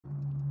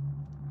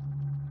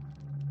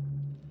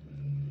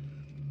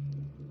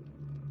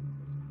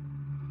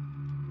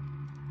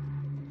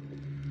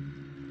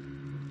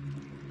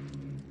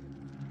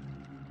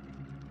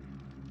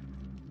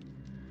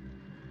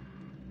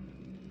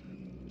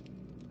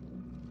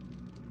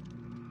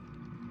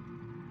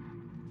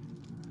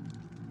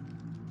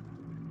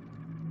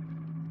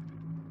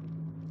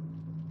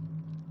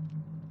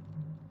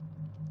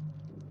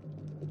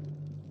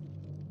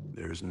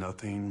There's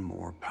nothing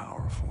more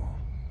powerful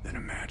than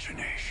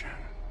imagination.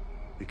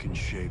 It can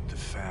shape the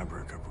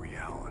fabric of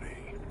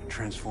reality,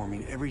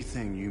 transforming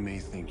everything you may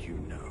think you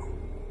know.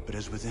 But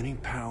as with any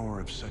power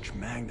of such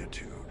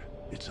magnitude,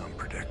 it's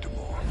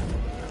unpredictable.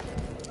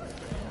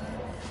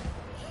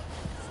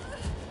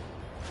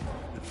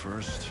 At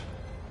first,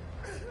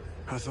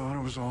 I thought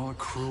it was all a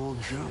cruel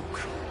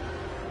joke.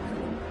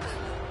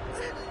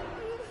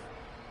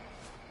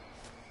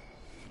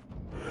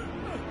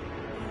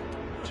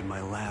 Did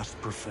my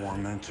last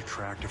performance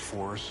attract a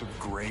force of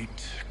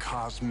great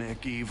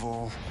cosmic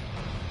evil?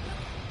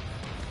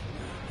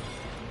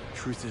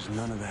 Truth is,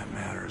 none of that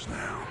matters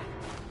now.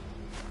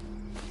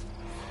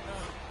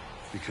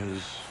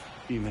 Because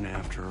even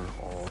after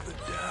all the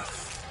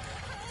death,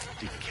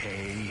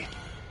 decay,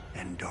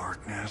 and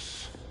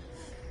darkness,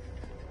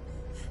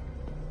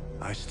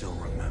 I still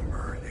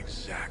remember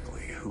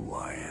exactly who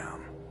I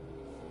am.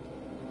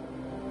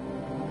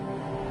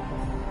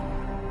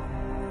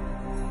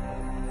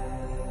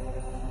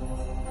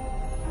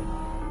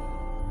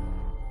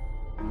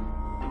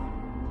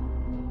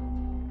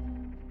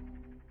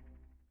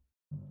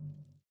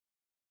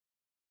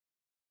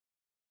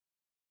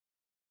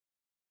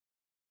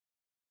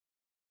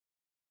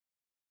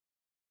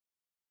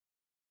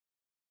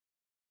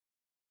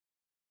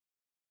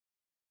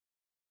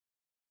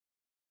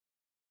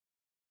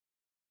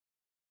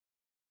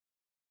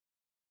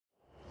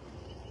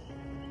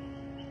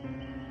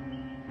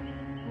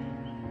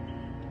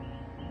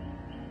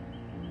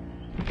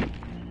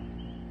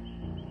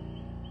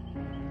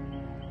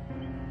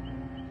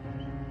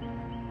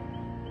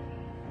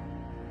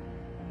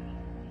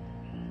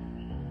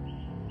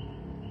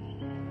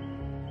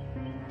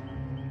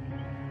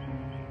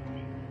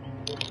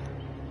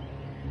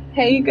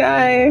 Hey you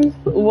guys,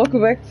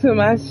 welcome back to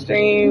my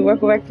stream,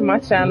 welcome back to my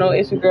channel.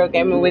 It's your girl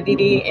Gaming with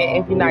Deedee,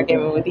 and if you're not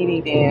gaming with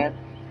Deedee,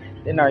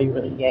 then are you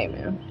really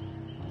gaming?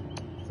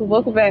 So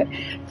welcome back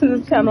to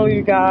the channel,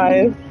 you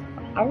guys.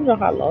 I don't know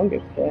how long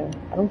it's been.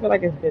 I don't feel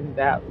like it's been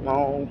that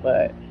long,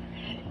 but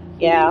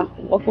yeah,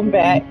 welcome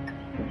back.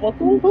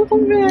 Welcome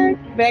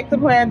back to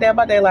Playing Dead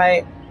by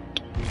Daylight,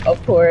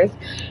 of course.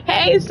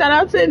 Hey, shout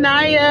out to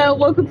Naya,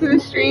 welcome to the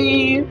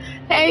stream.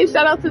 Hey,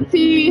 shout out to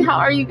T, how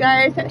are you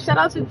guys? Shout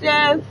out to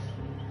Jess,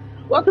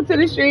 welcome to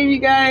the stream, you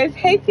guys.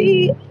 Hey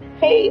T,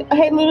 hey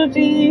little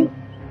G.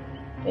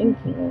 Thank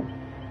you.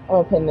 I'm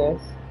gonna pin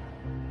this.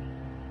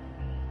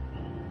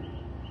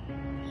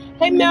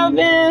 Hey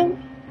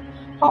Melvin,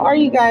 how are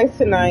you guys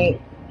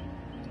tonight?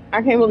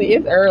 I can't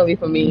believe it's early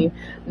for me.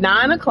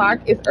 9 o'clock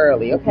is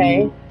early,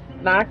 okay?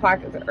 9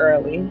 o'clock is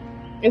early.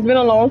 It's been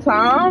a long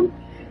time.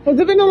 Has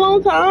it been a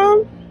long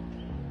time?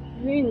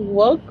 Hey,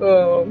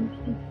 welcome.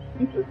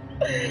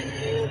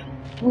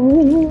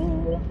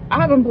 I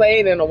haven't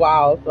played in a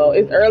while, so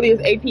it's early as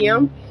 8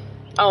 p.m.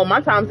 Oh,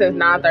 my time says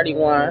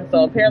 9:31,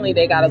 so apparently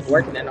they got us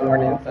working in the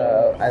morning,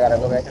 so I gotta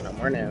go back in the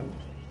morning.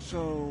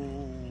 So,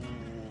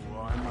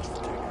 I must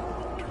have taken a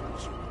wrong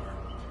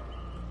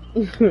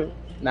turn somewhere.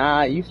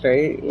 Nah, you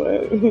straight.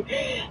 What?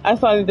 I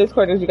saw in the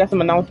Discord that you got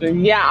some announcements.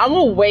 Yeah, I'm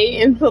gonna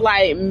wait until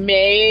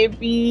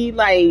maybe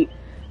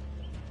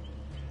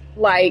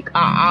an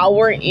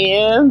hour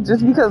in,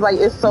 just because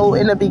it's so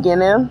in the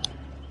beginning.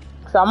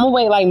 So I'm gonna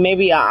wait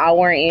maybe an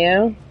hour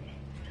in.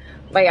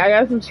 I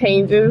got some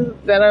changes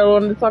that I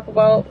wanted to talk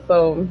about,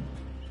 so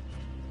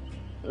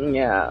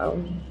yeah.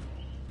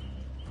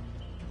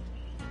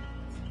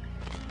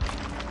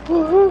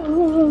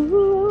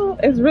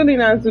 It's really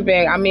not too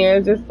bad. I mean,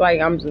 it's just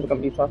I'm just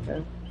gonna be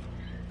talking.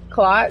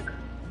 Clock.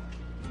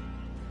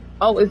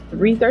 Oh, it's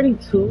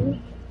 3:32.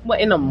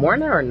 What, in the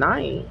morning or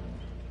night?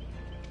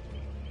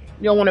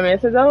 You don't want to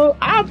miss it though?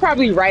 I'll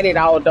probably write it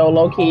out though,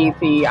 low key.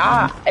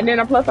 And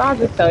then plus I'll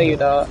just tell you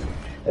though.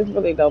 It's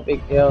really no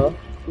big deal.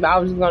 But I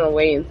was just gonna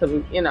wait until the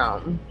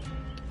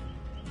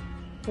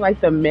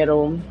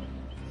middle,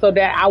 so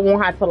that I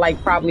won't have to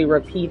probably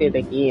repeat it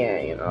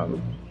again.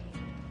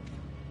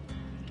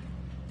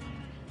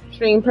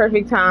 Stream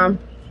perfect time.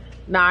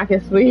 Nah, I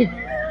can sleep.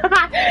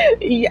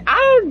 Yeah,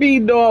 I don't be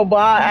doing,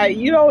 but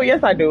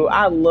yes I do.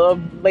 I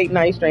love late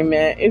night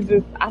streaming. It's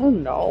just, I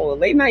don't know.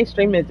 Late night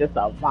streaming is just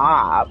a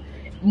vibe.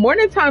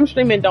 Morning time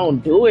streaming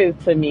don't do it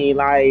to me.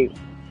 I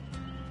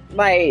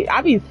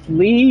be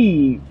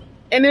asleep.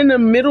 And in the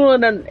middle,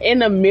 in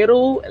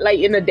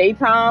the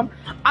daytime,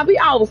 I be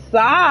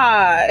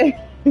outside.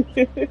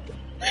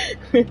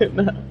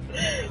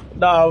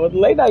 No, but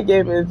late night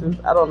gaming is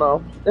just, I don't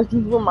know. It's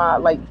just with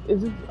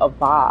it's just a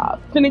vibe.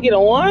 Finna get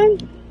on?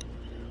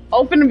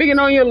 Oh, finna begin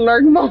on your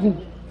alert mode.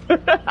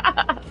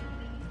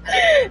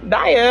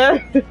 Naya,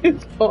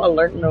 it's on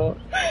alert mode.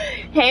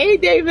 Hey,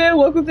 David,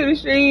 welcome to the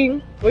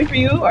stream. Wait for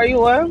you. Are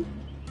you on?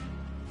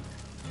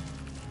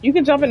 You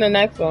can jump in the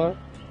next one.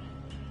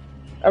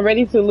 I'm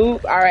ready to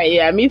loop. All right,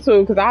 yeah, me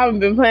too. Cause I haven't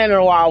been playing in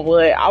a while,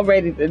 but I'm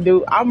ready to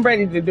do it. I'm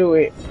ready to do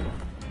it.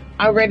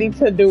 I've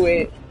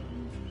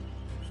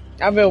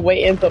been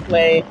waiting to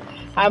play.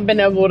 I've been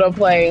able to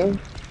play.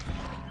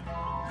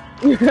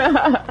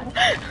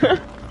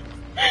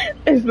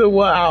 It's the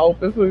one eye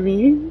open for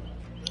me.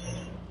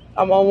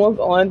 I'm almost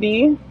on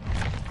D.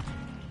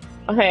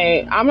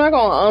 Okay, I'm not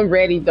gonna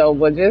unready though,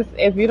 but just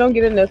if you don't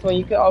get in this one,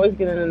 you can always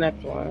get in the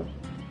next one.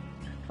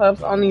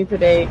 Pups on you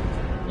today.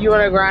 You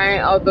wanna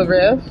grind out the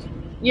rift?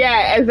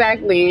 Yeah,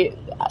 exactly.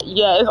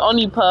 Yeah, it's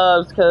only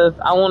pubs because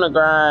I wanna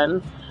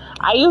grind.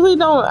 I usually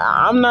don't.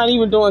 I'm not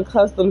even doing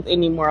customs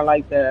anymore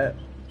like that.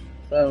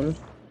 So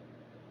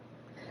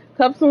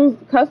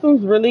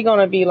customs really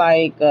gonna be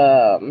like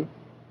oh,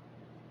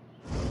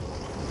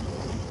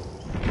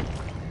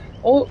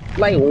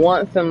 like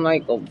once in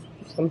like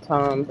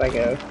sometimes I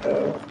guess.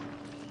 So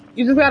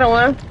you just got a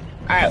one.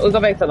 All right, we'll go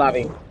back to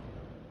lobby.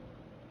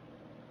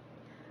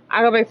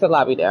 I go back to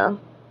lobby now.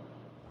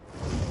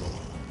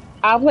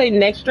 I'll play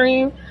next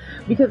stream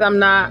because I'm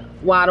not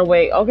wide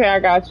awake. Okay, I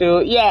got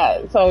you.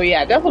 Yeah, so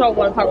yeah, that's what I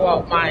want to talk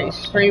about, my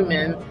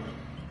streaming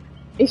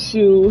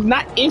issues.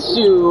 Not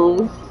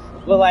issues,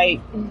 but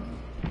like,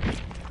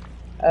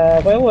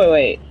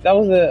 wait. That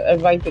was a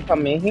invite to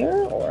come in here,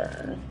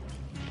 or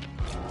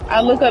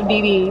I look up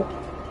Dee.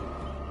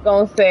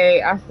 Gonna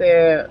say,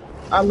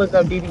 I look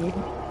up Dee.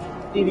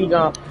 Dee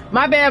gone.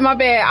 My bad.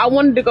 I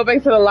wanted to go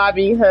back to the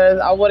lobby because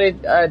I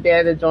wanted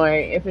Dad to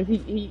join. And since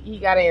he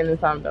got in this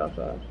time though,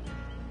 so.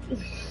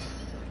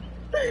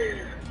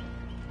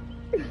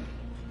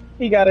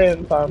 He got it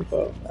in time,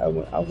 so I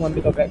wanted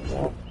to go back to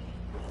him.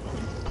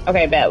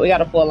 Okay, bet. We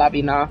got a full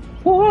lobby now.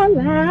 Full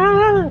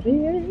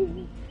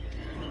lobby.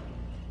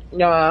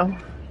 Yeah.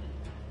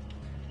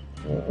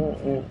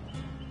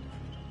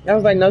 I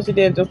was like, no, she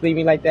didn't just leave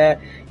me like that.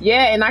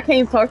 Yeah, and I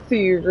can't talk to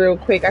you real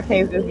quick. I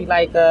can't just be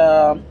like,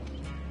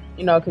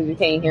 you know, because you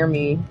can't hear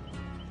me.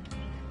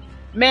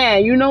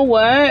 Man, you know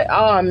what?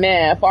 Oh,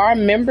 man. For our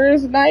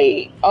members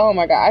night, oh,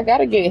 my God. I got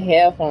to get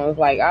headphones.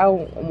 Like, I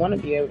want to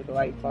be able to,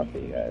 like, talk to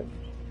you guys.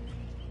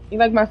 You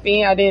like my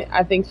thing? I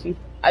think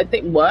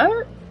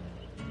what?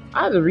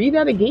 I have to read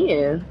that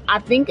again. I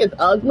think it's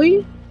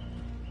ugly.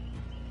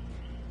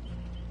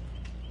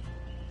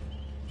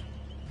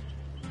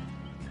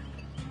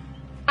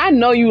 I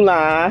know you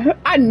lying.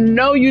 I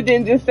know you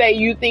didn't just say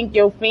you think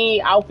your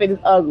Fiend outfit is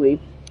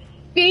ugly.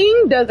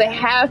 Fiend doesn't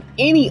have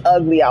any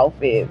ugly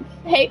outfits.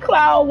 Hey,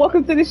 Cloud,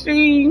 welcome to the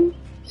stream.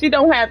 She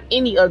don't have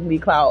any ugly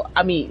Cloud.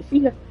 I mean,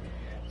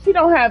 she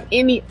don't have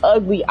any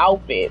ugly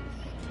outfits.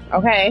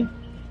 Okay?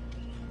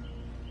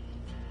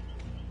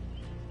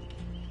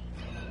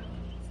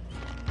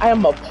 I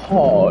am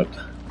appalled.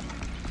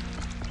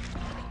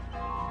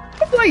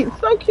 It's like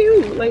so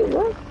cute. Like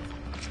what?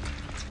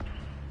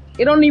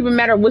 It don't even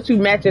matter what you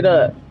match it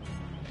up.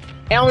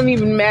 It don't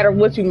even matter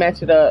what you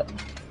match it up.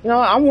 You know,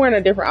 I'm wearing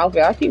a different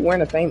outfit. I keep wearing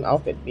the same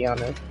outfit to be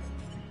honest.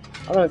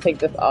 I'm gonna take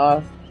this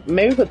off.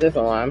 Maybe put this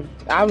on.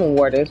 I haven't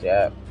wore this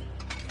yet.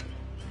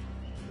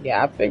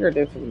 Yeah, I figured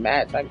this would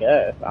match, I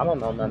guess. I don't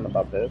know nothing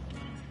about this.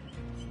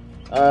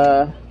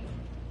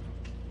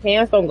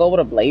 Pants don't go with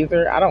a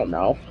blazer. I don't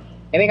know.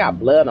 And they got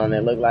blood on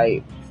it, look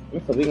like.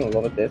 So we gonna go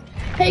with this.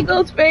 Hey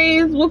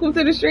Ghostface, welcome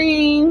to the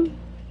stream.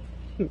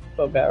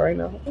 So bad right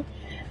now.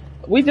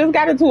 We just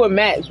got into a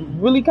match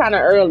really kind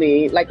of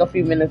early, like a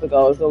few minutes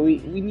ago. So we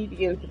need to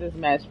get into this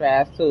match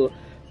fast too.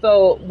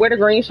 So wear the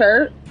green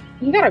shirt.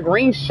 You got a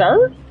green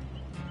shirt?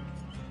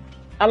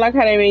 I like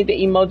how they made the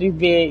emojis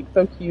big,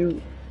 so cute.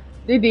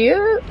 They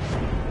did.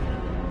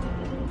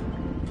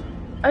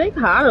 They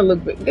kind of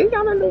look big. They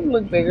kind of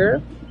look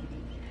bigger.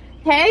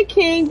 Hey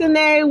King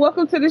Danae,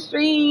 welcome to the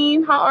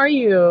stream. How are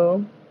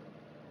you?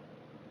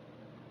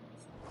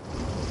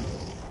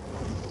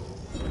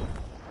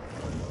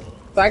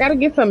 So I gotta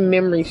get some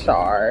memory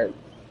shards.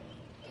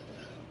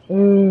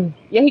 Yeah,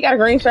 he got a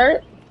green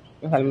shirt.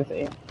 Okay, let me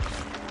see.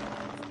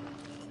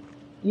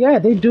 Yeah,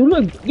 they do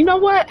look. You know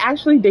what?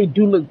 Actually, they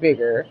do look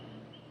bigger.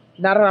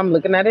 Now that I'm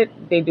looking at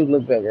it, they do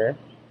look bigger.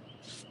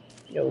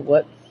 Yo,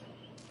 what?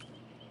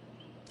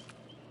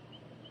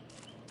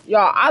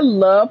 Y'all, I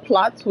love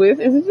plot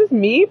twist. Is it just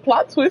me?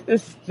 Plot twist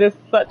is just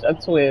such a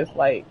twist.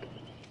 Like,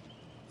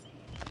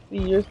 see,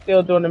 you're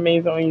still doing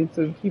amazing on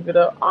YouTube. Keep it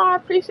up. Oh, I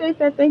appreciate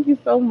that. Thank you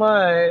so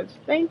much.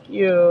 Thank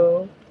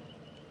you.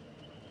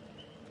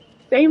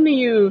 Same to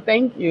you.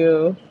 Thank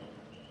you.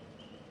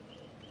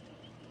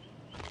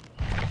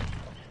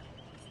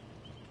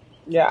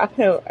 Yeah, I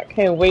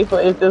can't wait for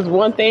if this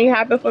one thing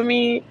happens for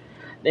me,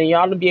 then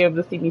y'all to be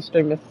able to see me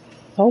streaming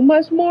so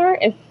much more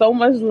and so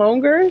much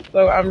longer.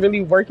 So I'm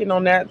really working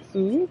on that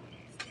too.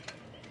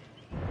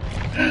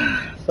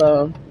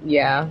 So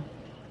yeah,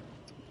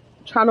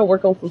 trying to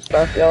work on some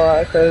stuff,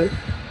 y'all, because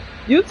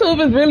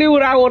YouTube is really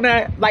what I want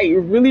to like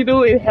really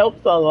do. It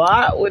helps a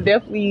lot with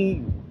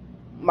definitely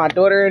my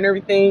daughter and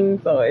everything.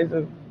 So it's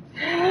just,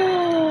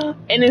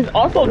 and it's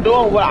also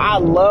doing what I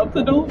love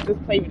to do,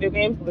 just play video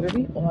games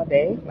literally all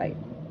day. Like,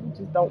 you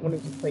just don't want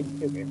to just play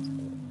video games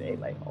all day.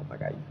 Like, oh my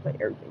god, you play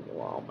everything you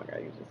want. Oh my god,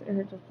 you just sit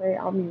here just play.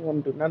 I don't even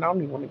want to do nothing. I don't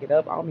even want to get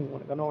up. I don't even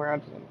want to go nowhere. I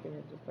just want to sit here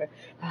and just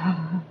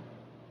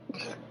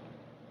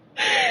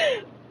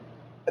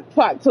play.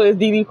 Plot twist: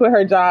 Dee quit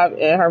her job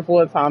and her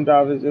full-time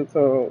job is just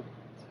so.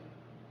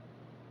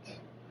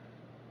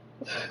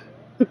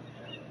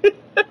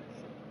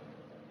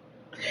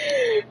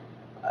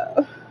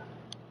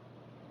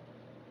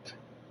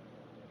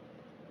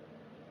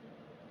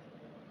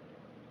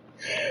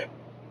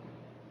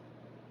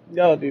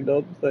 Y'all do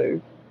know the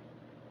same.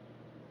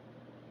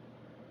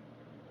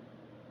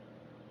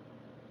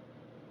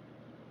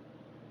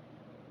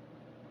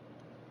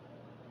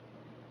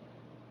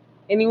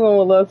 Anyone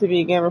would love to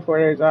be a gamer for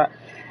their job.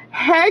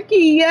 Heck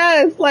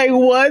yes! Like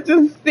what?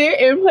 Just sit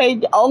and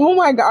play. Oh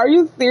my god, are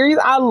you serious?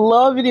 I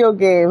love video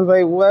games.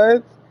 Like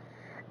what?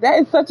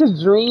 That is such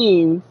a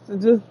dream. To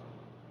just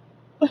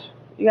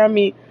you got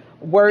me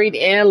worried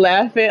and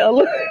laughing a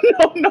little.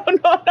 No,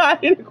 I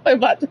didn't quit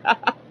my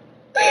job.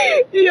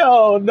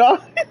 Yo, no,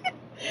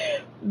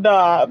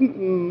 nah.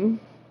 Mm-mm.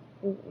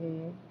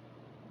 Mm-mm.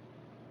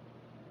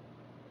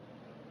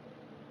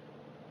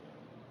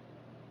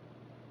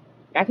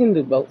 I can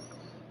do both.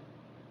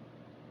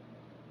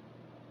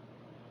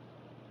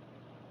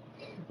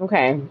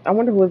 Okay, I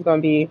wonder who it's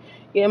gonna be.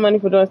 Getting money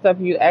for doing stuff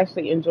you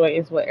actually enjoy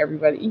is what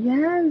everybody.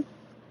 Yes.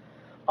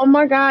 Oh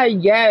my God,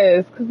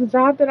 yes. Because the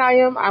job that I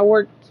am, I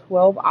work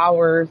 12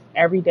 hours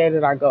every day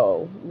that I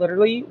go.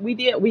 Literally, we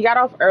got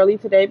off early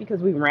today because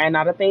we ran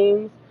out of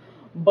things.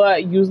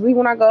 But usually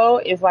when I go,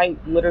 it's like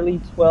literally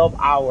 12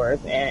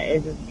 hours, and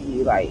it just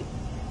be like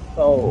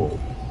so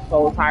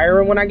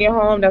tiring when I get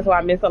home. That's why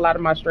I miss a lot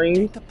of my streams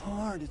Take the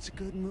part. It's a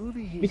good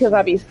movie. because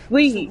I be What's the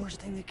asleep.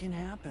 worst thing that can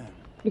happen?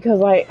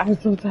 Because like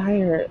I'm so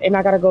tired, and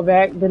I gotta go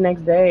back the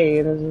next day,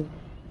 and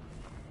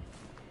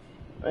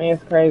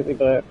it's crazy.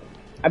 But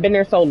I've been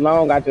there so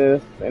long, I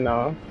just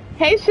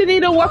Hey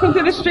Shanita, welcome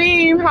to the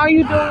stream. How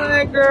you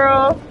doing,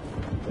 girl?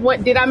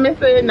 What did I miss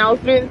the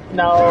announcements?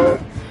 No,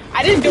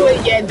 I didn't do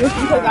it yet, just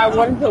because I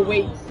wanted to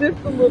wait just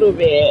a little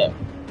bit.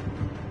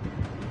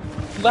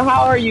 But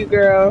how are you,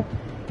 girl?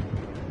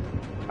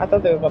 I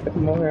thought they were about to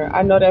come over here.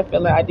 I know that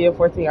feeling. I did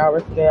 14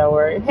 hours today at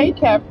work. Hey,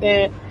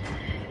 Captain.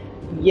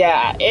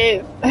 Yeah,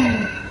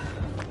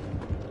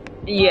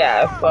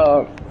 yeah,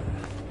 so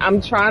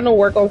I'm trying to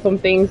work on some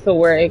things to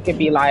where it could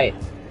be like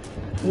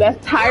less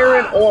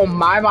tiring on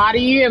my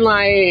body, and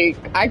like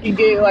I could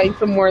get like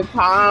some more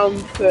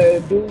time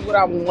to do what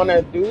I want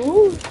to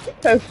do,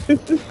 because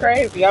this is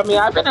crazy. I mean,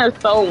 I've been there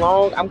so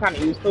long, I'm kind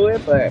of used to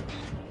it, but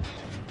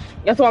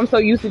that's why I'm so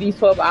used to these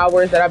 12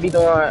 hours that I be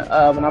doing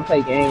when I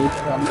play games.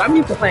 I'm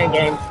used to playing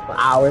games for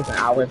hours and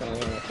hours on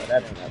end, so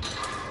that ain't nothing.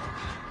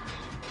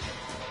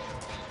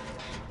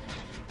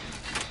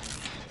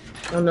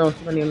 Oh no,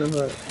 somebody in the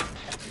hood.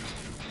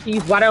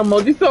 Jeez, why that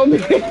emoji so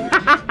big?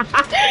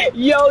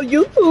 Yo,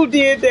 YouTube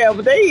did that,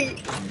 but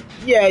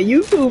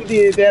YouTube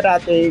did that, I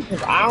think.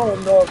 Cause I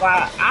don't know if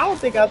I don't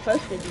think I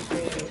touched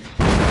anything.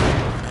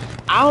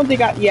 I don't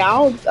think I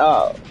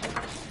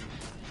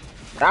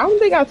don't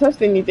think I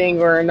touched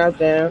anything or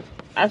nothing.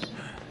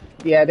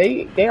 Yeah,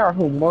 they are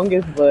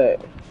humongous,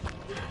 but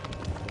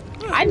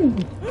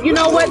you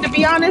know what, to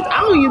be honest,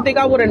 I don't even think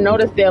I would have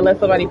noticed it unless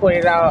somebody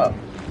pointed it out.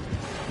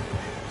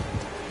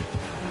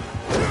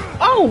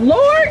 Oh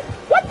Lord!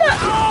 What the?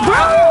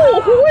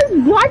 Bro, who is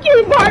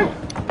blocking my...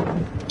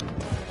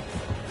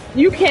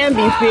 You can't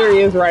be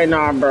serious right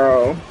now,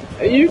 bro.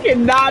 You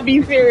cannot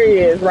be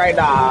serious right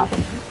now.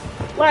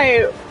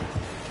 Like,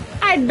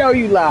 I know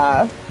you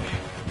lie.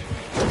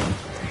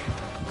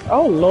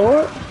 Oh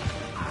Lord.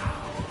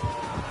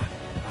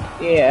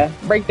 Yeah,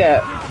 break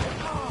that.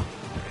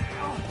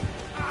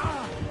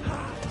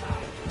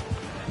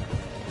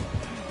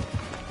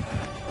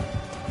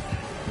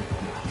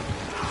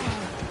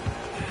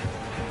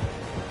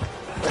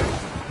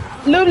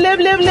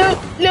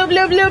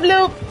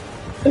 Loop.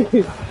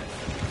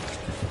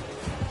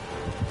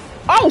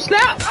 Oh,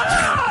 snap!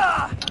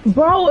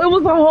 Bro, it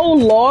was a whole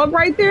log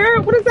right there.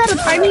 What is that, a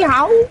tiny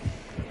house?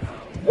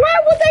 Why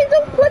would they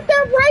just put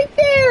that right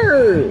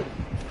there?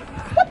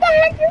 What the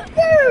heck is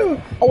this?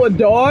 Oh, a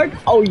dog?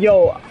 Oh,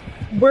 yo,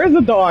 where's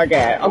the dog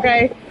at,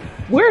 okay?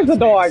 Where's the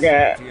dog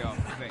at?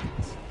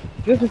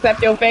 Just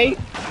accept your fate?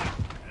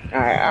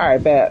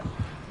 Alright, bet.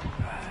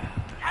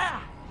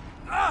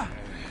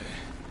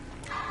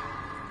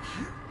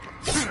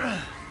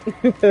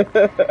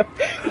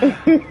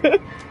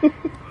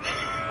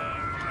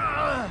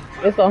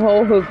 It's a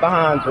whole hook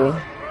behind you.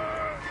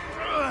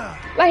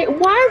 Like,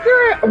 why is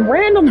there a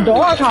random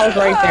doghouse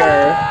right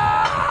there?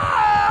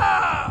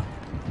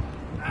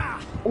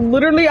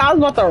 Literally, I was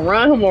about to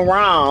run him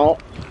around.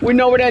 We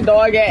know where that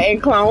dog at in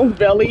Clown's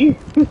belly.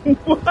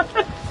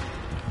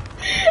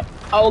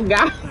 Oh,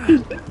 God.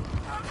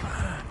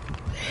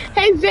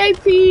 Hey,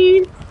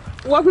 JT.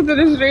 Welcome to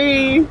the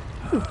stream.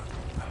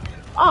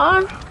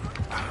 Aw.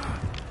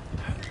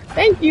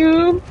 Thank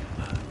you.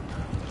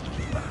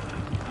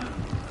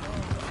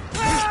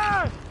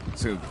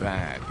 Too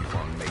bad you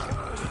won't make it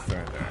much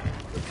further.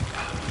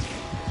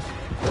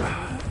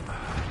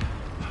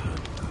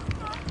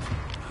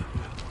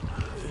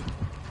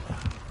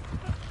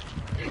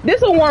 This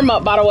is a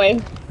warm-up, by the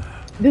way.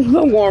 This is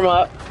a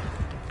warm-up.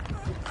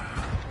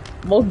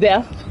 Most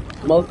deaf.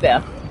 Most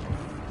deaf.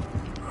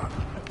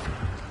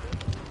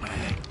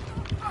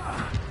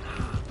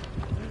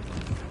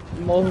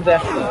 Most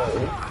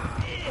definitely.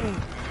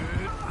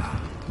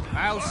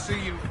 I'll see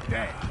you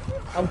dead.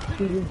 I'll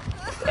see you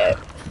dead.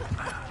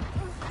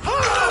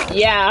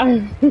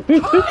 Yeah.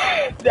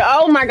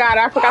 Oh my God,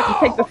 I forgot to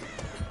take the...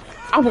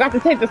 I forgot to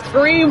take the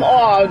scream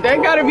off.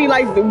 That gotta be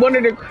like one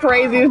of the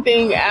craziest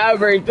things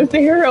ever. Just to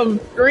hear him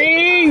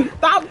scream.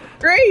 Stop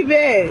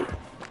screaming.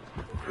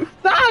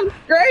 Stop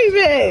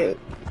screaming.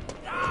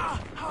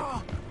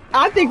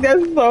 I think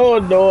that's so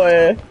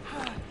annoying.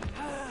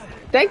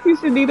 Thank you,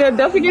 Shanita.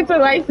 Don't forget to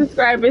like,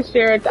 subscribe, and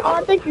share it.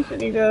 Oh, thank you,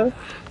 Shanita.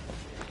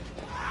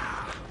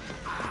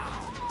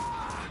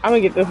 I'm gonna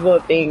get this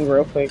little thing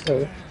real quick,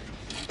 cause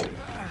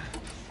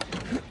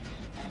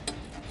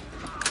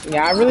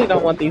yeah, I really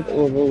don't want these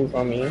rules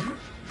on me.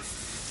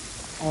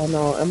 Oh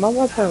no, am I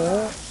about to turn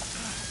red?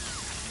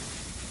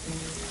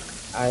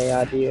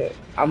 I did.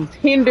 I'm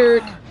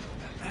hindered.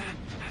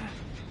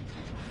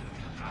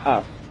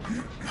 Oh.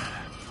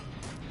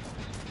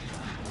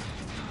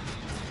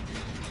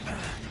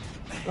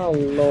 Oh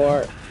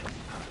Lord.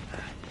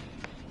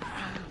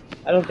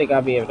 I don't think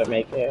I'll be able to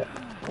make it.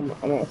 I'm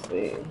gonna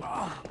see.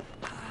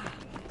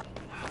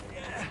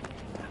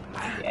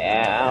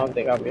 Yeah, I don't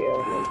think I'll be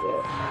able to make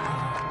it.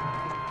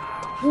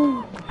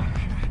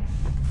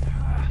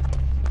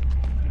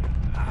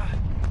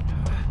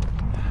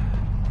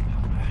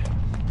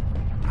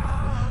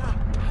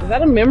 Is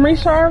that a memory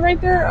shard right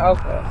there?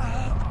 Okay.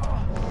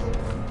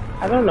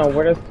 I don't know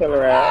where this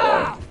killer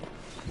at.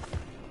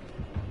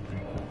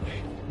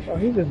 Oh,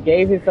 he just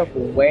gave himself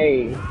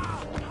away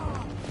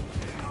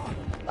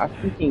by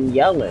freaking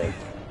yelling.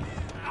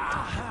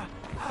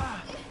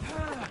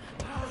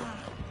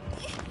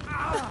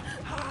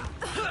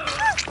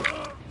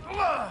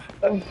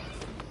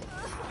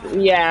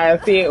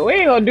 Yeah, see, we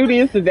ain't gonna do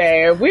this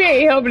today. We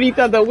ain't helping each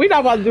other. We not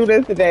about to do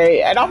this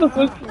today. And I'm gonna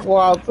switch people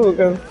out too,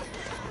 cause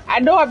I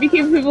know I be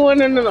keeping people in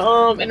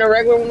the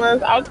regular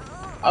ones. I'm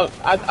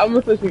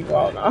gonna switch people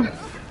out now.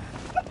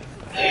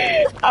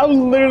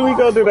 I'm literally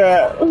gonna do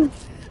that.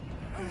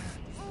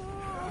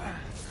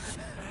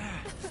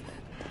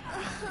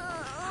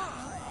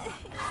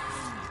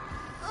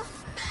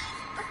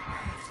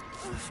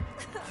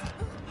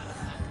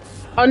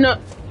 Oh no,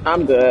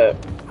 I'm good.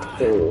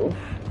 Ooh,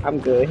 I'm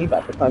good. He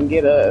about to come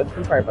get us.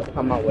 He probably about to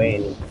come my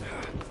way.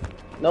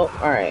 Nope.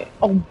 All right.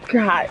 Oh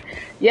God.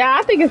 Yeah,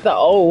 I think it's the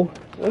O.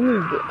 Let me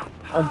get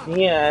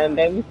again.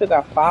 Then we still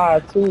got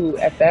 5 too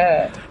at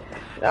that.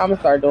 Now I'm gonna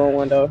start doing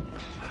one though.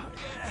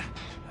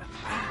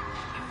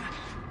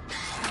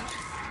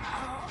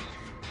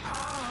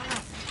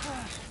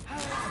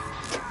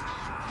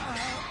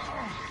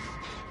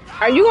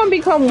 Are you gonna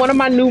become one of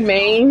my new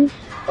mains?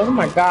 Oh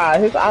my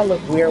God, his eye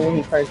looks weird when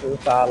he curses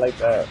his eye like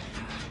that.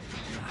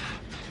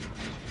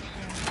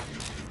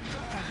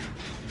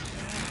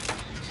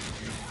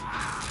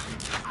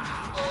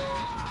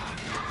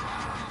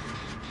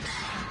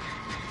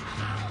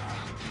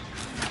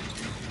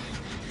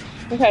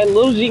 Okay,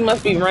 Lil G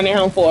must be running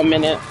home for a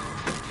minute.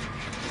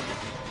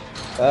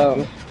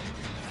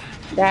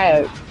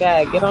 Dad,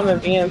 get on the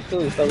van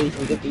too so we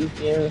can get these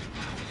vans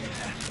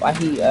while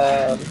he,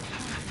 yeah.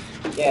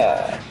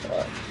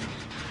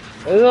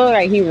 It looks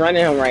like he's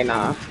running him right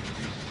now.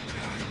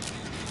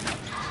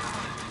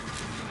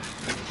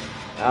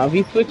 If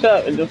he switch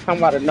up and just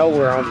come out of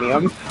nowhere on me,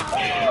 I'm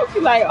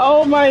like,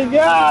 oh my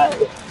God.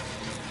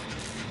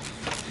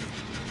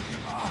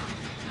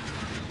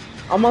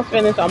 Almost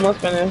finished.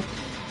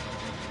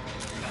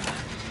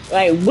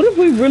 Like, what if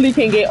we really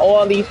can get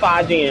all these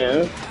 5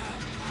 gens?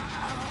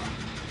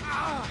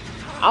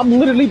 I'm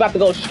literally about to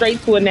go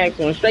straight to a next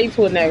one.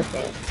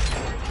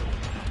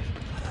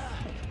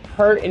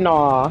 Hurt and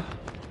all.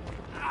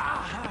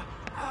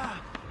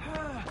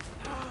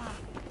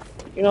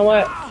 You know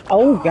what?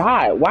 Oh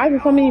God, why is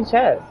there so many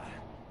chests?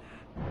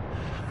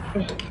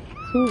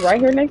 2 right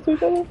here next to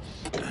each other?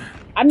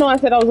 I know I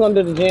said I was gonna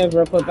do the gens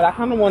real quick, but I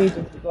kinda wanted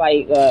to just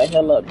like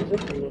heal up just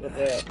a little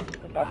bit.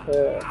 If I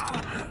could.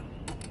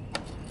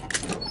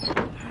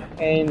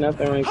 Ain't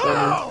nothing right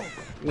there.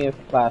 Give me a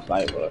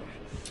flashlight, look.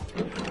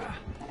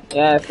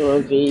 Yes,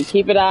 Lil G.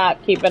 Keep it up.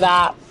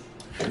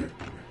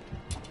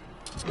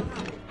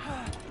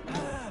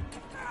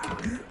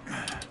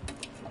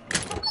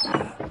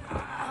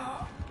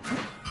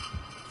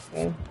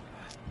 Okay.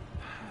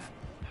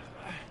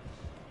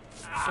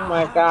 Oh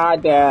my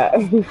God,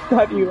 Dad. He's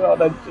got you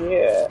on a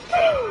jet.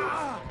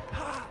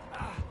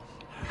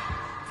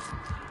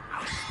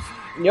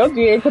 Your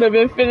jet could have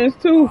been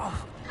finished too.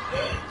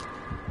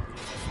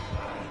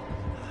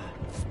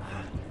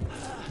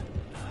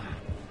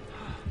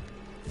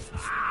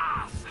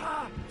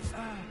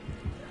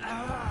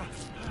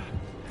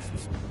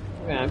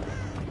 Okay.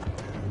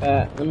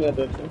 Let me go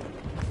do it too.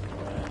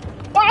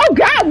 Oh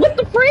God, what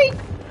the freak?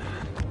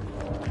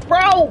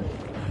 Bro,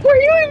 where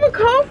you even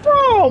come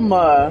from?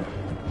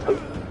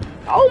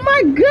 Oh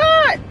my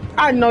God.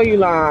 I know you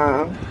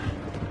lying.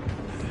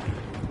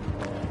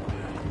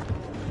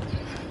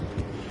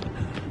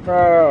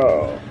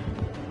 Bro.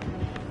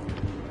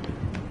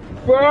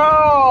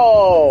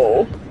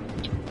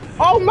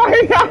 Oh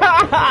my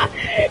God.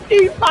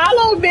 He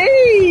followed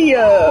me.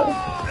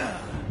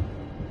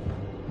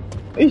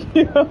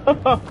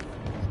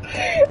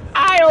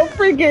 I am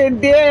freaking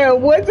dead.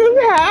 What just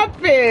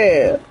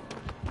happened?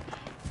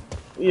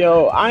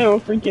 Yo, I am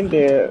freaking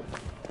dead.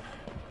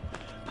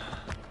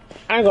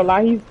 I ain't gonna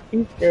lie,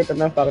 he's scared the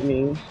mess out of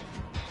me.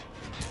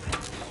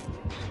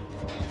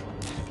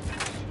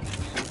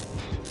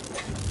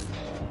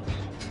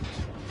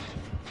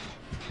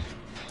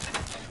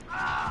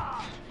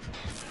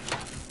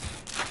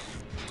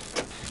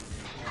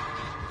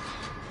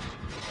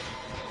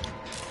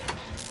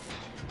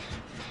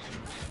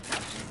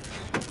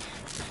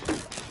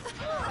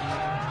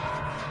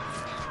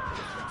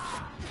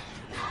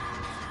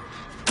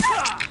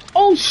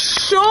 Oh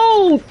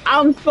shoot!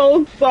 I'm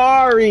so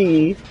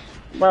sorry.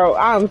 Bro,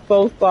 I'm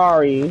so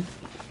sorry.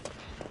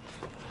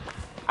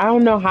 I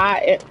don't know how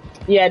it...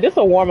 Yeah, this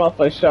a warm-up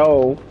for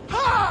sure.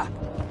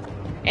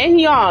 And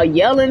he all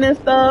yelling and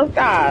stuff.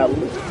 God.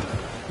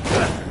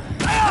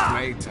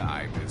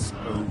 Playtime is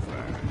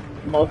over.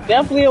 Most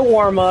definitely a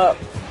warm-up.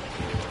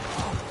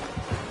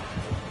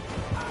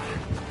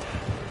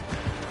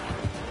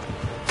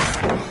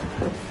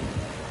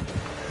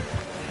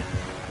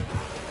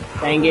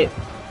 Dang it.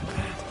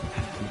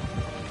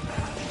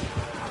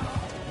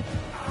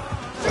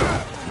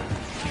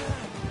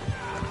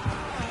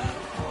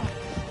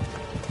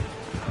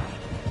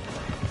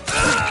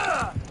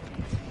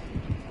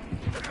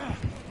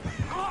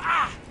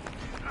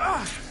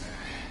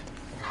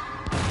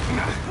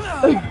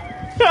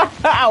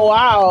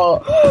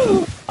 Wow.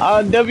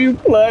 W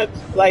clutch.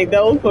 Like,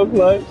 that was so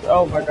clutch.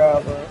 Oh my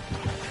god, bro.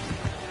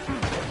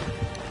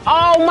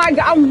 Oh my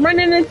god, I'm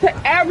running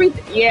into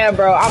everything. Yeah,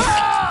 bro.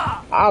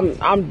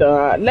 I'm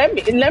done. Let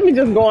me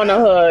just go on a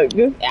hug.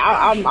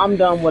 I'm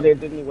done with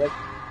it anyway.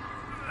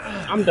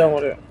 I'm done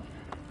with it.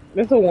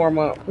 It's a warm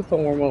up.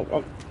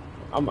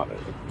 I'm out of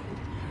it.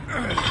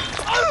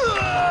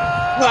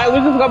 Like,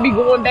 we're just gonna be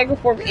going back and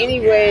forth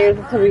anyways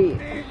until we...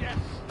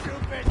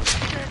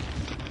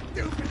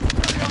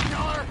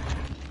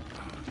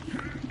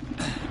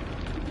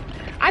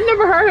 I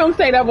never heard him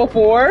say that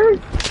before.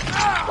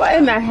 What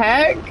in the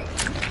heck?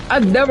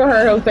 I've never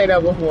heard him say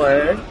that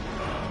before.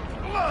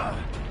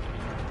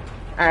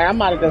 Alright,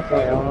 I'm out of this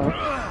one, y'all.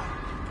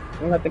 I'm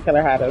gonna let the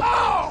killer have us.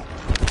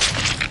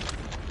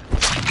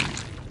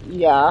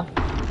 Yeah.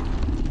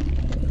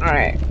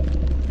 Alright.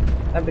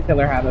 Let the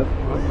killer have us.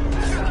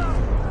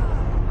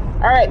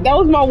 Alright, that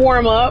was my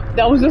warm-up.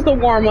 That was just a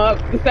warm-up.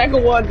 The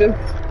second one just...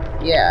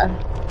 Yeah.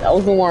 That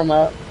was a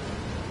warm-up.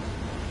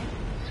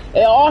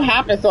 It all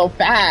happened so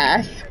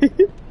fast.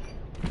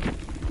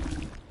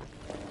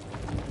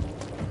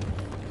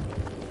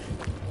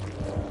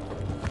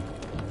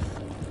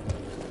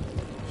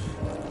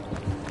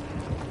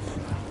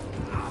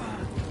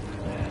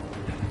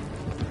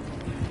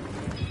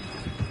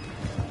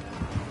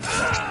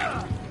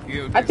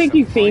 I think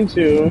he's seen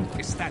you.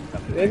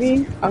 Did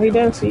he? Oh, he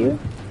didn't see you?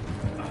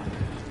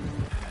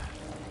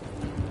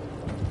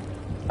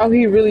 Oh,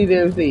 he really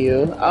didn't see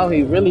you. Oh,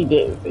 he really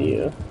didn't see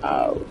you.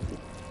 Oh.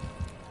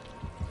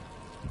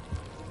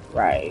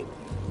 Right.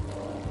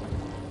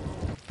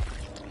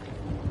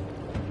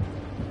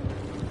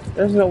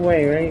 There's no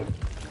way, right?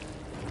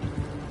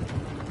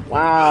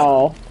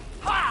 Wow.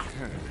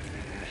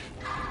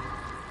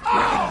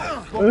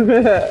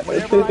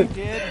 Whatever I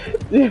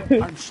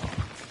did, I'm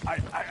sorry.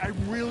 I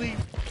really...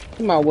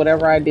 Come on,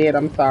 whatever I did,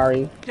 I'm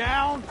sorry.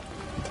 Down.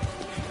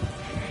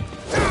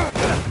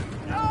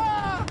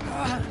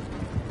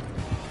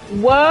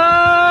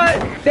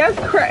 What? That's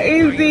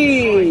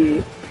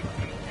crazy.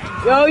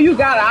 Yo, you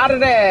got out of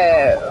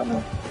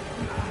that.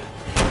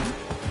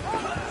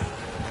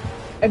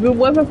 If it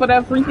wasn't for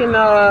that freaking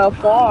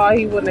fall,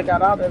 he wouldn't have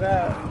got out of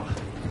that.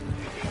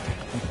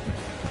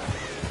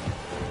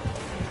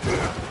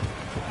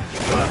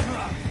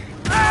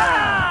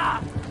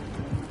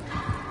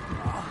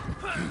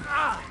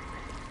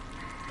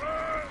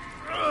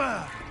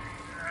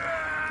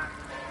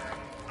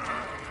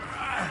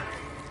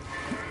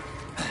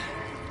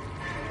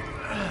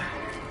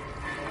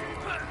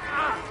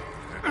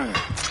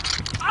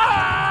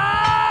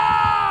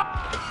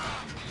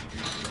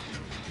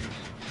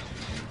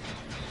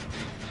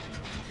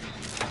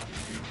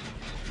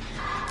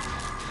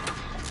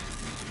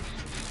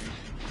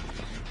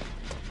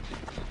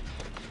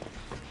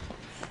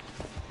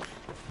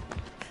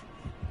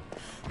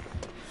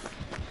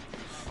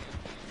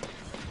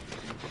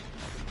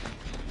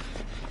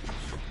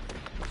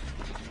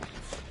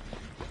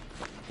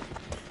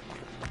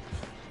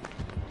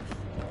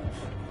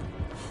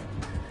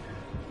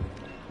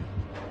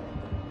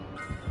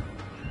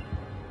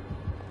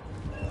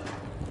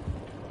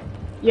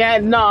 Yeah,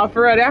 no,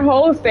 for real, that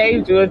whole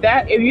stage, dude.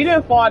 If you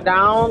didn't fall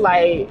down,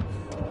 like,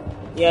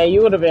 yeah,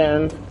 you would have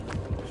been.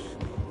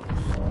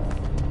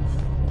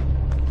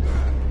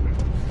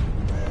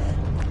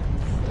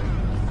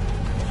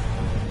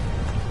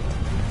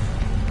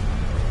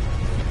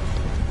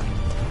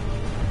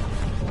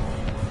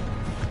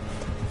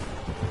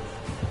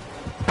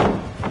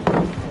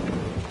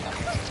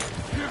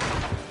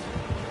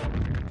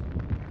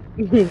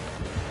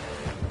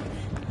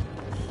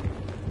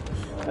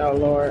 Oh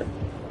Lord.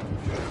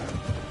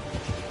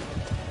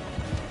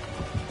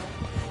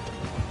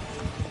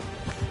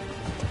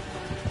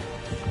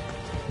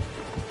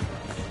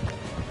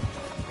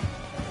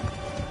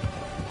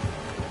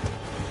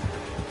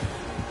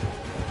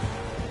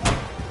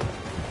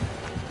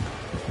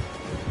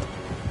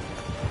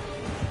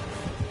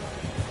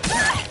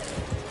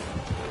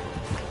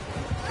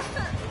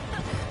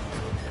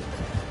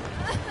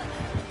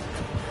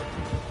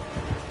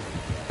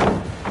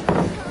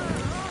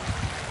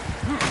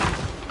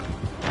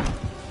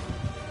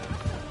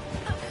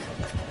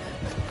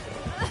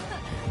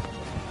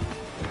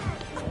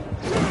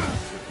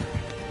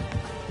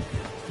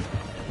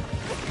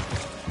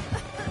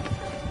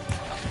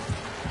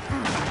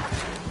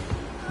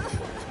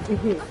 I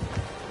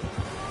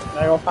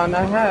gonna find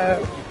that hat.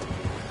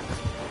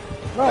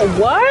 Bro,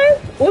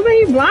 what? Wasn't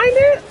he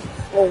blinded?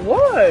 Or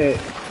what?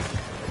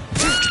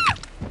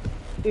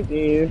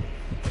 GG's.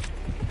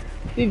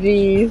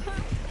 GG's.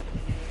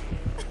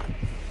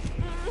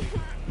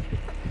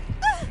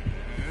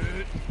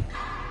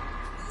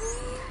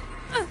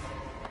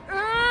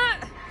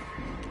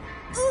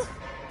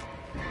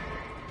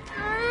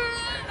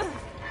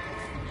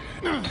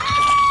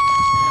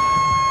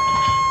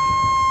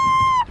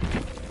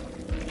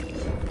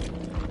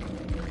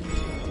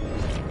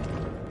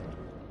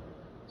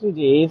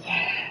 GG's.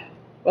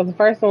 Well, the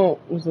first one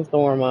was just the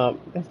warm up.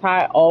 That's how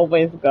I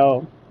always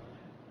go.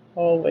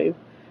 Always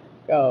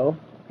go.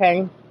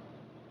 Okay?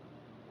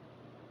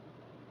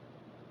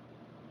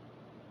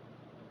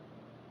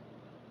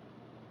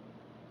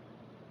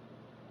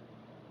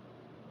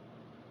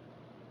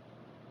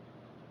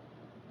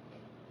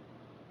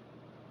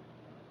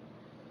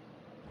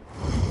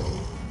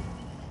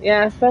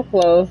 Yeah, so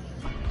close.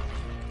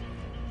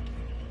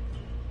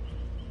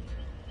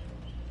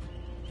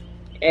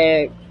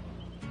 Egg.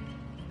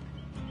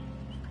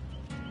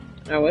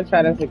 I will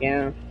try this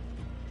again.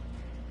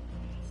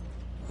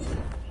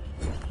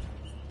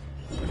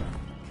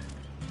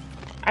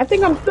 I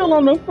think I'm still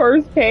on the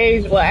first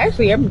page. Well,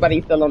 actually,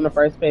 everybody's still on the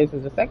first page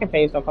because the second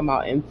page don't come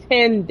out in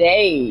 10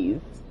 days.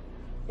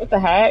 What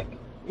the heck?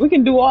 We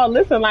can do all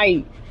this in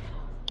like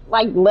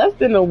less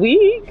than a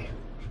week.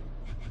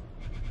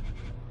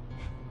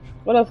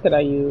 What else could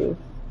I use?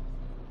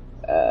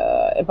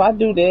 If I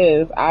do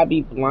this, I'll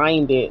be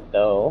blinded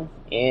though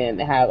and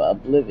have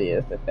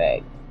oblivious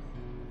effect.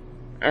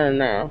 I don't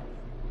know.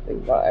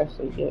 Think about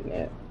actually getting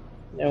it.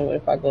 You know,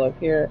 if I go up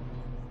here,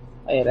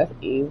 oh yeah, that's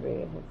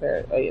easy.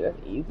 Oh yeah,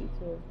 that's easy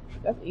too.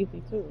 That's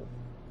easy too.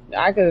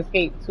 I could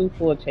escape 2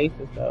 full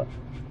chases though.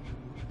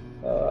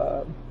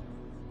 So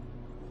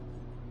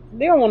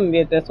they don't want to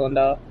get this one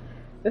though.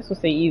 This will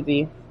say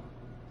easy.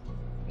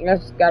 I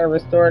just gotta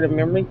restore the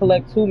memory,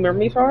 collect 2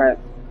 memory shards.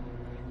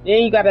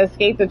 Then you gotta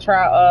escape the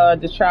trial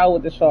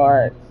with the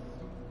shards.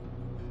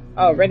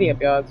 Oh, ready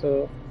up y'all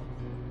too.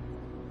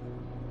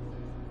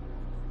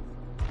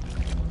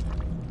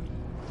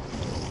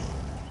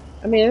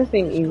 I mean, this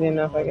seems easy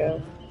enough, I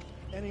guess.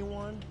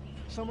 Anyone?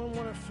 Someone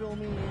want to fill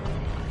me in?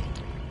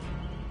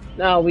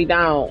 No, we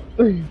don't.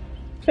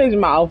 Changing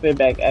my outfit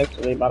back,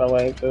 actually, by the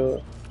way,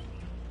 too.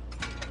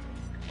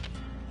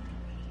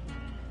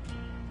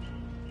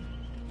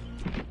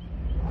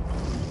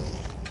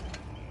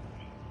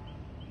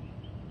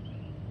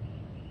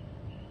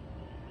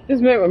 This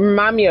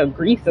remind me of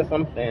Grease or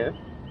something.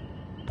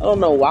 I don't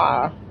know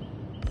why.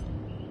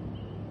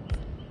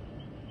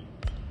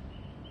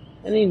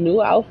 Any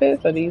new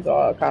outfits, or these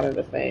all kind of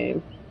the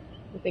same?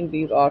 I think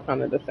these all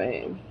kind of the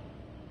same.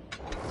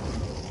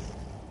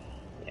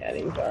 Yeah,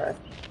 these are.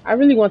 I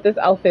really want this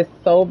outfit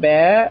so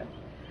bad,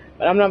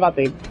 but I'm not about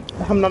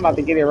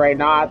to get it right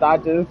now. I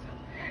thought I'd just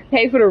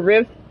pay for the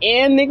Rift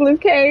and Nicolas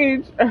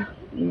Cage.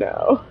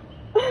 No,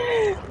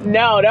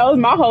 no, that was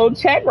my whole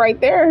check right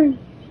there.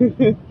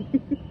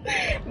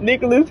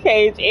 Nicolas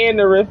Cage and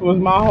the Rift was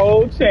my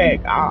whole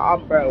check.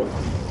 I'm broke.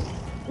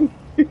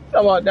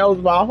 That was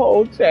my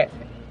whole check.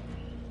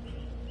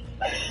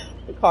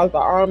 It cost the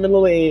arm and the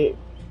leg.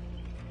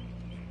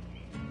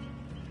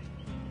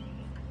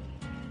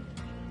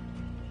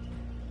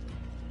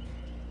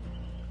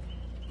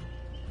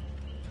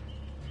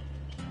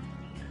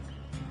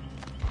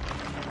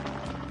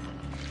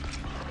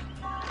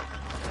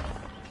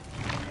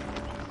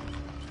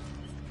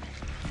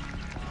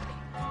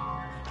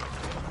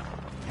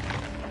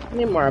 I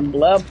need more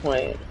blood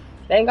points.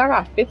 Dang, I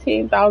got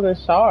 15,000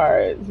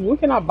 shards. What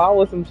can I buy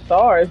with some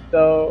shards,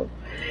 though?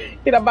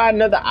 Can I buy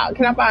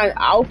an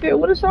outfit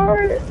with a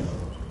shard?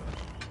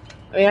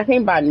 I mean, I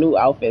can't buy new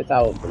outfits,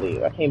 I would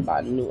believe. I can't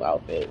buy new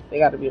outfits. They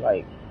gotta be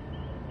like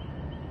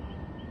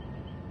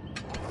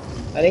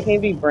they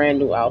can't be brand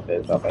new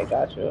outfits. Okay,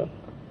 gotcha.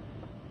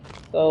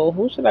 So,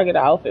 who should I get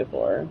an outfit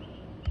for?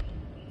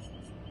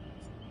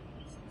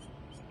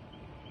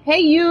 Hey,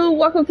 you!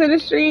 Welcome to the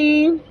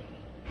stream!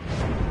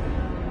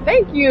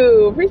 Thank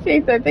you!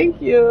 Appreciate that,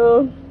 thank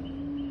you!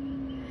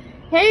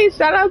 Hey,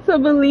 shout out to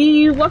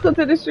Believe! Welcome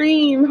to the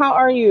stream! How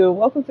are you?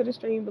 Welcome to the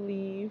stream,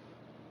 Believe.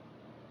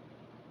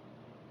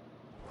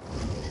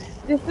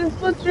 This is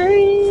what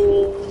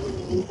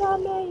dreams are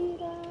made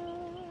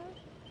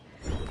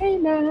of. Hey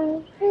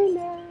now, hey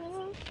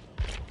now.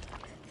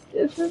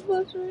 This is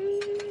what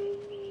dreams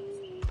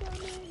are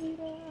made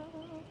of.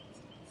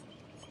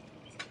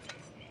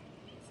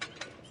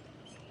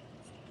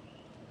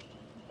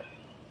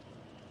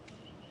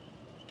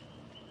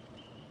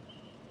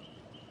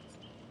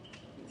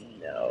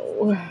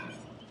 No.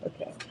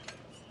 Okay.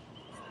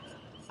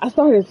 I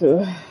started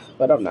to,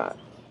 but I'm not.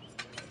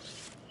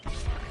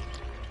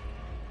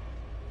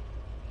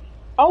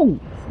 Oh,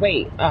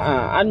 wait.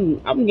 I'm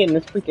getting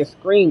this freaking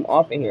scream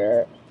off of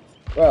here.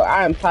 Bro,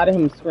 I am tired of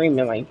him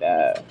screaming like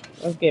that.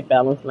 Let's get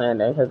Balance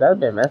Landing, because that's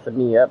been messing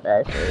me up,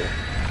 actually.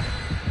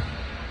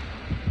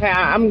 Okay,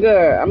 I'm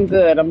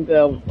good.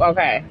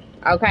 Okay.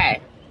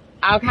 Okay.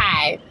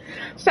 Okay.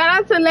 Shout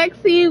out to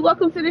Lexi.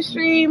 Welcome to the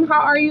stream.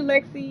 How are you,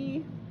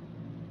 Lexi?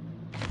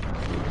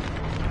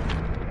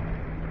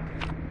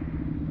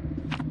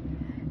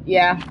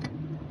 Yeah.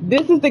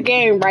 This is the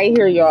game right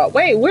here, y'all.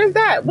 Wait, where's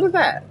that? What is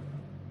that?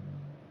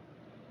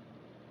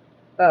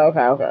 Oh,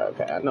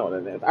 okay. I know what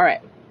it is. All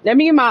right. Let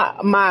me get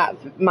my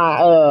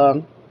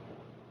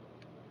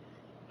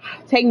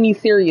take me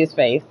serious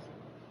face.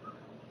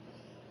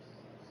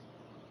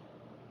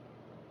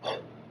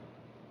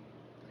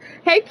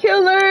 Hey,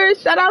 Killer.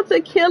 Shout out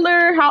to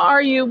Killer. How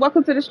are you?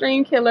 Welcome to the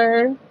stream,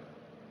 Killer.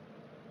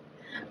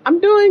 I'm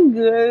doing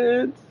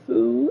good,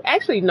 too.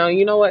 Actually, no,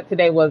 you know what?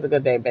 Today was a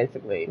good day,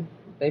 basically.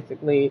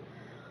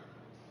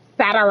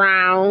 Sat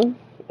around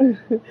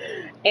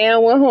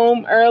and went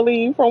home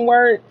early from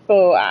work.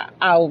 So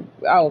I'll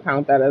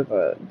count that as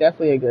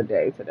definitely a good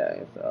day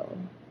today. So,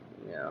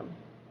 yeah.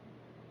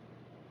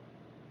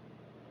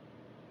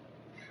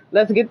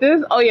 Let's get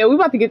this. Oh, yeah, we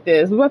about to get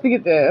this.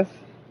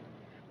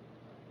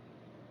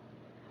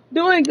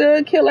 Doing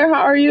good, Killer.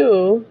 How are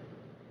you?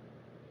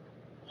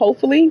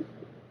 Hopefully.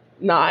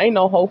 Nah, ain't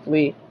no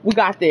hopefully. We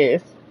got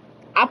this.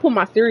 I put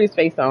my serious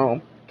face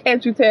on.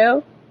 Can't you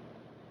tell?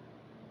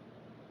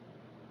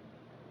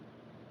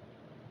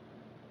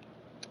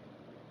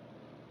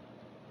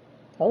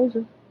 Told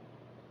you.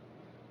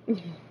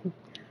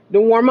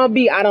 The warm-up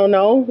be, I don't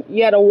know.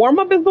 Yeah, the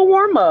warm-up is the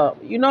warm-up.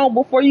 You know,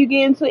 before you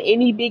get into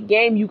any big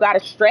game, you got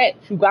to stretch.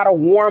 You got to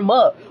warm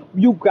up.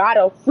 You got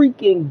to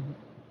freaking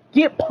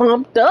get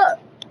pumped up.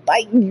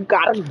 Like, you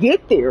got to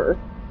get there.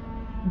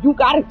 You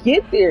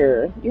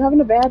You having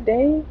a bad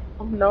day?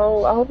 Oh,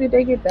 no. I hope your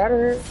day get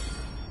better.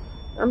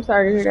 I'm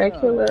sorry to hear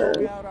that, Killer.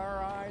 Out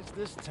our eyes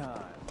this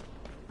time.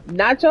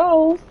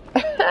 Nachos.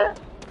 I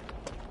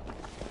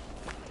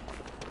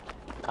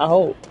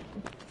hope.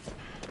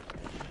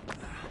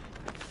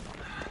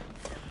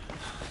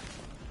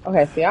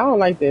 Okay, see, I don't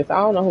like this. I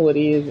don't know who it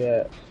is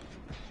yet.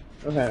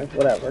 Okay,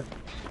 whatever.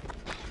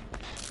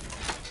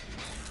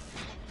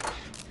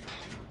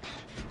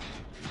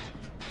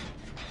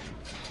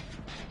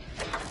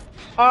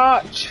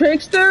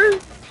 Trickster?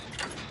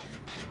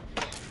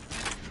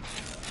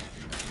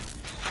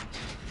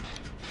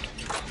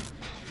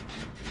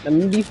 Let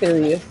me be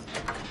serious.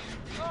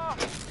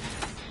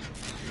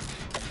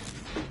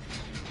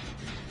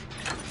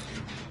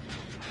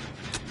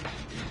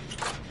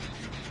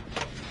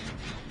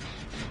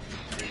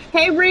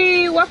 Hey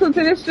Bree, welcome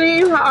to the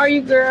stream. How are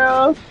you,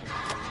 girl?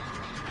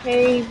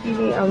 Hey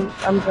Dee,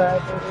 I'm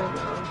glad.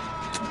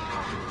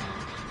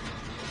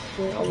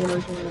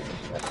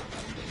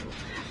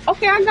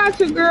 Okay, I got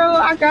you, girl.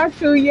 I got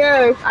you.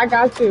 Yes, I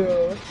got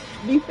you.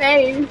 Be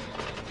safe.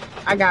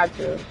 I got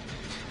you.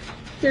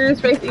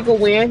 Serious face equal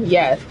win?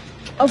 Yes.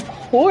 Of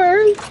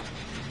course.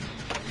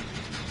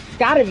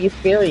 Gotta be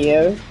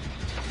serious.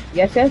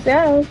 Yes.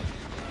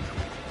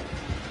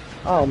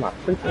 Oh my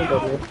freaking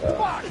goodness,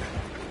 though.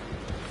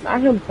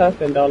 Not him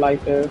cussing though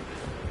like this.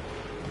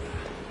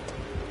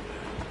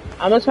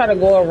 I'm gonna try to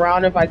go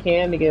around if I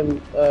can to get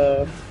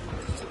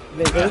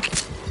vision.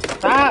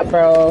 Stop,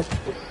 bro.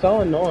 It's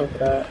so annoying for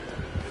that.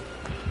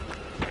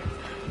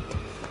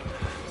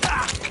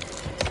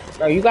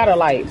 Bro, you gotta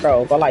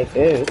go like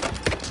this.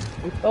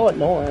 It's so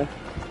annoying.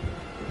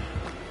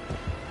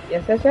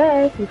 Yes.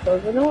 He's so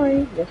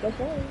annoying. Yes.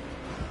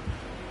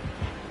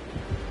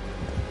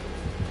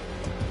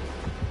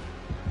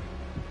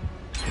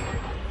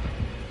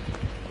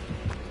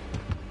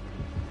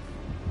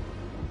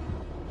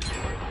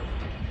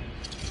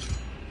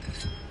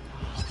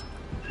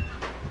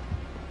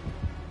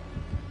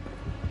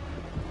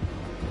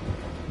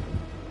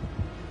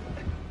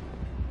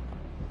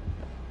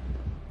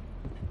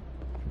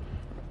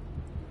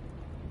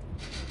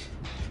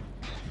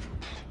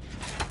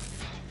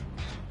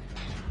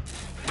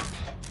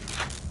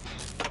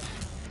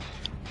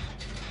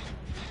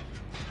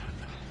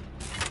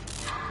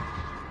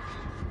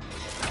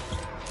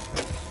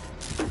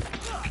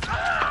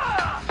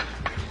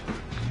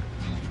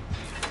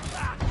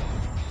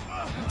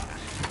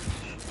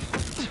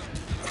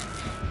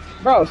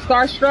 Bro,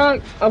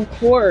 Starstruck? Of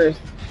course.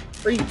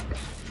 Freak.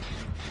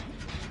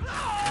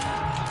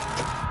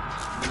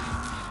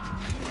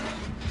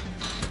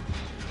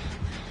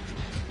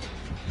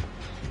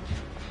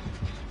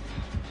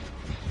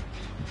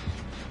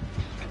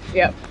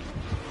 Yep.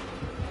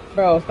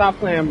 Bro, stop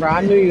playing, bro.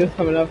 I knew you was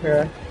coming up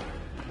here.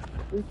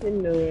 We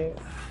can do it.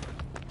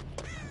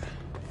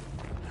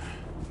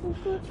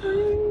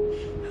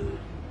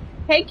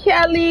 Hey,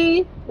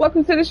 Kelly.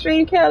 Welcome to the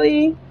stream,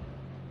 Kelly.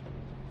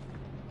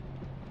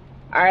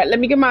 Alright, let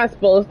me get my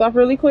explode stuff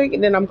really quick,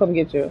 and then I'm coming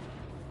get you.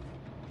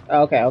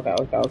 Okay.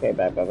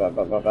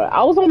 Bye.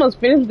 I was almost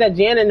finished with that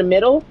gen in the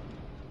middle.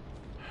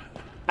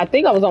 I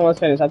think I was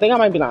almost finished. I think I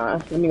might be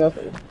lying. Let me go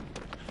see.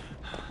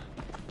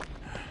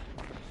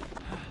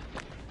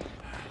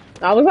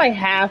 I was like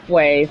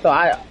halfway, so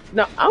I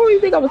don't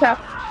even think I was half.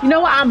 You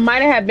know what? I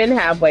might have been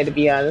halfway, to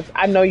be honest.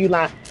 I know you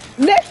lying.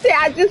 Next thing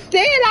I just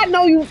said, I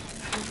know you.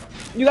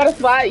 You got a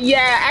spot? Yeah,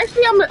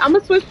 actually, I'm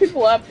gonna switch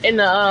people up,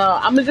 and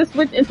I'm gonna just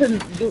switch into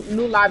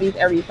new lobbies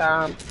every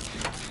time.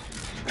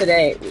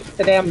 Today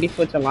I'm gonna be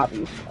switching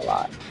lobbies a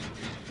lot.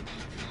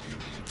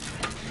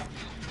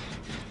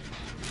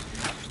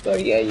 So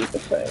yeah, you can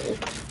play.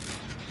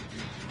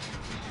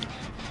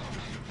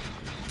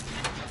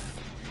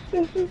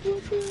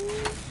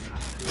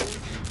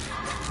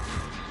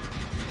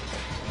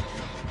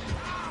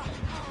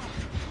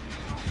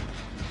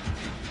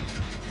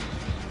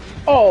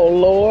 Oh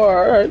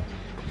Lord.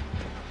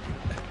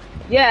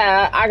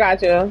 Yeah, I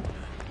got you.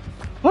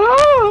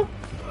 Oh,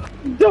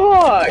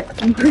 dog.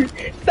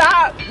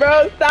 Stop,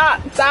 bro.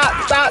 Stop,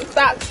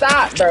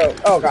 bro.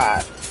 Oh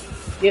God.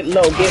 Get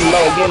low.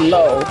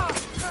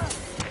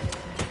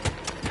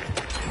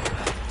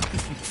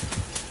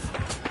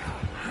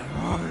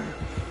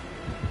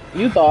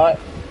 You thought,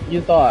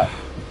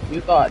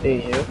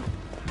 didn't you?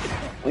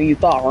 When you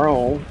thought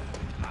wrong.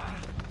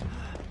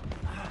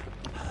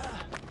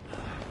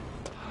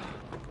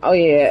 Oh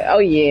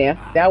yeah,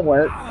 that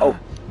worked. Oh,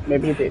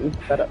 maybe it didn't.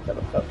 Shut up.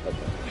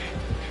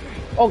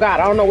 Oh God,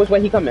 I don't know which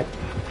way he coming.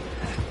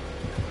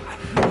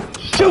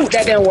 Shoot,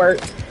 that didn't work.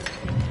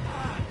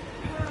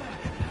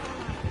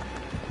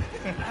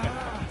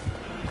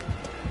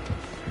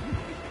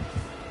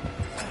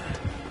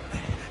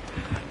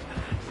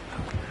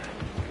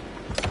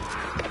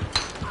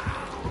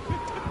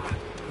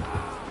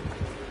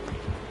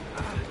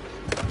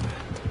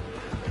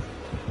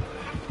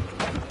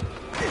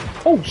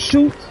 Oh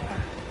shoot!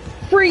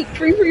 Free!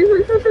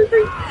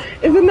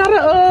 Is it not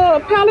a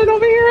pallet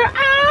over here?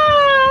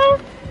 Ah!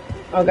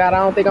 Oh God, I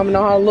don't think I'm gonna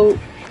know how to loot.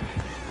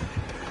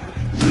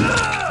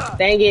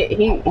 Dang it!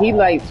 He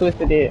like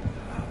twisted it.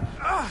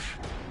 All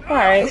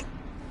right.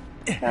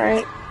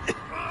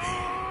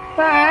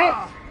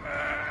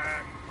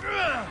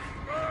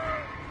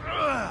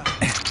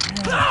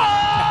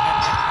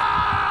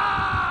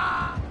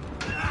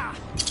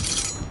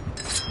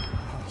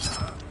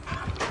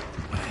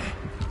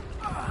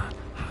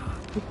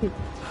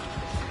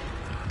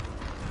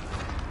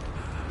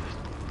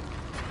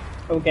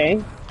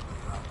 Okay.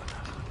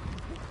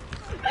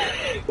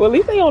 Well, at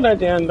least they on that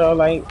gen though.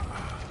 Like,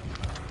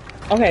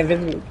 okay,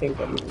 visiting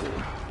kingdom.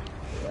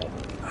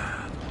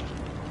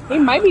 He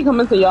might be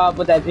coming to y'all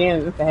with that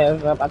gen, just a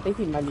heads up. I think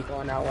he might be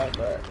going that way,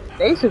 but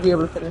they should be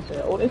able to finish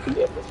it. Oh, they should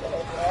be able to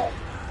finish it.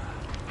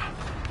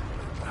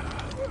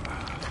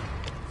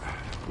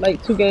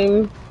 Like 2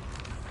 games.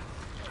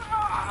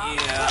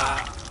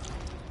 Yeah.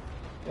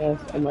 Yes.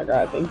 Oh my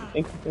God. Thank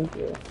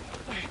you.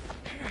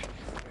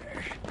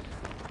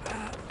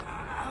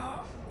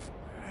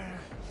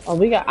 Oh,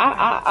 we got.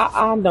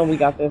 I know we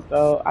got this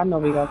though. I know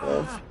we got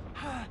this.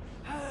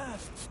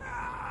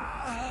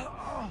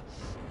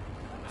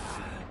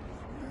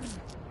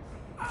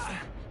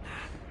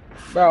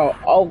 Bro,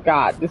 oh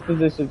God, this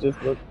position just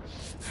looks.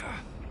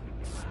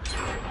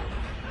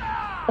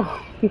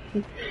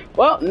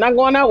 Well, not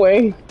going that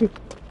way.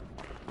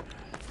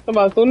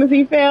 About as soon as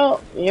he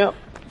fell, yep.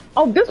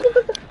 Oh, this was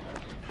the.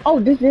 Oh,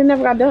 this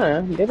never got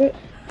done, did it?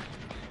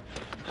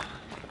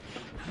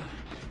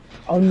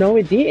 Oh no,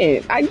 it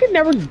didn't. I could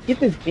never get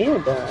this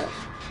gen done.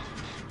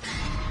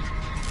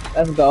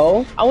 Let's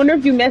go. I wonder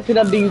if you mess it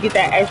up, do you get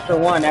that extra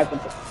one after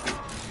the...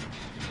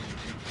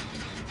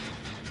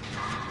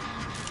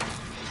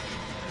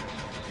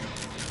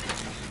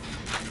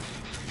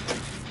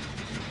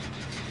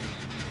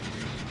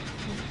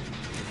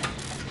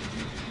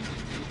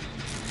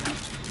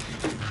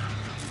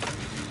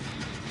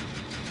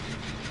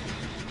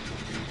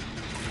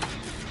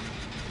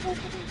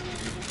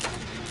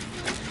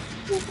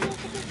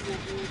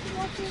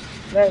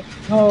 Let's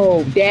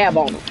go. Dab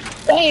on him.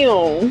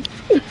 Damn.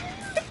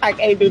 I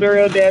can't do the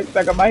real dab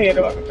stuck on my head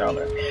on my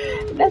controller.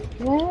 Let's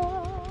go.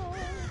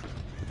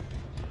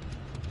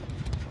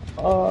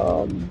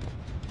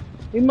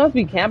 He must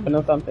be camping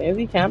or something. Is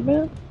he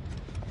camping?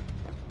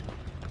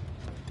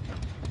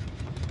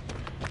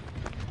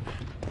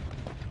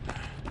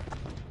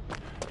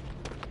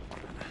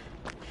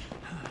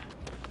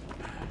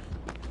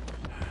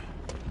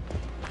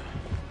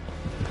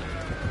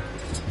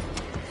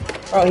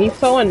 Bro, he's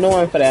so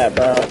annoying for that,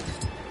 bro.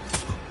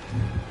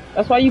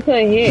 That's why you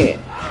couldn't hit.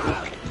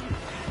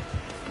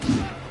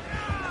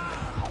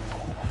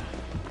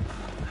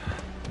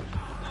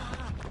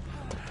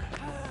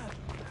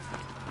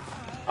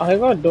 Oh, here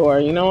go a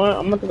door. You know what?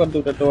 I'm gonna go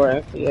do the door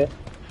and see it.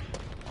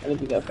 And if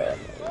you got there.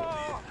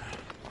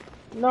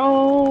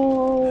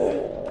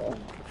 No.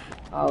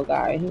 Oh,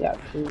 God, he got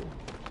 2.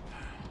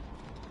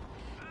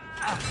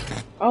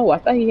 Oh, I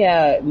thought he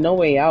had no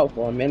way out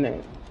for a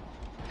minute.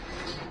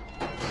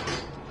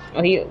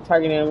 Oh, he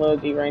targeting Lil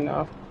D right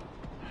now.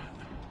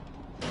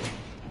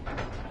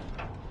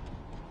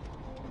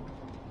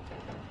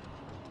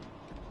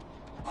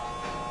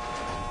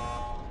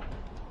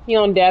 He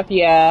on death,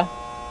 yeah.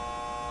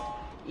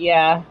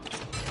 Yeah.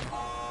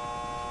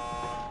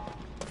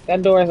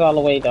 That door is all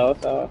the way though,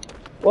 so.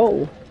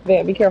 Whoa,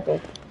 there, be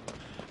careful.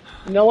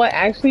 You know what?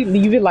 Actually,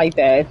 leave it like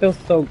that. It feels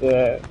so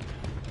good.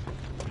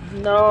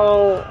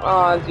 No.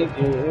 Aw,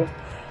 GG.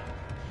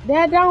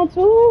 That down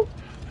too?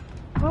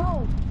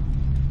 Oh.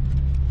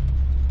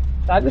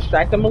 Should I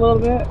distract him a little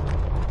bit?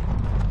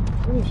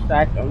 Let me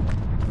distract him.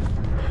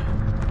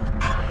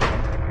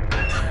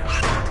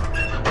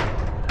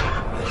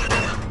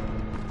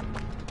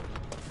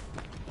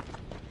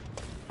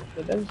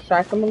 Did that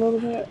distract him a little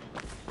bit?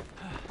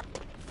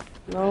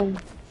 No.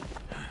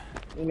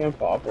 He didn't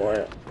fall for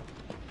it.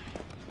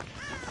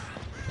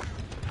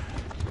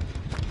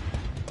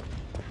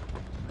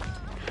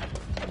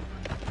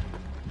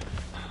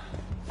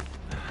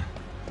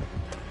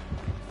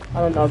 I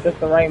don't know if it's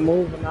the right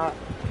move or not.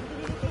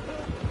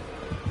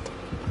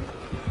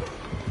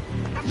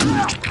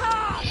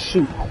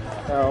 Shoot,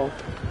 bro.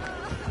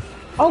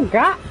 Oh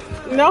God,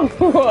 no!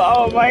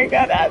 Oh my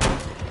God!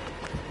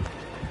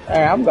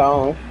 Alright, I'm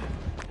gone.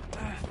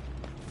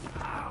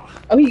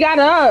 Oh, he got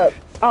up.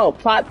 Oh,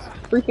 plot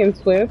freaking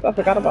twist. I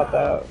forgot about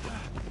that.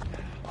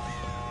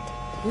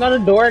 You know,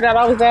 the door that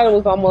I was at, it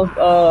was almost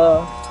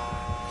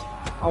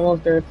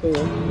there too.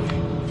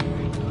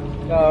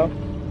 So,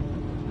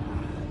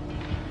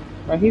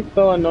 bro, he's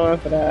so annoying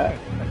for that.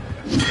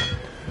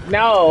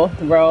 No,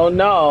 bro,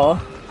 no.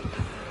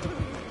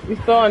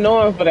 He's so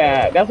annoying for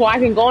that. That's why I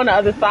can go on the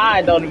other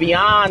side, though, to be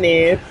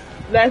honest.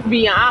 Let's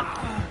be honest.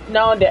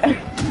 No,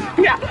 that.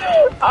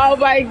 Oh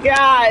my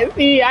God.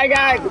 See, I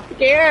got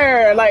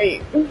scared.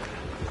 Like.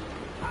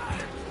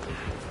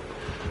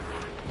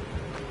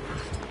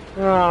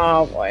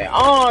 Oh boy.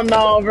 Oh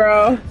no,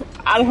 bro.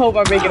 I hope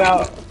I make it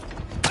out.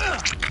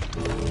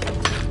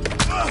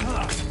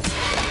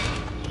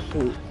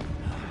 Shoot.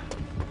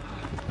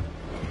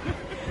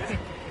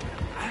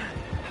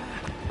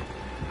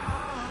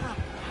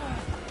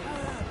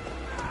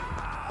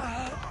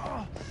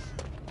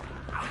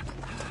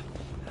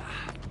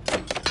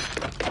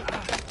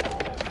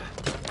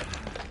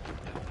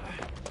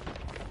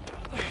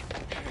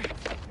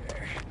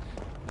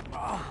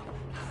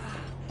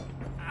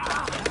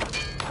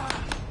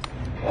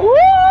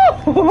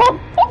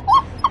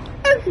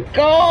 Let's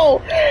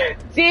go.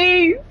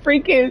 Jeez,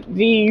 freaking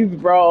jeez,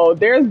 bro.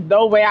 There's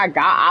no way I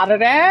got out of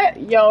that.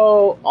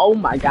 Yo, oh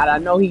my God, I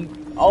know he's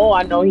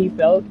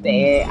so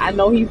sad. I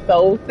know he's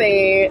so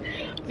sad.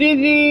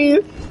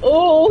 GG's.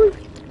 Oh,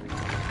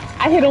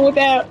 I hit him with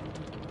that.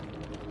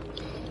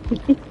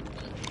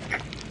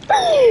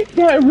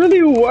 That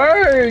really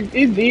worked.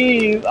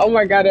 GG's. Oh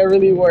my God, that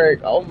really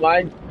worked. Oh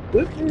my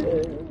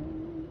goodness.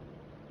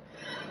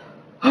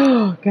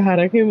 Oh God,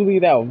 I can't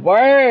believe that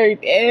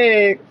worked.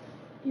 Yeah,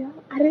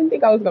 I didn't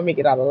think I was gonna make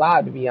it out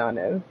alive, to be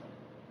honest.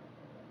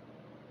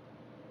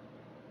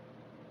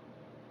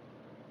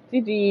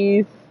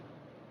 GG's.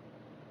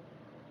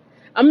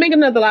 I'm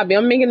making another lobby.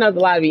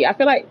 I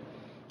feel like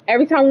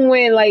every time we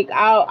win, like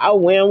I'll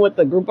win with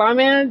the group I'm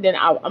in, then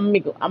I'm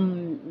making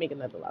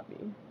another lobby.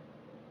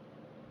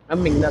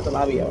 I'm making another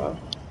lobby, y'all.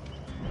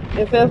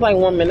 It says like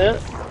 1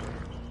 minute.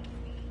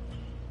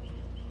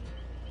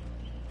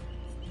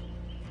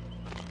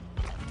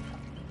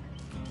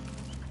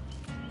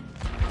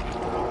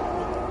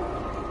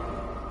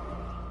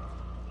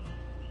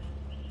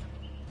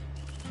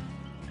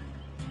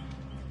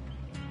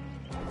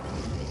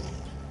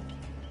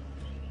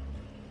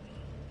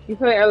 You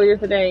played earlier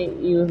today.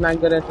 You was not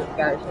good at the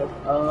scholarship.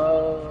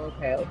 Oh,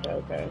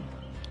 okay.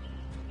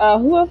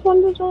 Who else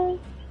wanted to join?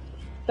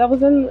 That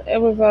was in.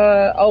 It was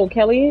oh,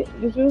 Kelly.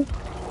 Did you?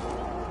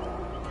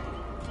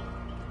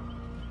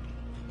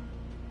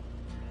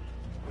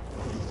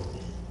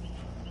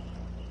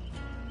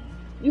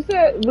 You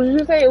said. Did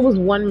you say it was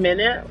 1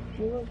 minute?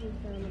 What was you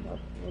saying about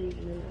 1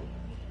 minute?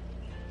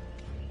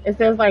 It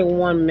says like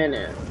 1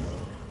 minute.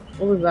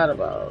 What was that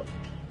about?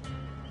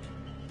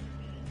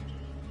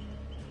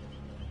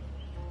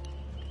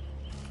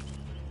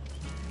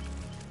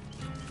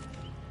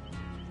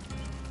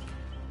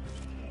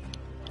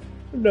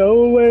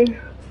 No way. Can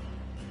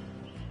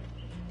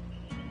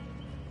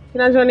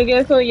I join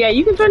again? So yeah,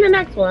 you can join the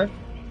next one.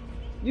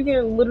 You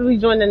can literally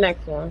join the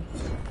next one.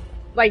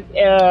 Like,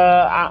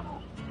 I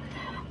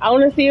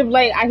want to see if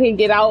like I can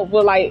get out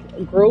with like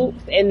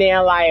groups, and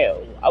then like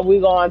we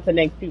go on to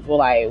next people.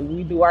 Like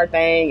we do our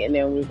thing, and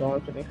then we go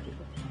on to next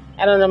people.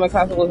 I don't know, my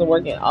console wasn't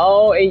working.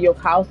 Oh, and your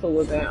console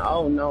wasn't.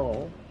 Oh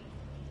no.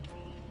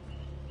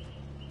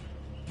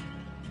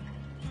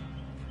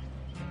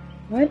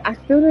 What? I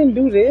still didn't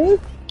do this?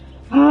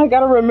 I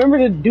gotta remember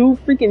to do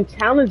freaking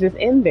challenges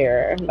in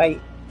there. Like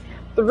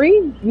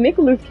 3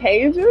 Nicolas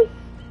Cages?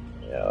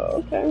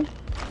 Oh, okay.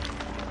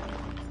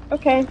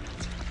 Okay.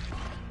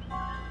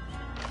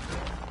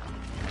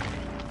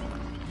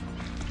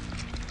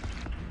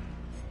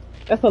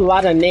 That's a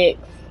lot of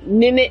nicks.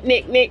 Nick.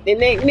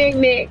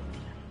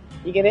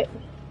 You get it?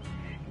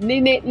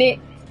 Nick.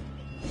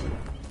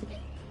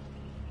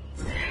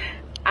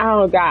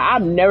 Oh God,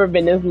 I've never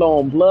been this low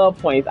on blood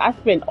points. I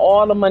spent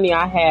all the money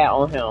I had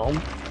on him.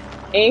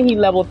 And he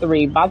level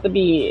 3, about to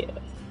be,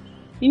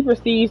 he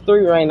prestige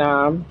 3 right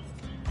now.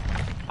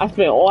 I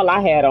spent all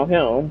I had on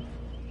him.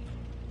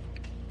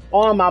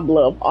 All my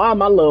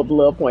little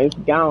blood points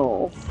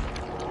gone.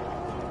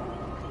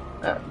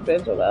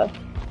 Benja left.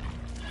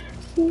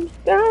 She's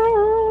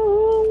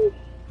gone.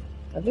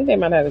 I think they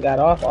might have got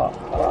off.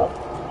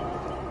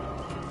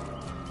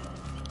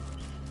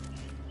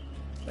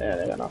 Yeah,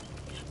 they got off.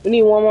 We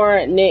need one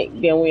more Nick,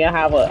 then we'll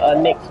have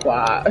a Nick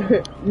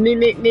squad.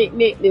 Nick.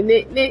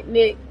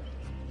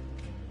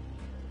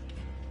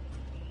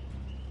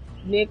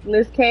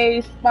 Nicolas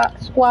Cage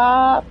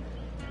squad.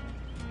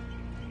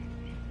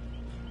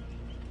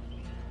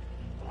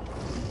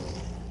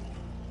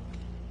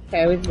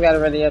 Okay, we just gotta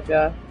ready up,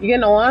 y'all. You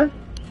getting on?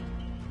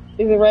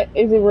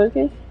 Is it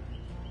working?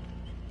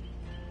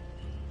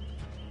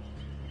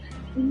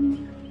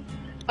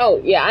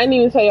 Oh yeah, I didn't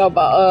even tell y'all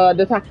about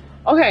the time.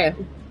 Okay,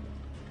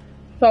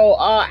 so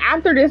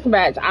after this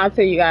match, I'll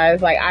tell you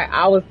guys like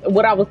I was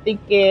what I was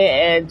thinking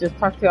and just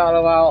talk to y'all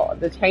about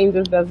the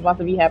changes that's about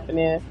to be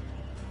happening.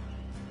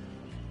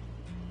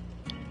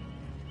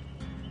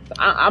 So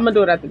I'm gonna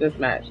do it after this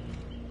match.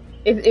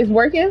 It's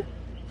working?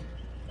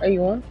 Are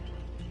you on?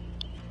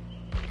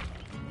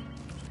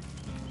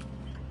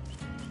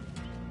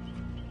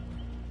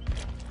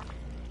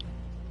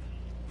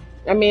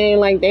 I mean,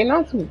 like, they're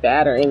not too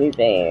bad or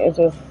anything. It's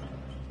just...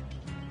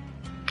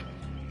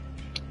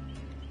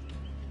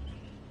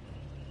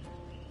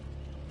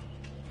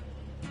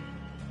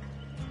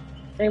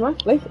 Hey, my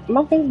face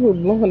was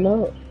blowing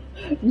up.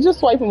 You just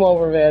swipe them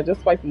over, man.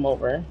 Just swipe them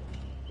over.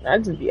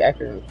 I'd just be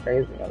acting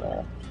crazy on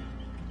that.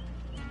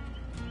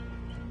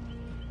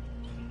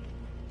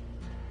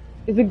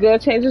 Is it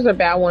good changes or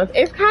bad ones?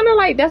 It's kind of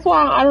like, that's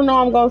why I don't know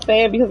I'm going to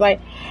say it because,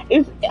 like,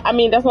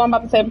 that's what I'm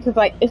about to say because,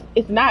 like,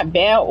 it's not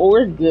bad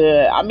or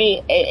good. I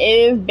mean,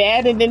 it is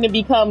bad and then it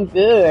becomes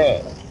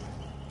good.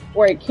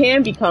 Or it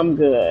can become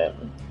good.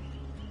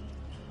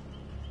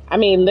 I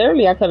mean,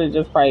 literally, I could have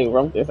just probably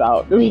wrote this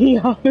out, to be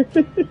honest.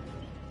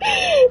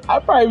 I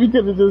probably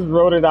could have just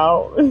wrote it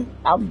out.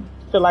 I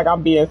feel like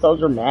I'm being so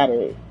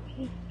dramatic.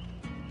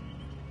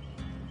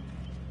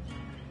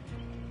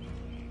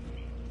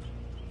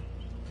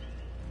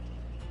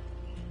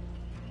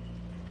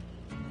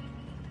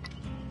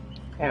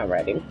 I'm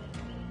ready.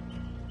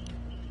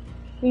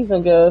 Please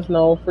don't give us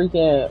no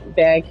freaking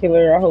bad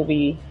killer. I hope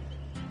we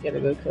get a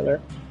good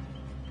killer.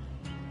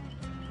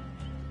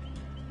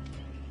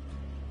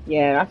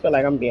 Yeah, I feel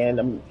like I'm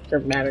being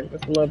dramatic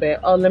just a little bit.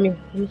 Oh, let me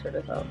turn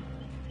this up.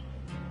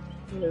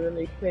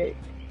 Really quick.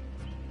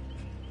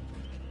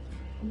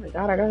 Oh my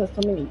god, I got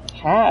so many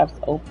tabs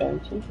open.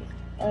 Jesus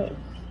Christ.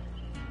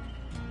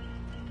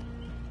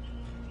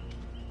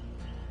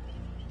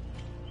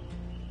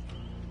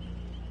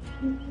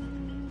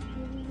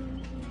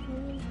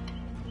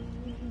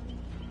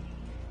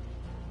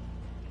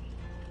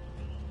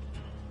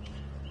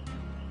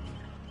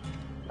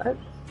 What?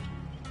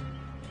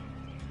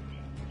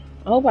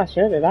 I hope I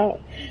shared it out.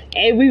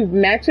 Hey, we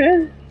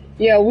matching?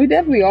 Yeah, we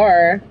definitely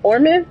are.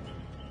 Orman?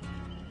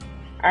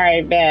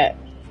 Alright, bet.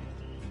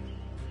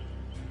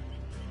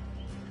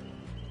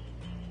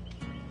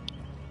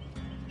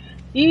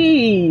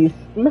 Jeez,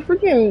 my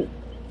freaking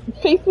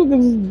Facebook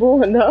is just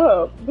blowing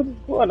up. What is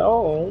going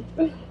on?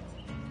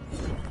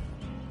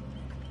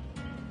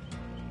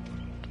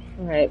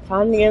 Alright,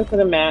 time to get into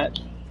the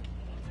match.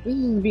 This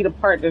is be the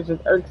part that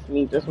just irks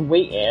me, just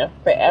waiting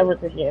forever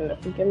to get in the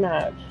freaking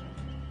match.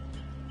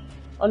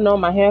 Oh no,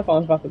 my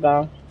headphone's about to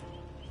die.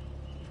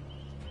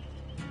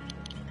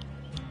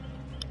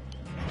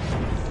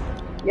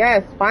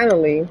 Yes,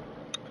 finally.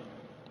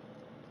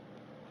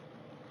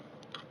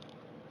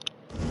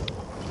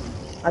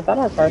 I thought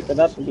I first it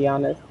up, to be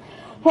honest.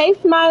 Hey,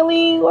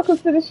 Smiley, welcome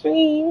to the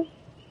stream.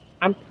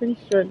 I'm pretty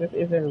sure this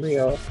isn't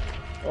real.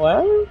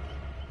 What?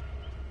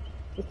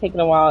 It's taking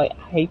a while. I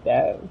hate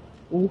that.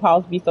 Ooh,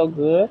 house be so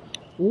good.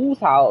 Ooh,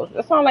 house.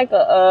 That sounds like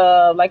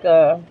what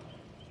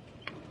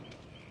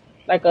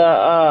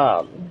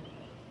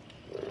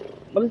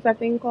is that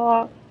thing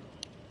called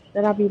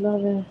that I be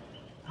loving?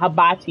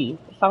 Hibachi.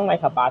 It sounds like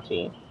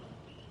hibachi.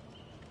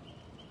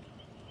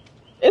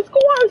 It's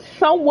going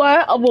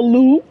somewhat of a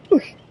loop.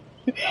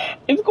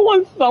 It's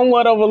going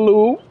somewhat of a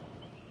loop.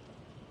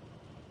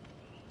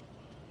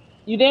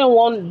 You didn't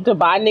want to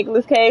buy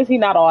Nicolas Cage. He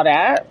not all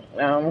that.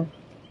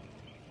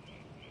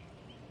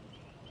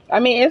 I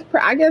mean,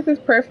 I guess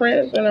it's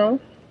preference, you know.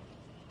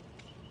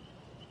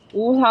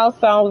 Ooh, house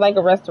sounds like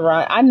a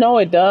restaurant. I know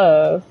it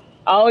does.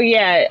 Oh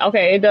yeah,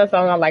 okay, it does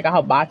sound like a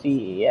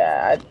hibachi.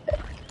 Yeah,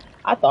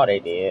 I thought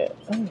it did.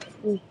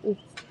 Ooh.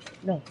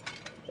 No,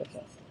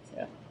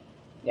 yeah,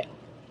 yeah.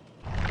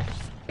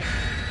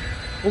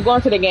 We're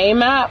going to the game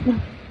map.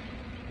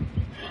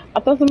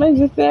 I thought somebody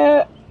just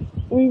said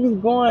we was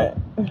going.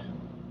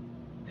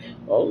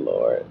 Oh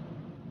Lord.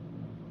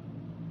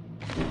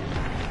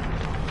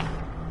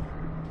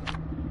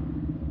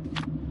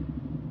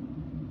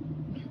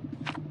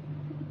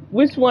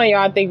 Which one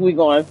y'all think we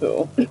going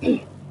to?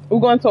 We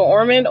going to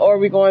Ormond or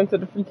we going to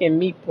the freaking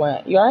meat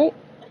plant? You alright?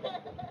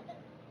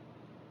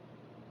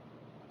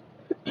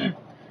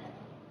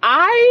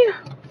 I,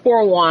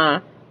 for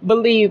one,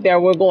 believe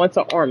that we're going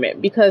to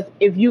Ormond because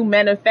if you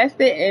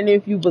manifest it and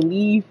if you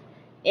believe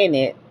in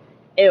it,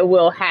 it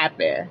will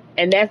happen.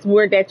 And that's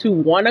where that you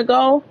want to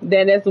go,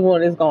 then that's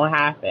when it's going to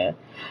happen.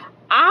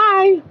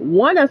 I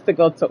want us to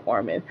go to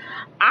Ormond.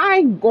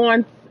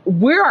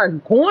 We are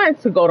going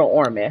to go to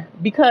Ormond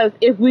because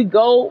if we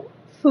go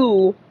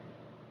to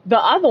the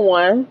other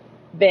one,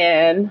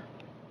 then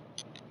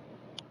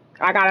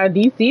I got a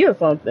DC or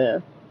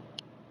something.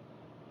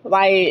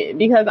 Like,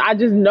 because I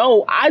just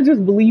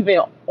believe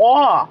in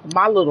Oh,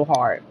 my little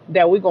heart.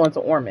 That we're going to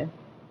Ormond.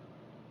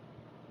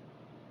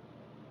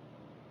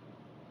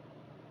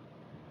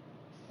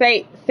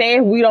 Say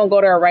if we don't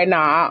go there right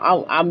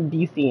now, I'm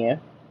DCing.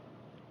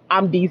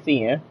 I'm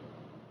DCing.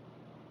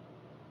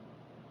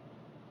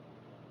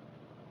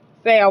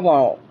 Say I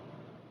won't.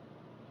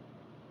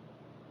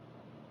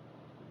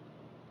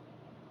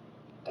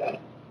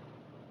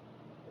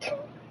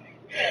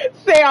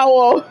 Say I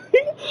won't.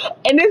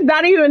 And it's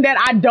not even that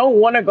I don't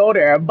want to go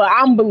there, but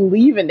I'm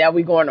believing that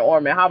we're going to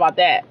Ormond. How about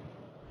that?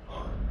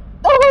 Oh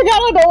my god,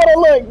 I don't want to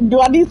look. Do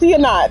I DC or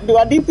not? Do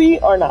I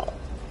DC or not?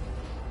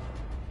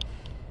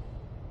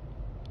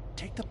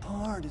 Take the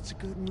part. It's a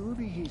good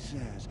movie, he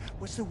says.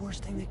 What's the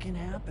worst thing that can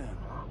happen?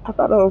 I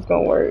thought it was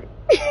going to work.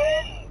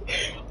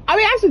 I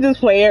mean, I should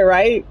just play it,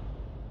 right?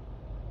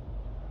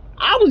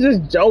 I was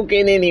just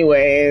joking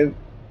anyways.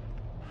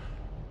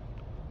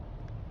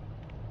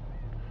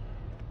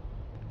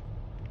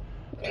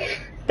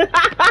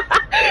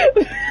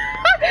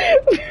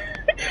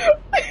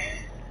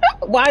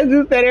 Why is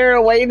this that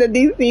area waiting to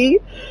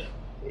DC?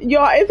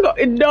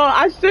 Y'all, no,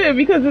 I shouldn't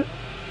because it's...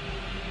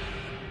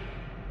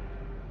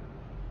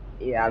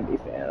 Yeah, I'm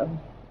DCing.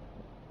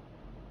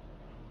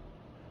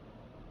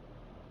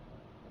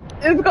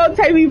 It's gonna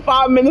take me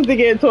 5 minutes to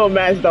get into a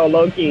match though,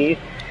 low key.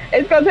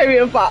 It's gonna take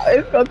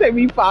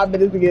me 5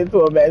 minutes to get into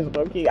a match,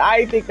 low key. I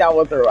didn't think that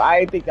one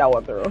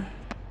through.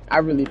 I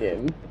really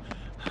didn't.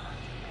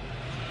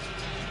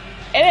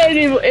 And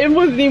it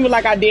wasn't even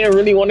like I didn't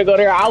really want to go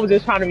there. I was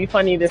just trying to be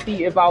funny to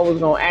see if I was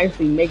gonna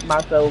actually make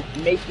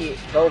it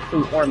go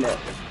through Ormond.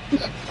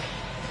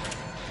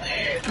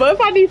 But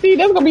if I DC,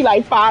 that's gonna be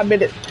like 5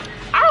 minutes.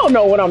 I don't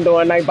know what I'm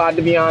doing, Nightbot,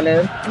 to be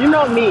honest. You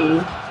know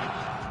me.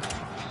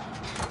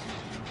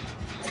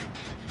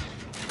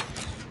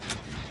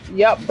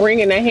 Yep,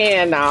 bringing a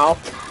hand now.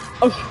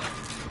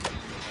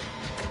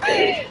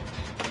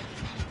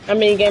 I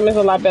mean, game is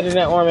a lot better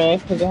than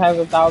Ormond because it has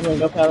 1,000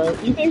 go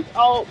colors. You think?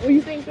 Oh, well,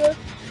 you think this?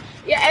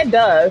 Yeah, it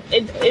does.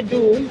 It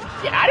do.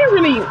 Yeah, I didn't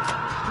really.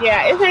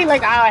 Yeah, it ain't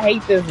like I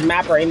hate this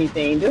map or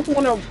anything. Just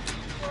want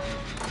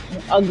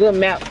a good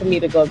map for me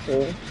to go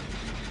to.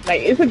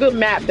 Like, it's a good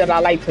map that I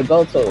like to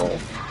go to.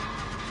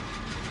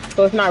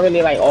 So it's not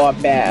really like all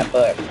bad,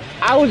 but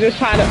I was just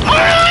trying to.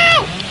 Oh!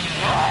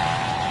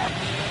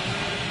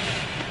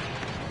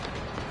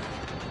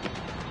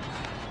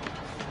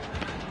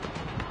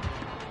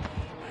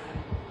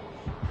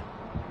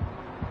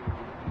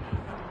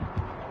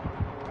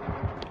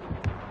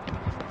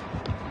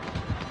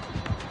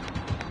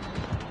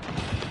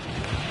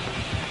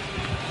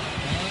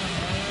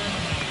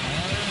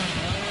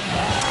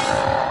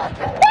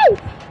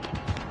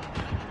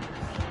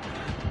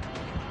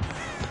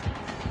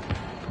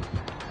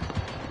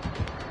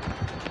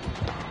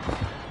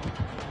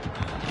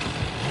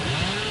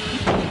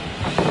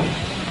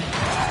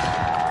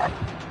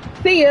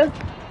 See ya.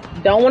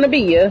 Don't want to be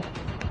ya.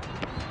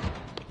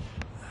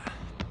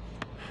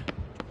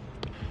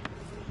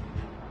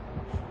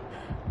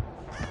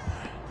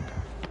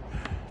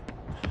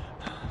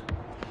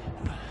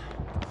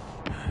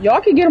 Y'all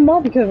can get him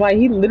off because like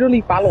he literally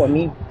following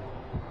me.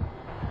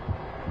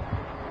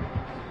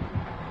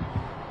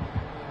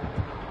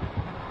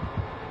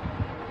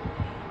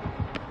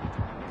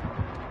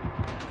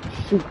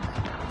 Shoot.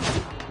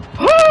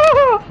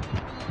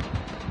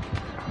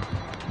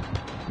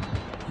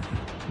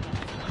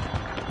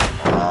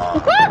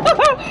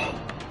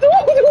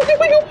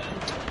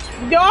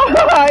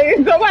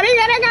 Somebody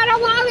got a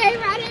mommy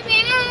running me.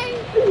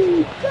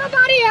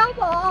 Somebody help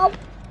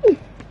him.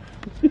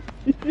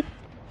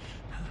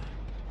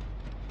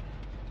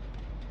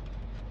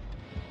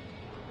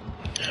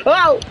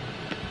 Oh.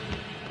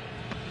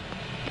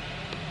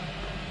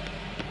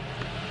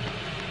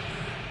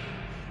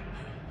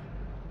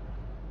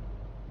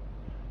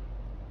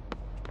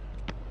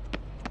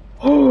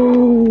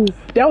 Oh,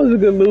 that was a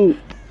good loot.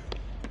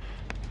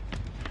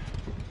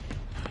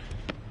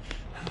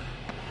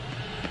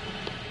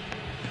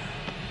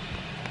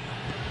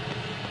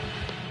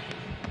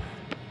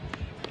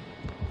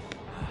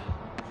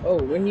 Oh,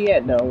 where he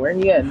at though? Where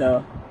he at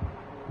though?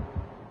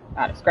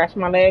 I had to scratch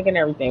my leg and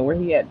everything. Where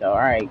he at though?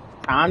 Alright,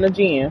 time to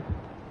gym.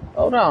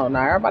 Hold on,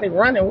 now everybody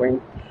running. Where?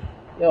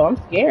 Yo, I'm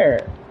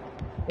scared.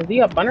 Is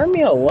he up under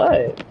me or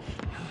what?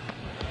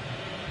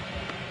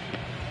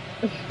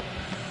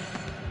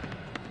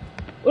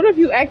 What if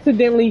you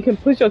accidentally can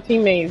push your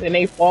teammates and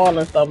they fall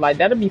and stuff? Like,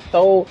 that'd be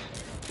so...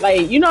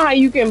 Like, you know how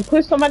you can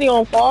push somebody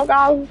on Fall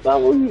Guys and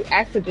stuff? What if you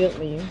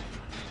accidentally...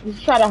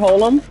 Just try to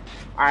hold them?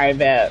 Alright,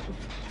 bet.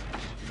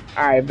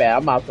 Alright, bet.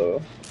 I'm about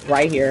to.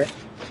 Right here.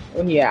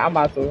 Oh, yeah, I'm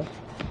about to.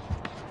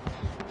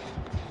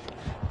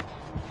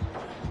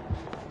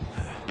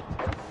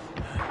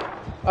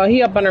 Oh,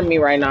 he up under me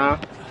right now.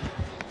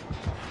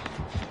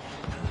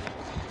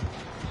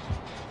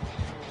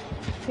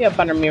 He up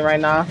under me right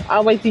now.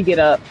 I'll wait till you get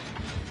up.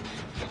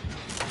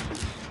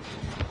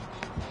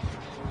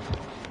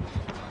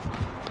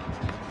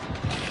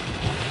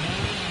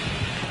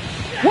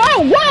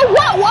 Whoa, whoa,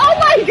 whoa, oh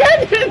my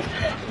goodness!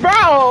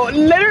 Bro,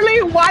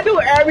 literally, why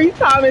do every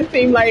time it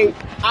seem like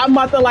I'm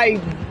about to like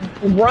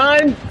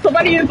run.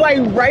 Somebody is like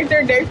right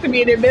there next to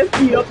me and it messed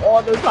me up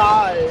all the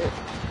time.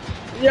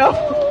 Yo.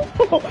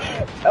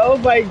 Oh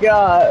my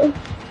god.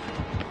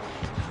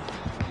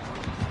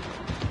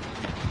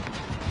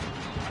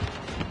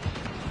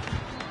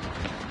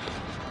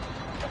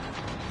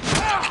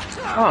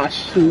 Oh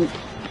shoot.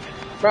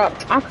 Bro,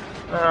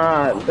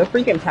 the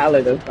freaking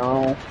pallet is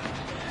gone.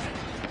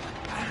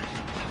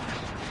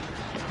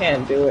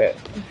 Can't do it.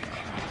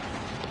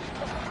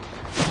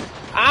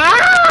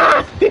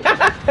 Ah!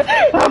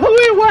 Oh,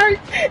 it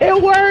worked!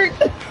 It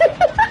worked!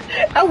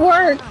 It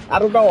worked! I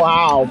don't know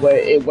how, but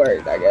it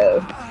worked, I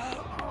guess.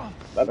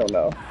 I don't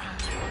know.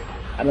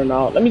 I don't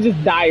know. Let me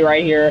just die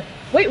right here.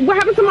 Wait, what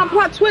happened to my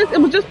plot twist? It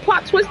was just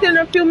plot twisting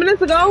a few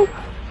minutes ago?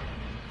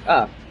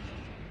 I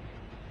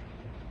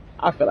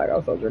feel like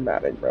I'm so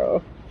dramatic,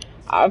 bro.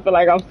 I feel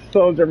like I'm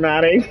so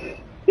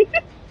dramatic.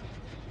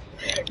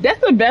 That's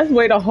the best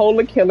way to hold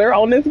a killer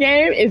on this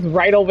game is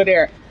right over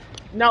there.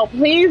 No,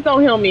 please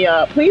don't heal me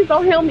up. Please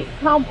don't heal me.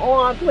 Come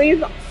on,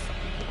 please.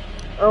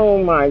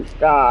 Oh my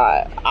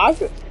god.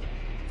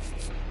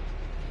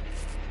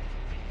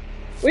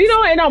 Well, you know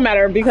what? It don't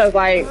matter because,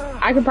 like,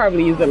 I could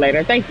probably use it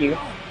later. Thank you.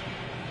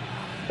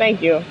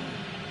 Thank you.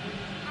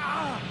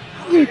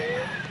 No,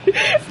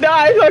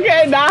 it's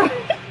okay. Nah.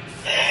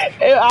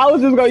 I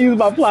was just gonna use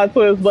my plot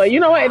twist, but you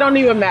know what? It don't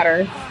even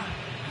matter.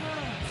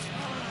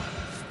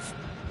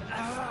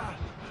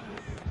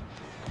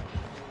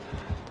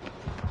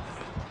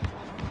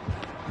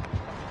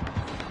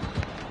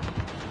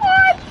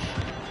 What?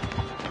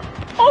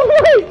 Oh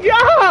my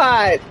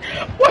god!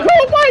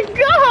 Oh my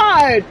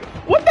god!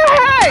 What the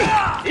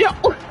heck? Yo,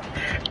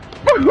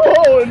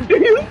 bro, do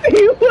you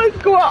see what's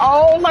going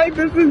on? Like,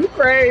 this is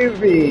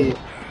crazy.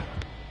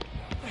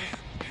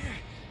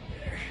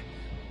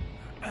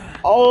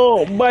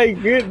 Oh my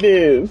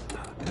goodness.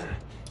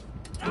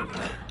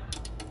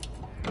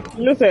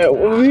 Listen,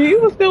 if he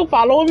was still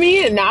following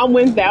me and I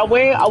went that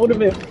way, I would have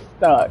been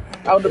stuck.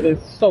 I would have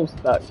been so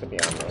stuck, to be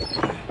honest.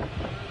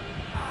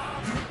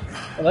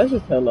 Well, let's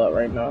just heal up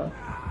right now.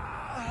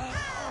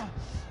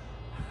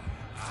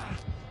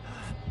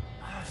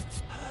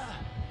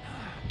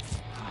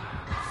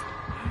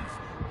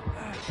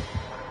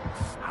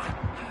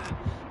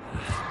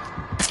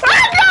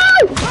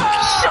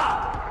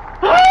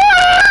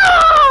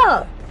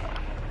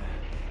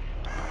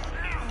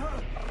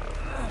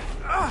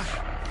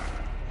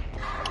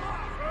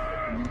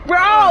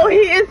 Bro, he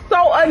is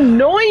so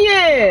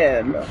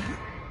annoying.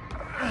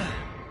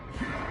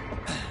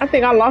 I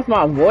think I lost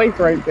my voice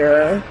right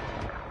there.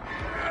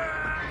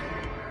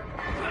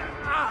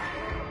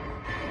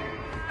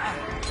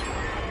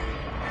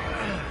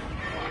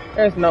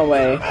 There's no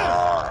way.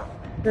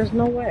 There's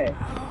no way.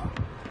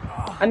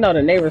 I know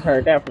the neighbors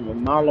heard that from a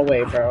mile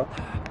away, bro.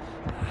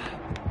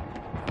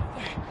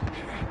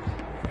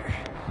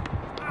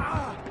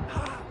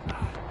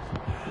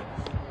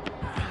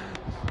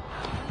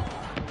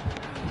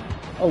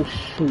 Oh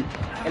shoot.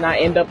 And I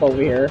end up over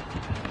here.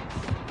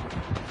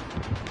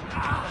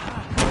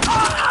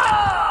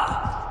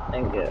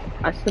 Thank you.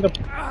 I should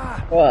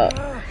have. Well,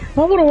 if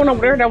I would have went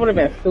over there, that would have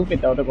been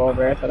stupid though to go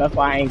over there, so that's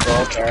why I ain't go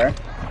up there.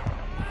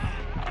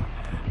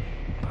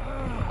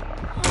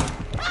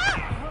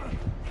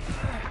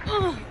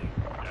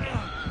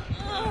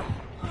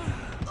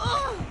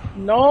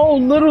 No,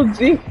 little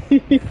G.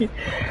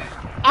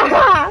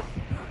 Ah!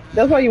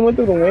 That's why you went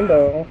through the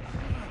window.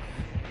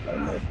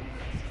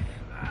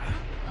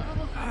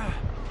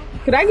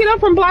 Could I get up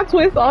from plot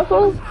twist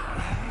also?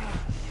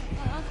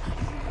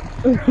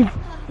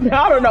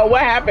 I don't know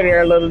what happened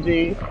here, little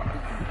G.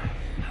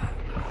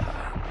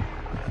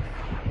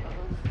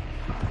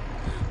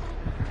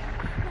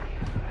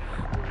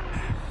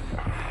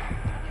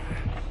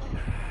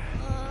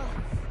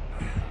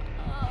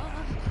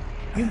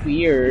 You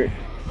weird.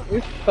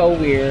 You're so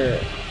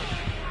weird.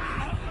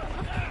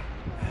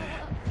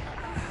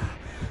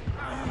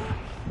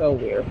 So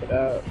weird for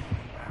that.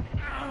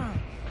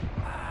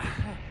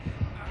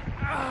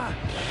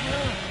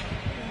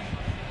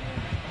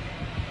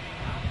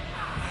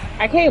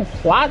 I can't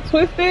plot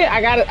twist it.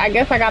 I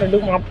guess I gotta do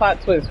my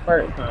plot twist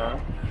first, huh?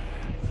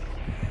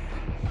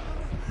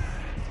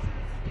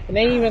 Can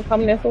they even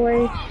come this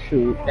way?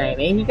 Shoot, dang,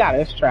 he got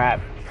us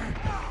trapped.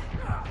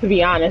 To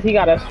be honest, he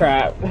got us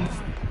trapped.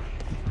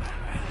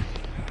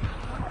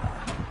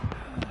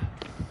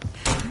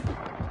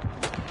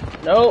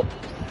 Nope,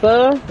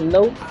 sir.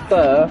 Nope,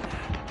 sir.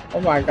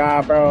 Oh my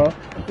god, bro.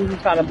 He's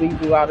trying to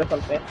bleed you out or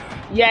something.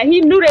 Yeah,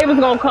 he knew they was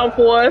gonna come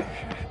for us.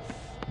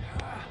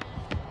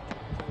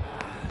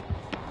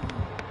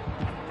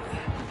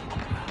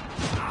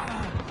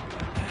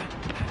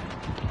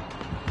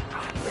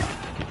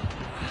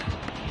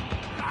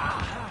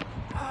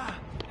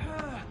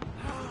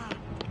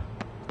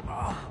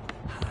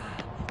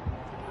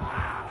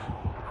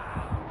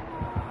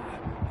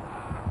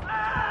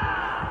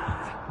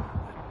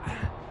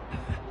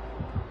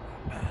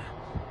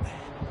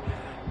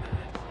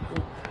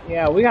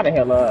 Yeah, we gotta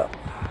heal up.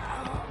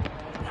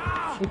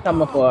 He's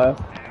coming for us.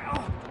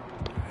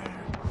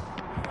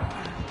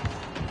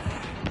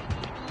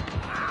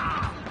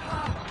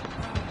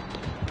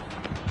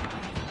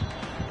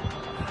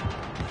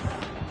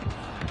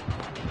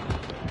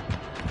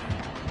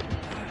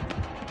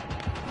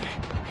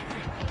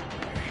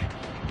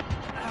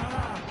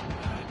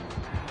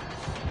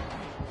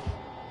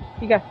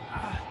 He got.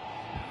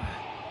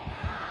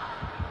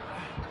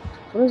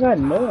 What is that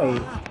noise?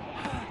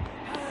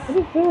 What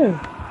is this?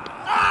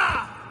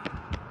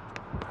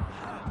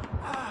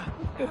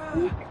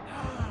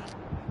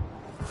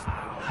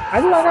 I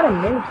think I gotta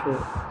miss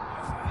it.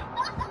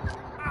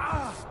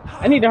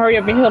 I need to hurry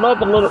up and heal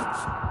up a little.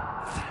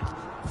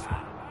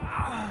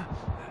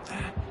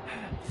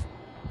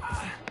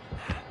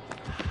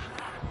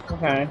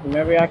 Okay,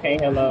 maybe I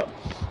can't heal up.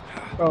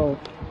 Bro,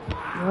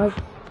 what?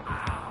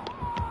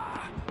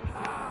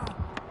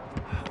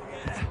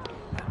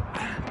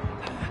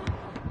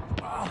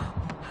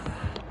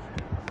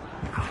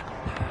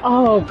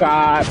 Oh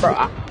God,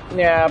 bro.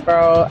 Yeah,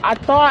 bro. I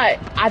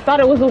thought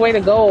it was a way to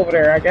go over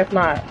there. I guess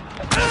not.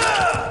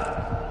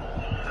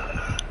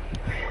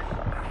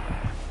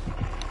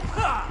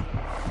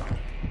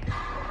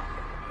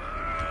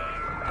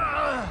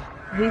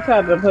 He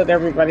tried to put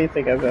everybody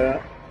together.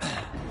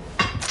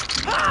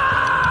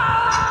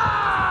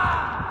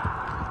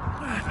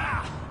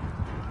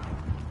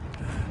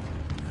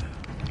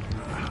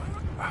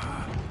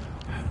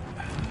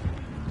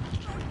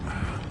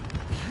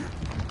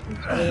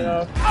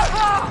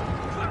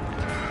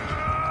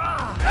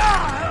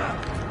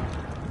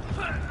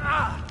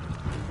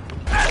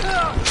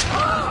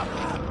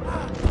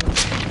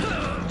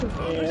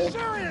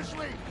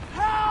 Seriously,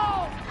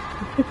 help!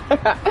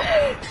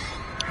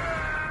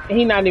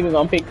 He not even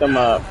gonna pick them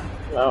up.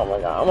 Oh my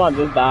God, I'm gonna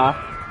just die.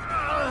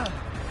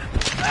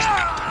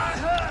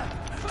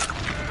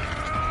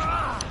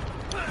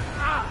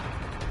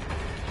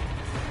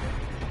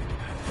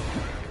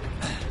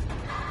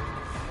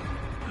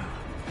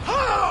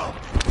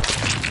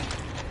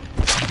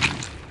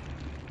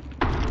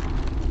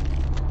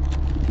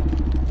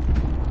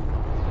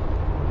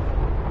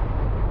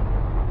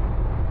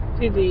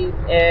 GG's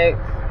X.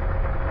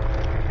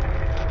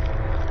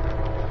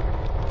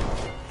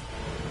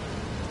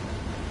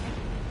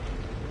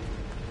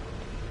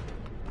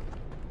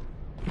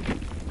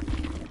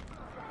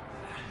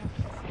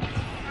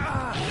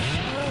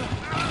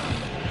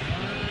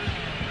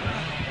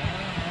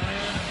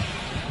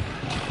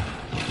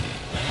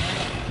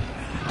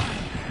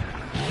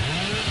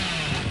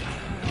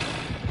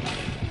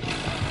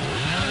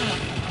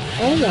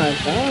 Oh my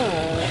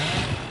God.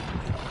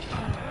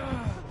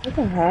 What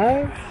the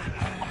heck?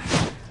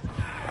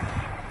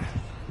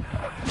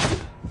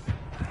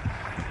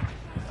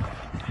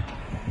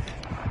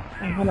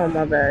 Oh, hold on,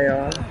 my bad,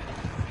 y'all.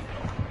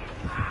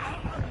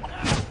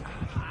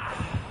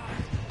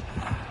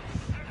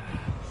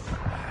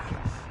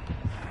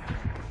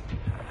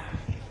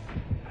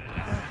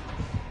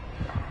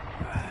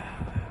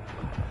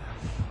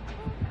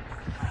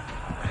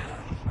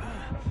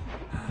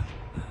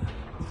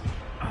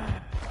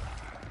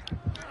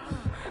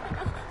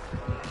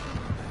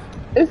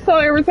 It's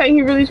so irritating.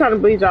 He really trying to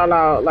bleed y'all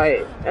out.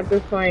 Like, at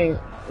this point,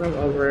 I'm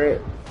over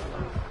it.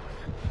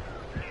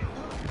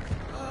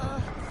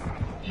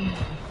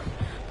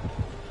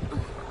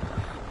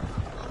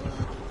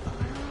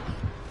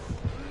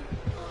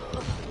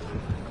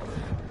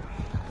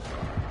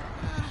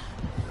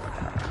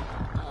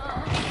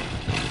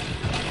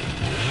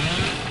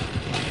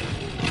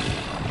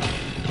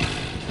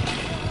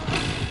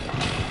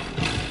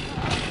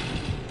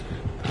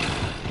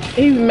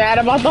 He's mad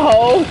about the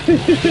hole.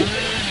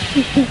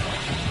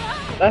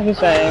 That's a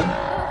shame.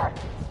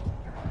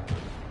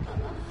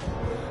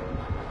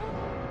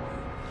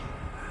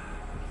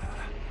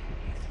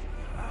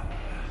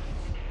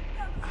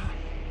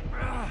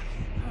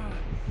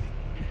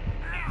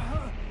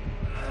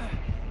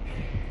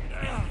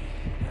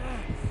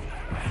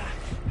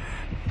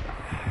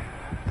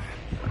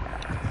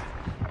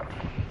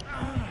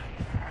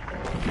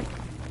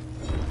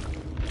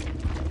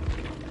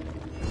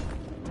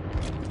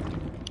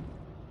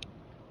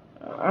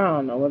 I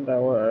don't know what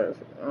that was.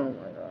 Oh my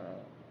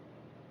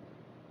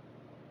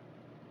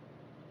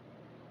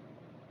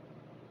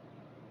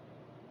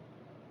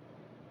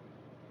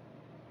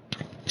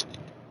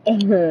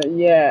God.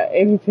 Yeah,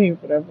 anything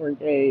for that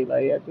brigade.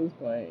 Like at this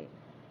point,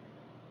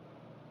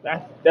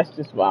 that's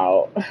just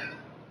wild. I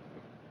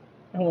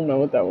don't know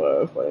what that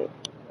was. Like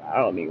I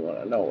don't even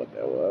want to know what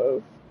that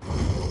was.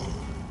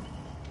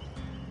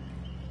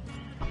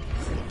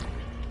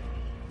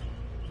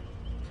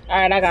 All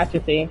right, I got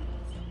you, see.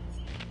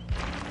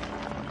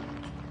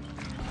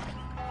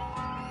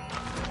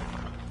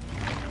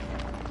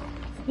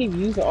 Keep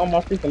using all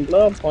my freaking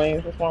blood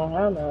points. What's wrong?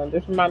 I don't know.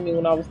 This reminds me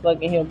when I was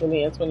slugging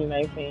Hillbilly in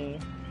 2019.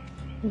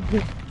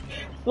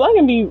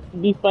 Slugging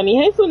be funny.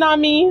 Hey,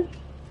 Tsunami.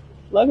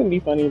 Slugging be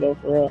funny though,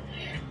 for real.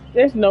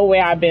 There's no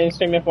way I've been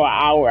streaming for an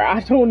hour. I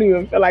don't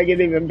even feel like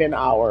it's even been an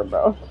hour,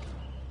 bro.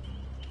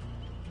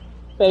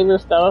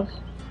 Favorite stuff?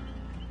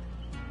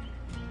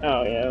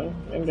 Oh yeah,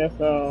 I guess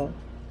so.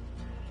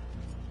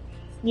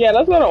 Yeah,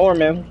 let's go to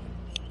Orman.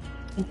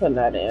 I'm putting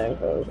that in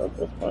because at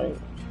this point.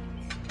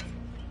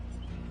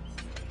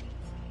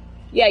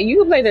 Yeah, you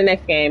can play the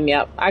next game.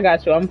 Yep, I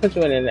got you. I'm gonna put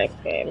you in the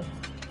next game.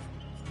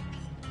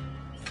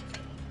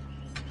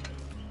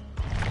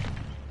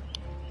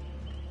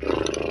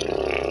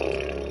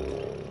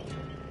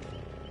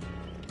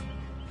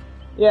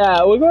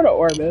 Yeah, we go to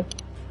Orbis.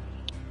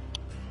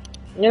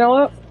 You know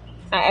what?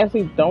 I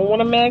actually don't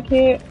want a med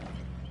kit.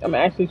 I'm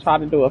actually trying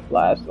to do a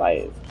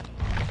flashlight.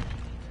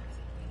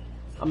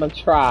 I'm gonna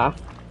try.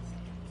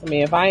 I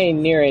mean, if I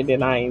ain't near it,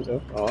 then I ain't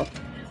just gonna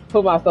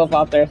put myself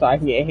out there so I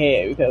can get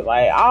hit. Because,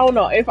 like, I don't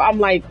know. If I'm,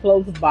 like,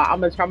 close by,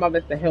 I'm gonna try my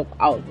best to help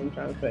out. I'm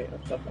trying to say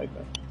and stuff like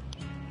that.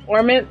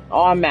 Ornament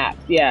on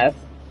maps, yes.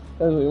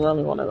 Because we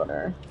really want to go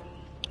there.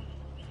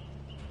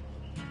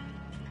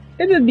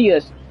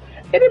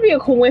 It'd be a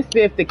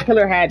coincidence if the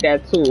killer had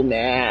that too,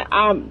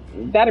 man.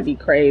 That'd be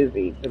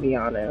crazy, to be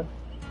honest.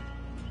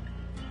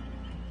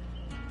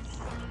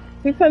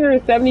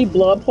 670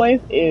 blood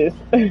points is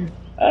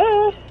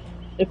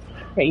it's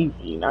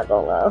crazy, not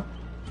gonna lie.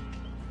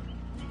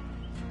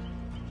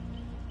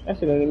 I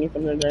should have given me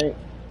something to drink.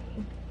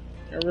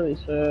 I really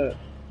should.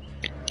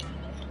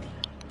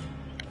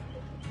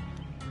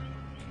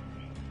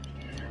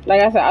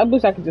 Like I said, I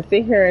wish I could just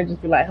sit here and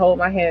just be like, hold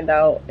my hand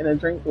out and a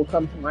drink will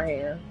come to my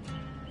hand.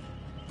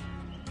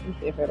 Let's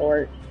see if it'll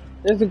work.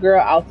 There's a girl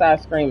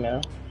outside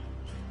screaming.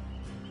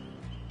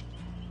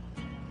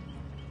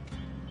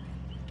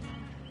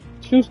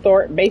 True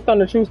story, based on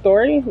the true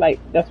story? Like,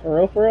 that's for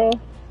real, for real?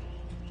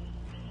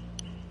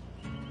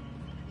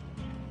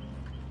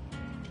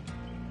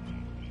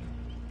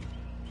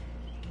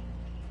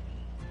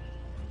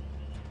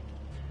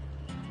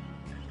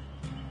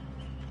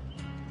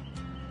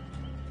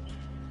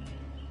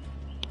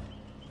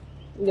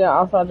 Yeah,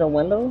 outside your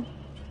window?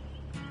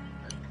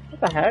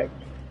 What the heck?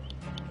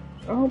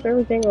 I hope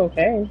everything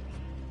okay.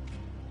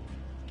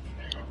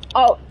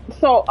 Oh,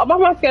 so about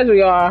my schedule,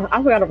 y'all.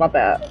 I forgot about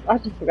that. I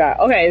just forgot.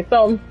 Okay,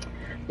 so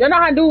y'all know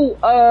how I do.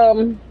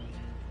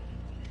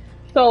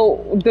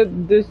 So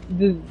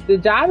the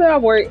job that I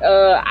work,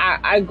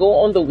 I go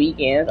on the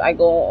weekends. I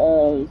go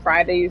on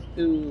Fridays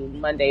through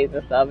Mondays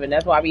and stuff, and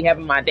that's why I be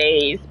having my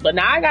days. But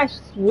now I got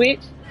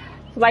switched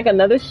to like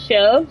another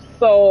shift,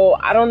 so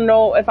I don't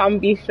know if I'm gonna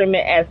be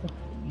streaming as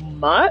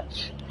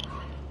much.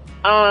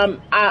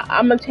 I'm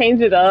gonna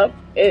change it up.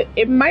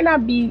 It might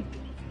not be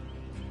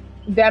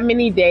that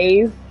many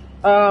days.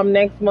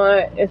 Next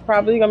month it's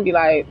probably gonna be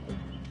like,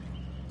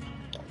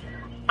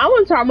 I'm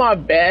gonna try my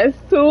best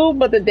too,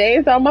 but the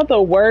days I'm about to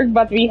work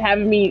about to be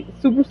having me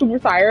super, super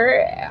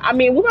tired. I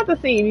mean, we're about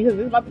to see, because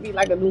it's about to be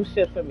like a new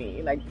shift for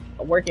me, like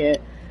working,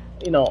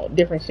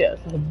 different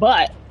shifts.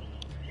 But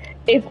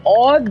if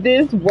all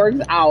this works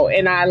out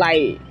and I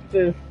like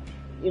just,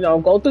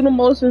 go through the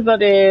motions of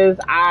this,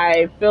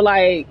 I feel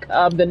like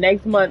the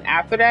next month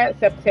after that,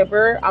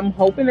 September, I'm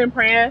hoping and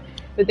praying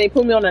that they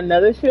put me on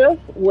another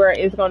shift where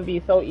it's gonna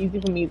be so easy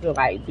for me to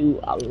like do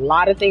a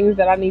lot of things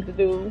that I need to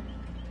do.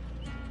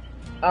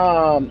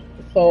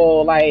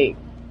 So like,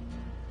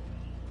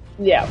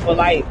 yeah, but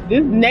like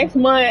this next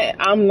month,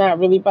 I'm not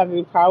really about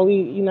to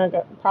probably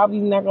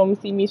not gonna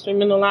see me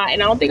streaming a lot,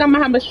 and I don't think I'm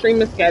gonna have a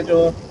streaming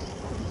schedule,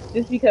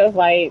 just because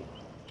like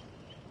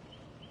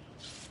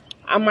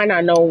I might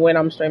not know when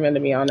I'm streaming, to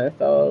be honest.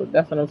 So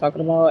that's what I'm talking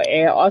about.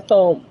 And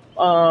also,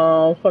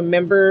 for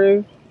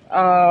members,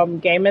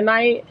 gaming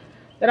night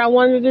that I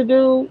wanted to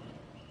do.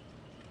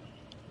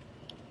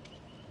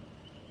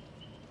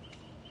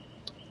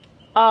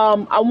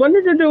 I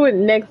wanted to do it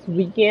next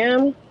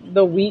weekend,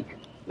 the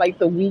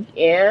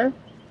weekend.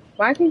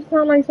 Why keep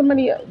sound like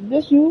somebody?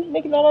 This you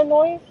making all that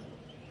noise?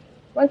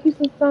 Why keep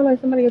sound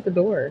like somebody at the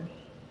door?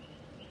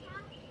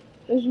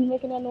 Is you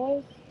making that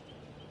noise?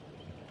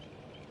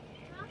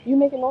 You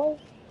making noise?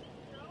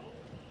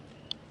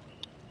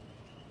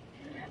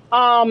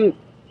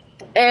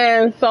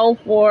 And so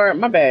for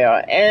my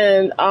bad,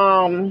 and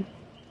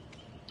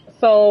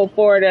so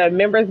for the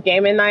members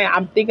gaming night,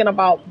 I'm thinking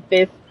about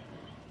this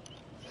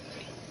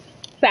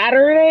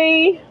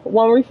Saturday,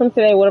 1 week from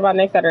today. What about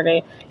next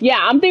Saturday? Yeah,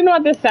 I'm thinking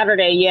about this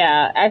Saturday.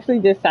 Yeah, actually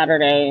this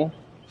Saturday.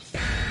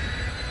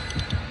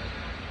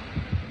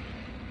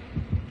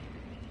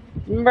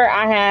 Remember,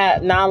 I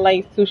had 9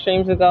 likes 2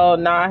 streams ago.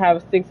 Now I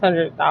have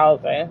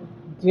 600,000.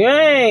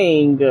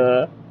 Dang,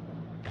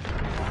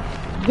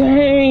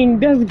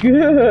 that's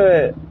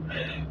good.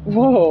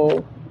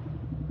 Whoa.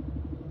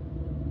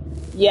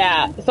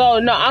 Yeah, so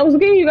no, I was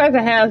giving you guys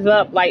a heads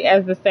up, like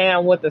as to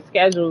saying what the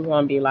schedule is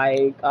gonna be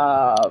like.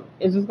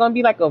 It's just gonna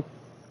be like a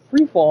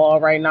free fall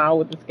right now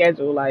with the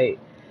schedule. Like,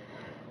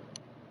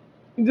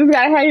 you just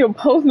gotta have your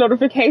post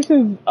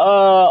notifications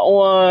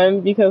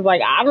on, because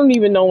like I don't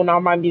even know when I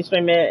might be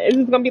streaming. It's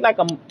just gonna be like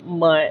a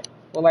month.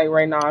 But like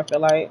right now, I feel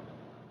like.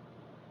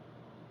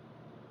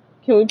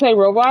 Can we play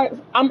Roblox?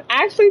 I'm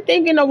actually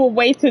thinking of a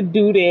way to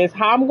do this.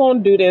 How I'm gonna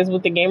do this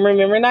with the Game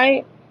Remember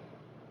Night.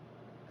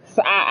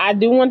 So I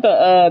do want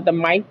the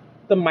mic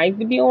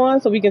to be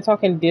on so we can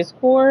talk in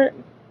Discord.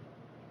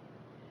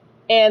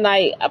 And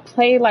like I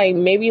play like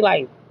maybe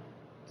like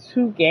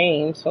 2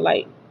 games for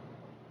like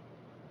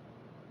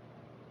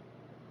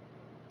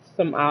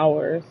some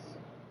hours.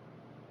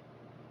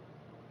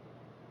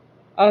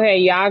 Okay,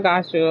 yeah, I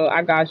got you.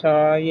 I got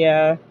y'all.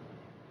 Yeah.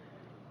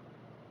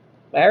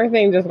 But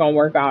everything's just gonna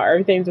work out.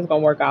 Everything's just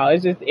gonna work out.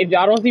 It's just, if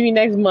y'all don't see me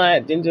next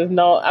month, then just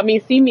know,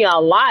 see me a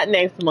lot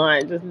next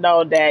month. Just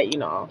know that,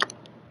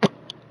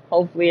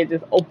 Hopefully it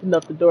just opened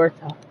up the door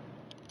to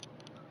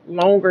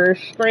longer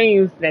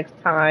streams next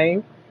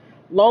time.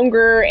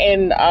 Longer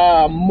and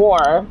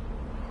more.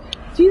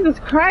 Jesus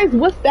Christ,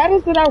 what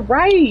status did I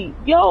write?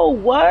 Yo,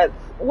 what?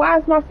 Why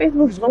is my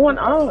Facebook blowing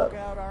up?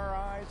 Out our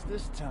eyes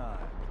this time.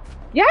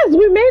 Yes,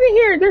 we made it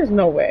here. There's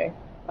no way.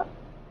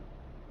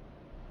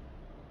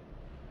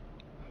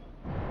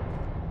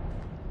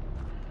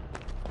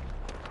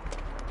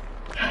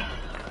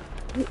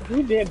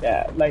 Who did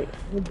that? Like,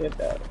 who did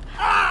that?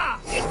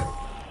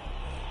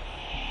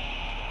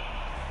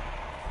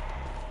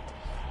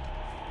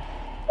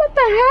 What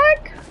the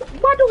heck?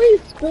 Why do he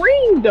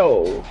scream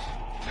though?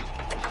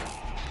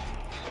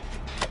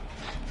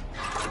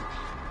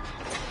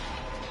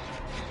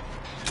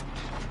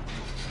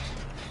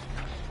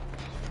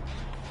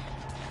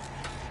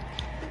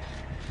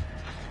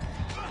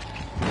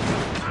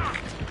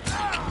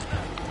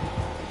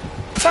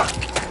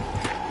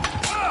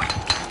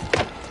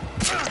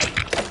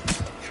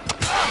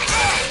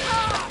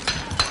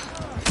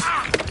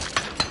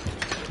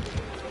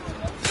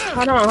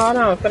 Hold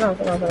on, sit down.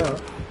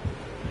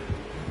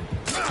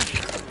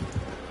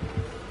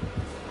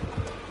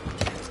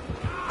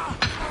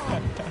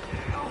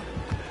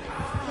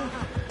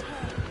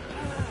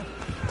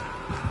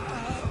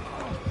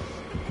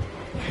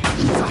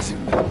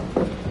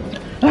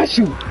 Bless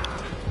you.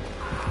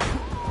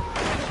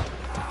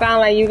 Sound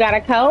like you got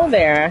a cold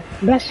there.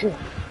 Bless you.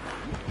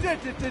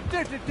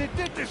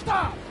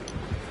 Stop!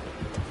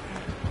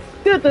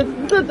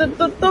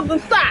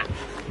 Stop.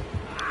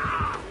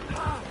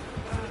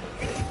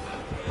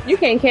 You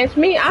can't catch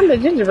me. I'm the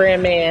gingerbread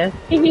man.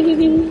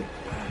 You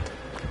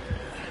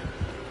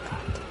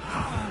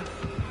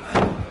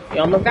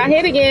almost got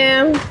hit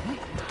again.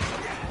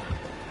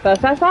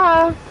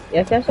 Sa.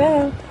 Yes.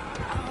 Yes.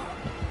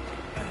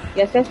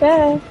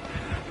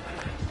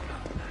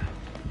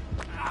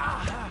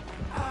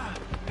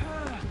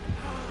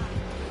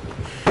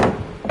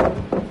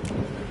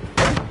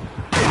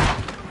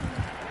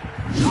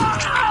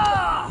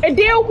 It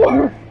didn't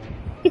work.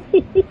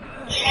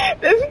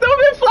 This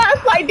stupid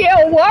flashlight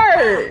didn't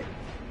work.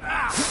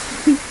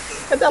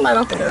 Put that light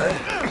off of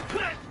there.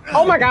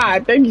 Oh my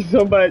god, thank you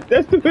so much.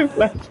 That stupid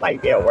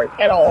flashlight didn't work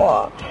at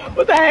all.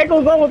 What the heck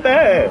was up with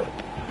that?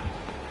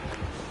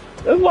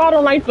 That's why I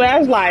don't like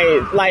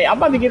flashlights. Like, I'm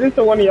about to get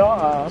into one of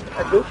y'all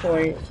at this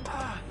point.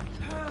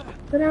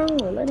 Sit down,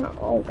 lay down.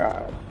 Oh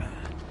god.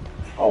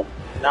 Oh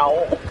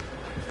no.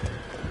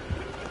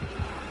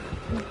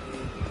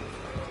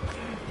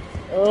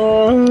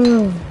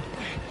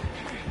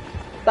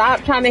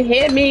 Stop trying to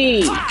hit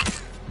me.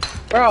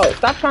 Bro,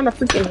 stop trying to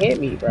freaking hit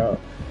me, bro.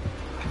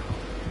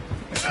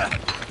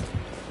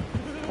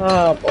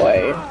 Oh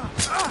boy.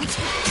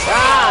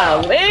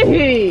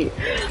 Golly.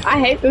 I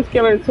hate this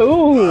killer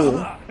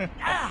too.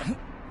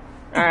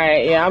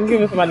 Alright, yeah, I'm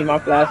giving somebody my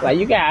flashlight.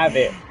 You can have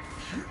it.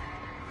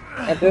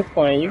 At this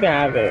point, you can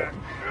have it.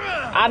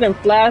 I done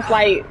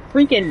flashlight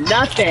freaking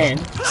nothing.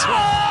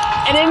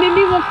 And it didn't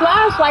even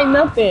flashlight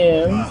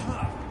nothing.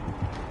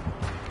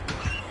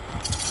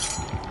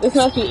 This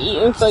match you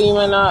eating, so you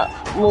might not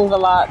move a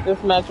lot.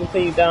 This match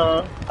until you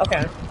done.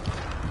 Okay.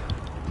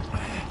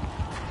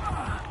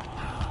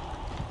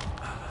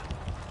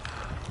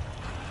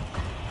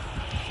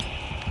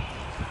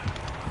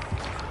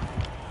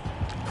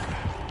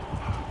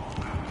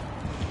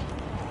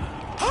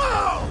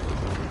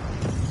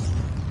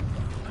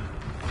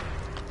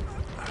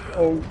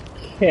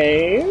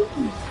 Okay.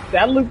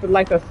 That looked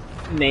like a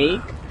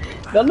snake.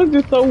 That looked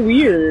just so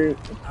weird.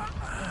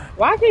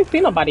 Why I can't see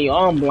nobody?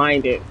 Oh, I'm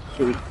blinded.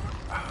 Shoot.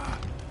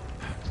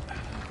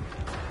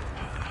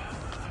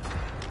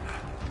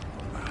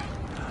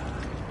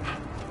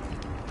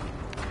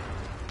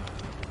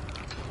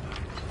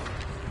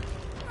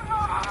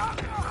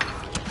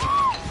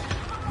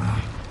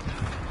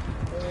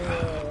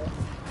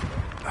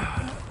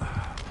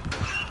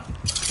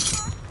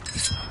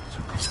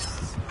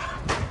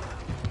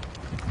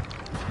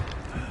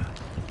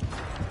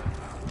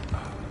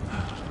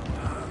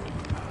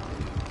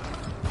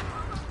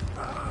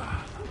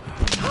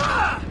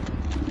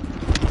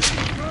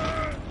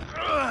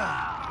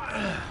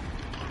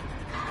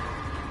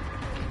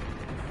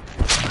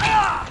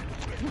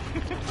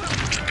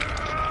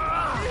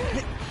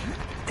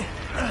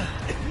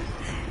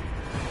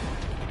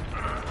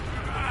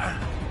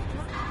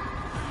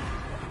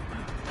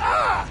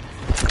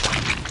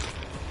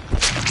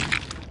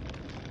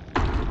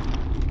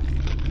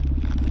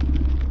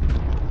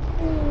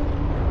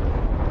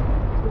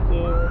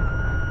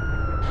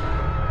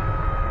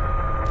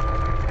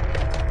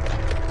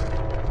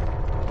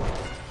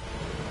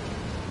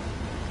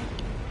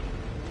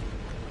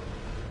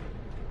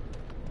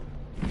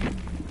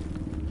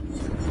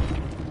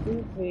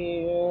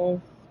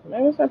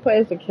 Maybe I should play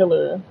as the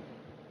killer.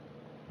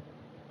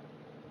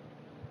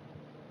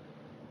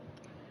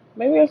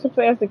 Maybe I should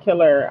play as the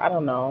killer. I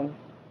don't know.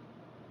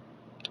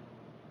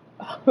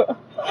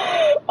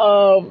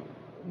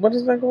 What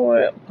is that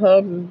called?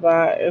 Pubs is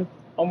by. It's,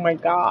 oh my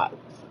god.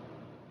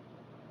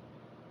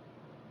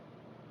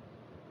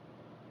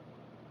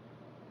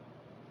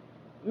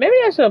 Maybe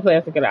I should play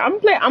as a killer. I'm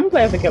play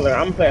as a killer.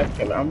 I'm play as a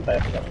killer. I'm play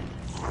as a killer.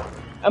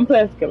 I'm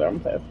play as a killer. I'm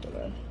play as a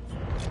killer.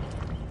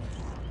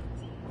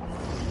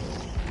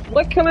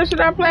 What killer should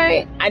I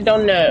play? I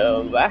don't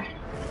know.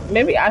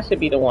 Maybe I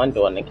should be the one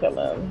doing the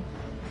killing.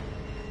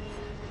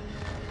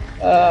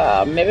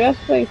 Maybe I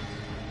should play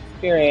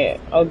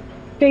Spirit. Oh,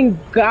 thank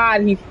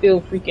God he's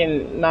still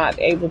freaking not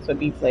able to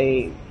be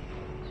played.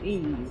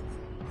 Jeez.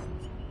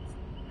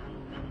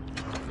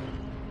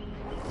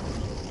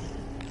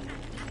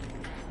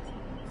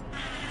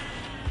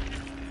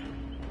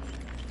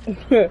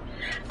 I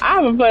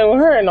haven't played with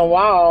her in a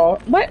while.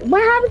 What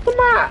happened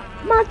to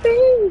my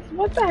things?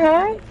 What the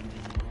heck?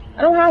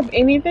 I don't have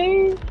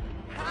anything.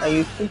 Are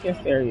you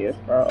freaking serious,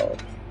 bro?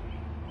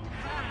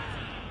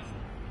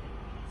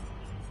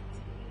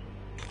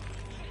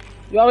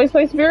 You always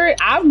play Spirit?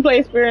 I haven't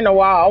played Spirit in a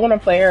while. I want to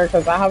play her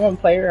because I haven't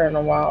played her in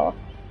a while.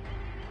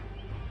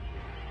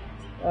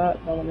 I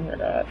don't want to hear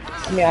that.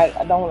 I mean,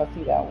 I don't want to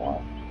see that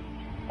one.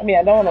 I mean,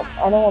 I don't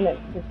want to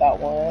get that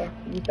one.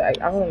 I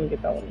don't want to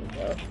get that one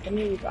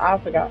either. I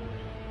forgot.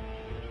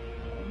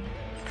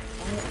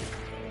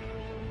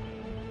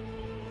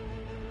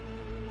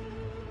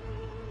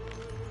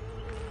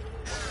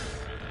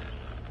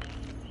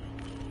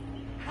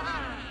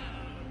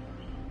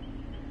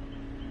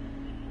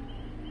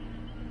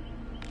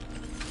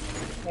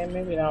 Okay,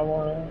 maybe that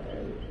one.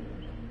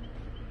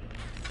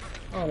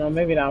 I don't know,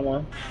 maybe that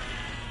one.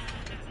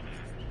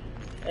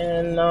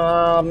 And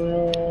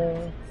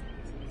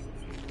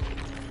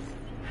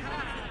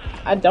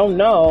I don't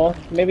know.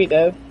 Maybe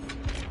this.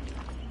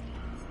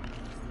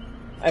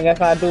 I guess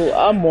I do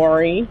a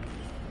Mori.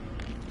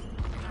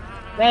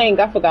 Dang,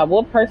 I forgot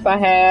what purse I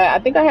had. I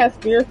think I had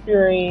Spear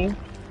Fury.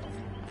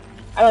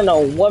 I don't know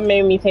what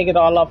made me take it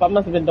all off. I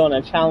must have been doing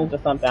a challenge or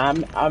something.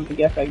 I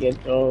guess I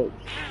get jokes.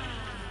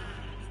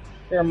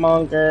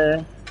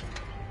 Fearmonger.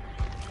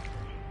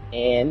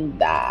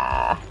 And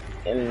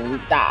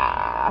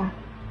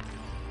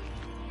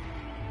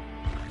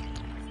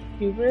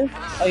Hubris?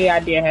 Oh yeah, I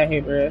did have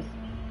Hubris.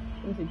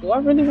 Let me see, do I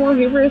really want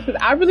Hubris?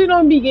 Because I really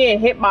don't be getting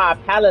hit by a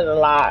pallet a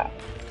lot.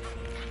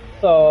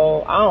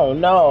 So, I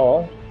don't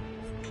know.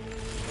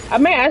 I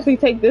may actually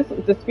take the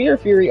Spear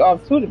Fury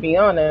off too, to be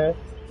honest.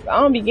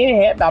 I don't be getting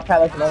hit by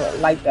pallets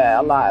like that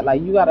a lot.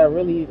 Like, you gotta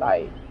really,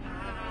 like...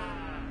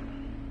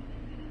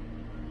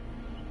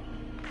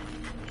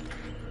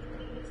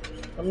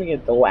 Let me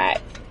get the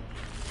whack.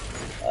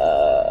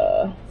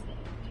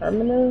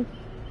 Terminus?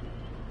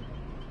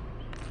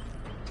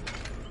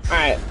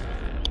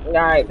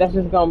 Alright, that's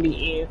just gonna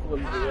be it. What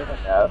it is, I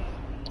guess.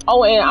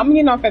 Oh, and I'm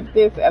getting off at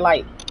this at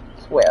like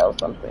 12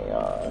 something,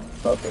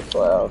 close to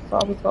 12. So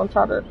I'm just gonna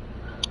try to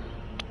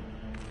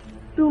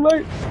do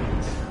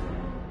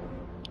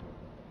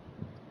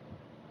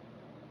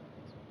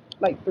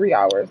like 3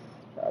 hours,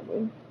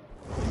 probably.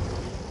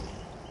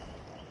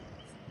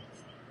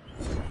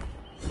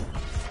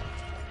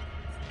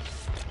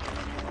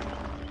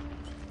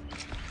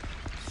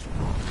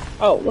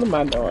 Oh, what am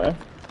I doing?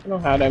 I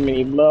don't have that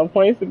many blood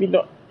points to be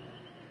doing.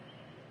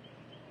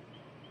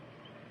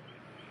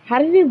 How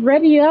did it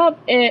ready up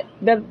and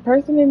the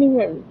person didn't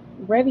even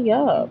ready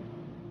up?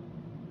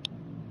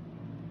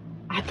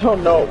 I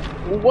don't know.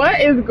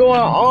 What is going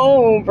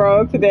on,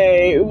 bro,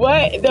 today?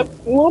 What? The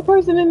one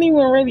person didn't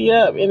even ready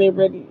up and it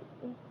ready.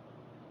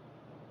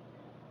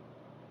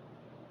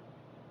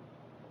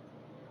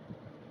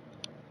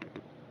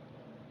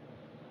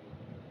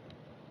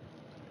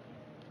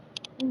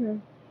 Okay.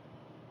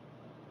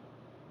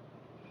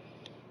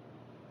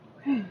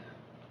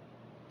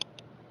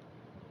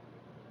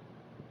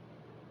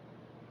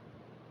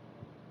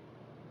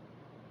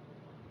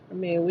 I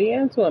mean, we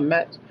get into a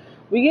match.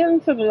 We get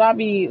into the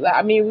lobby.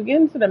 I mean, we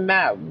get into the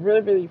map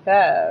really, really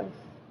fast.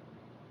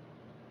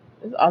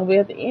 It's all the way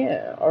at the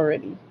end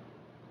already.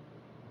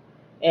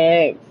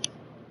 X.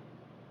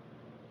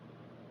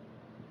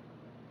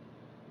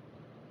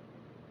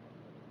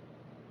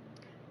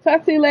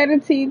 Talk to you later,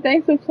 T.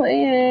 Thanks for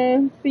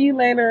playing. See you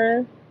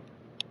later.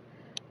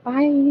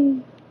 Bye.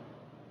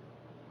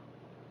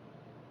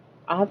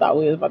 I thought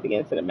we was about to get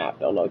into the map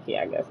though, low key.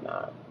 I guess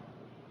not.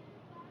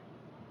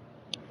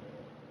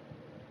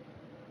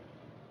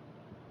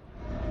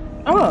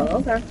 Oh,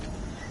 okay.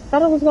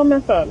 Thought I was gonna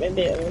mess up and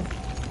then.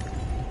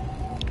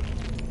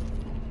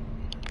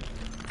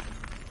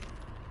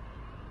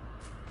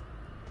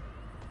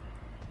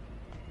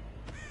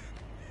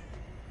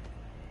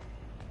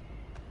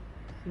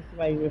 See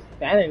somebody just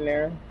standing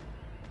there.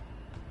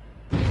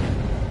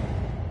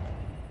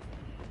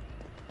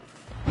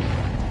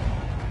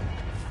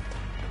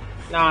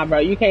 Nah, bro,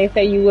 you can't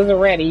say you wasn't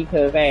ready,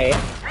 cause hey,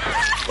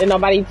 did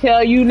nobody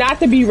tell you not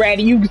to be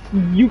ready.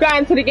 You got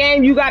into the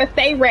game, you gotta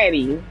stay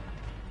ready.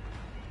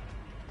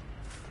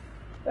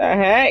 The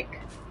heck?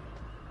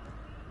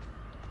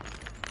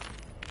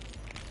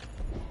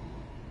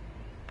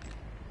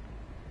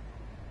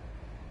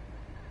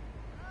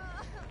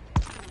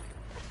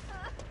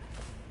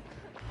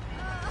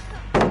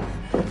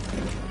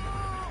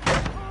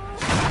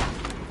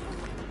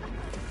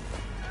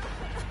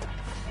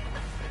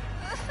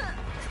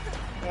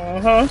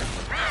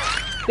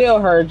 Still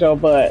heard your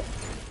butt.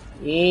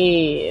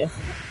 Yeah.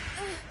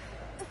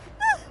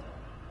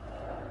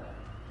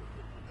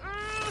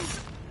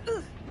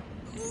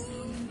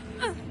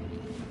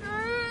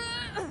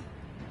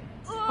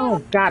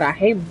 Oh God, I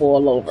hate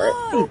boil over.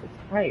 Jesus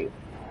Christ.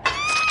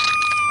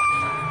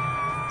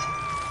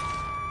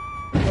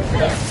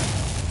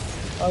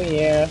 Oh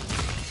yeah.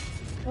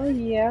 Oh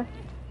yeah.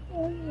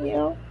 Oh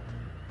yeah.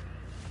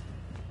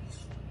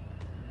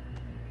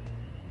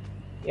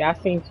 Yeah, I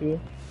seen you.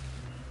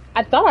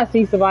 I thought I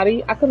seen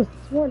somebody. I could have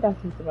sworn I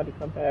seen somebody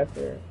come past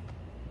here.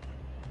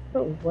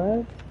 But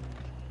what?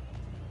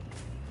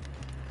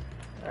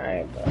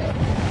 Alright, bro.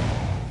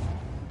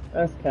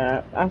 That's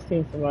cap. I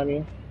seen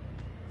somebody.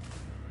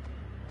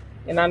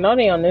 And I know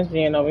they on this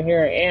gen over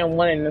here and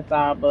one in the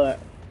side, but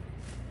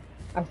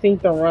I seen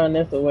them run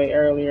this away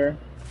earlier.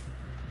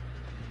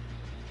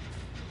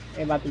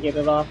 They about to get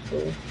it off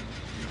too.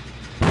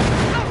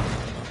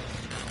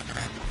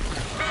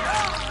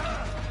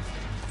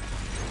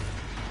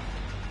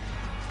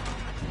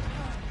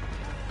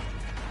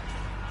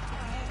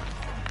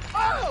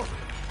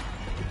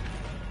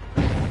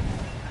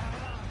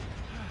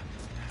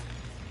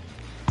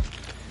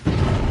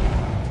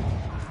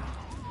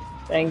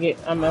 Dang it,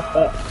 I messed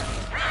up.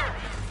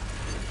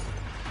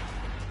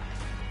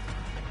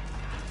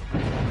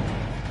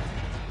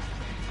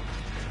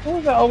 Who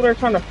was that over there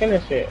trying to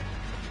finish it?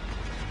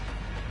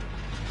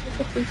 What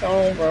the freak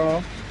on,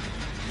 bro?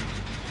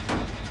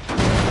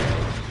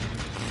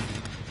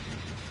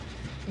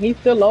 He's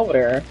still over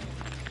there.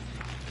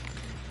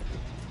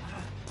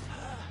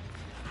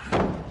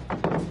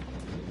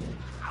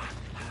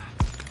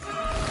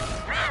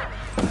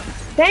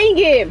 Dang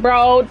it,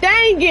 bro.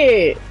 Dang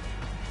it.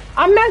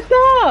 I messed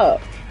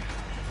up.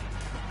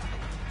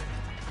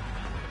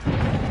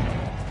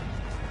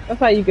 That's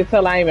how you can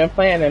tell I ain't been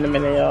playing in a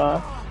minute,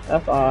 y'all.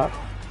 That's all.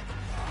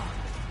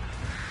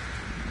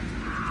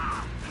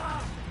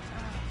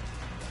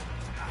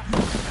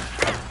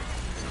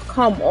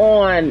 Come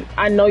on.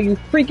 I know you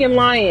freaking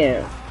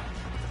lying.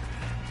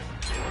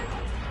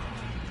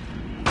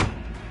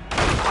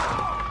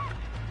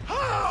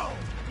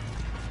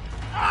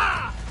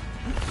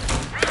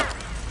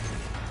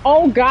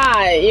 Oh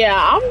God, yeah,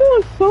 I'm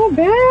doing so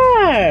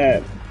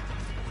bad.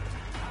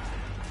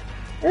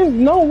 There's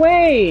no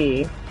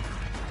way.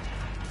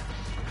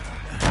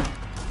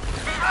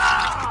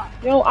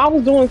 Yo, I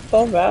was doing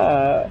so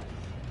bad.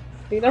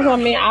 See, that's what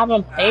I mean. I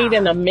haven't played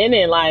in a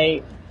minute.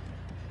 Like,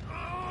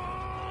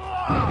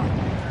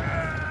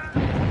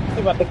 he's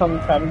about to come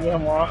and try to get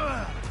him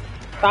off.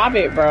 Stop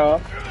it,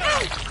 bro.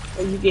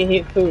 Or you get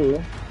hit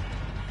too.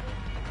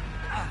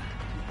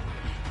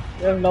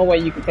 There's no way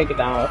you can take it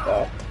down,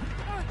 so.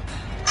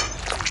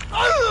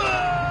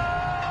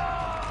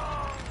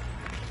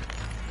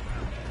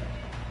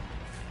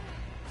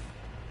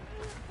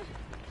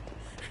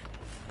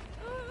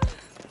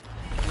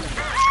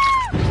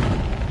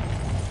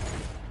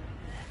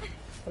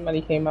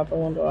 Somebody came out the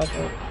window, I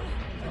think.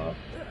 Oh.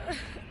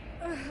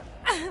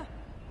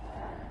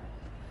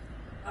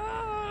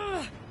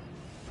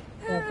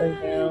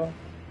 Down.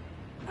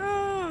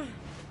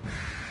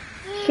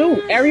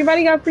 Shoot,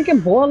 everybody got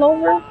freaking boil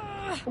over?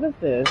 What is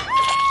this?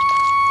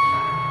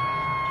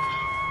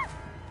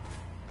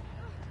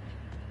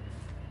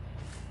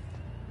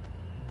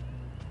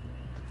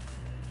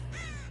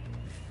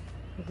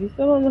 Is he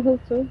still on the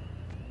hook too?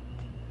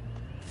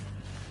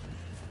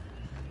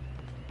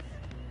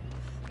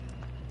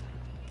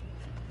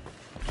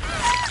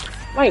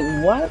 Wait,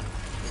 what?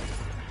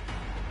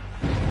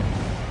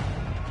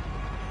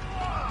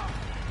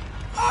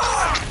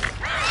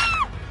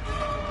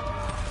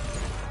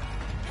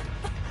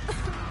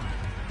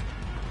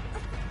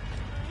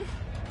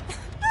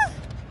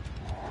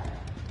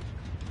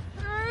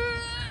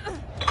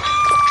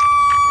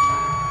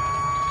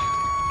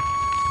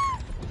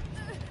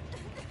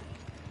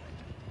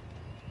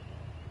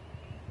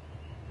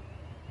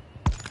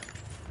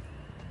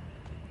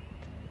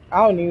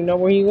 I don't even know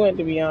where he went,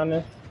 to be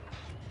honest.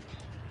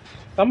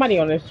 Somebody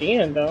on this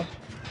gen, though.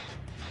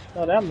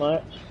 Not that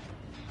much.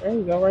 There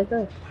you go, right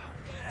there.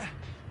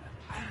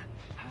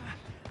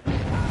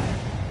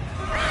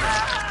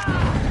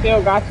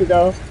 Still got you,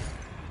 though.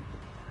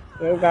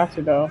 Still got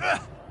you, though.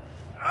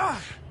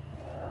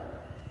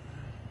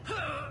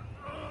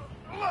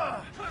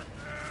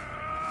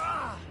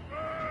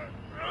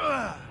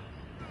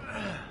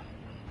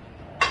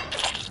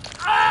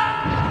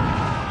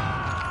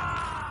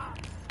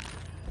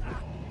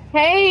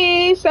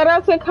 Hey, shout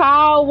out to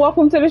Kyle.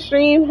 Welcome to the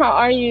stream. How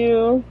are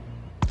you?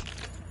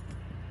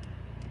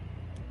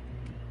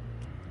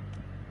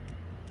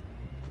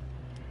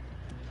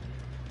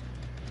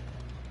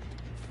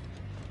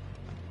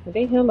 Did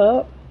they heal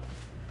up?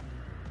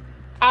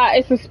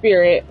 It's a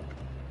spirit.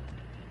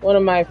 One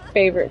of my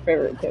favorite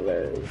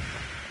killers.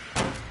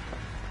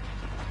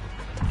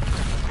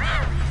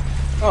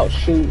 Oh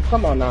shoot,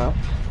 come on now.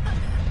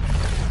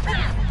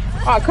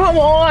 Oh, come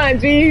on,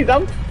 jeez.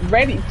 I'm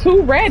ready,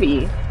 too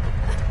ready.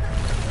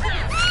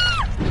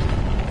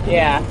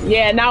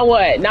 Yeah, now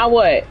what? Now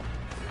what?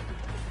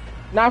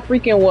 Not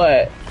freaking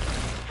what?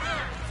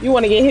 You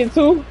want to get hit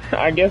too?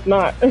 I guess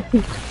not.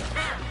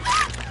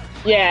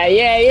 Yeah.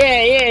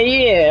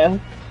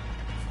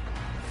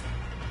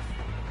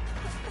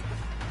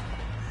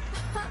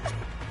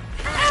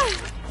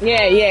 Yeah,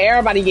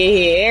 everybody get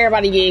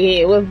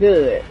hit. What's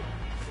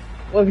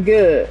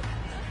good?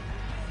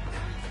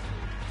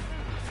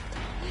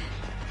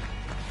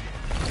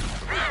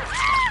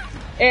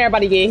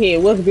 Everybody get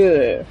hit. What's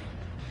good?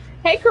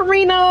 Hey,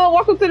 Karina.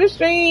 Welcome to the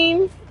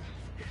stream.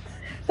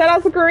 Shout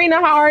out to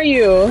Karina. How are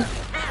you?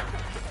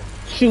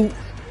 Shoot.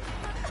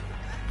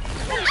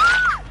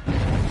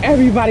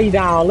 Everybody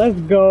down. Let's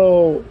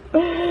go.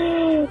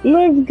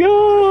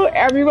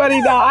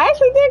 Everybody down. I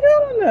actually did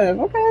good enough.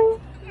 Okay.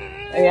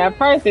 Yeah, at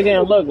first it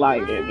didn't look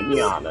like it, to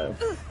be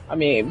honest. I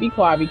mean, be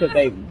quiet because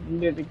they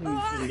literally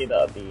couldn't get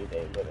up. They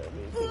literally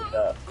couldn't get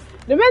up.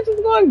 The match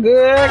is going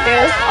good, I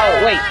guess.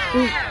 Oh, wait.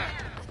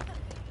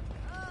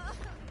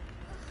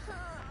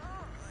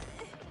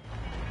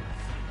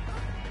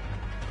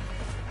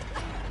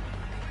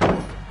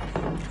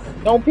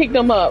 Don't pick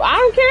them up. I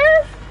don't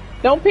care.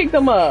 Don't pick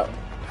them up.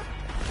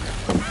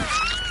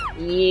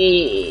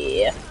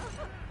 Yeah.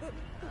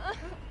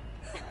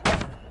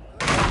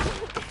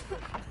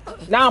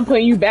 Now I'm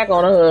putting you back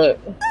on the hook.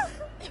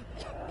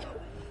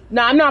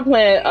 No, I'm not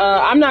playing.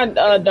 I'm not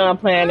done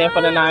playing it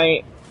for the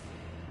night.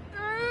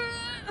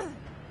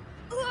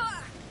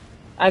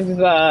 I just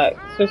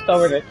switched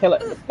over to Killer.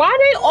 Why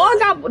they all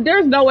got?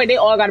 There's no way they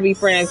all got to be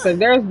friends. Cause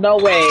there's no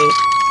way.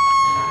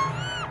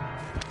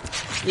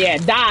 Yeah,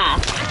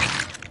 die.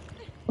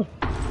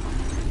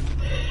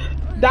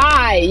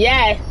 Die.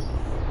 Yes.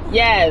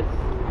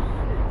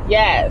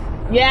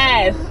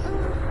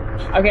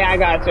 Okay, I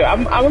got you.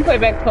 I'm gonna play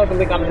back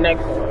public on the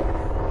next one.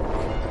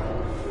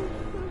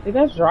 Did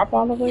that drop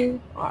all the way?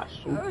 Oh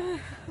shoot.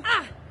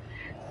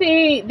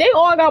 See, they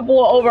all got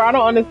boiled over. I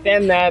don't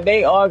understand that.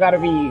 They all gotta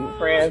be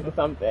friends or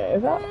something.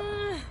 Is that?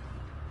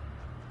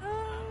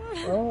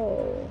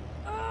 Oh.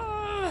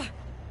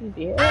 He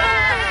did.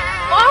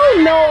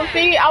 Oh no,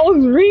 see, I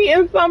was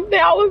reading something.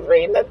 I was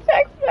reading the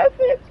text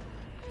message.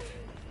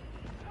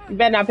 You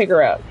better not pick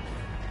her up.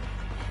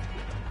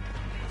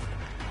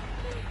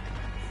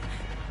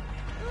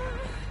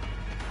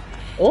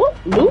 Oh,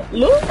 loot.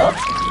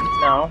 Oh,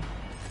 no.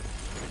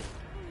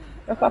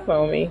 That's not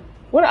on me.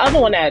 Where the other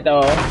one at,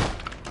 though?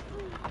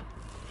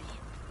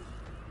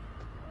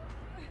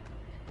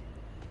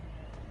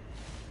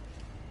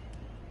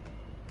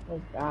 Oh,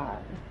 God.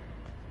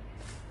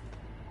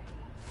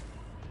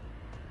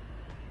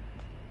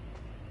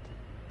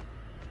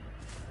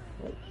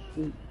 Oh,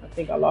 shoot. I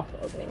think I lost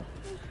the other one.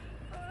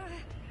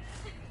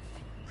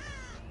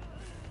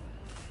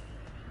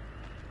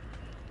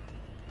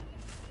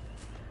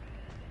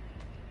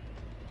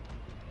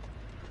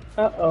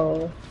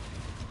 Uh-oh,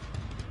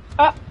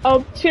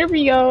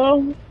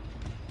 Cheerio.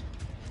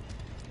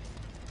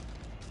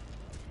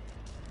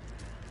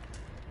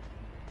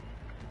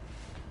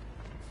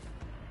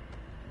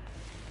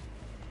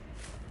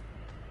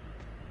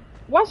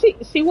 Why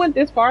she went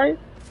this far?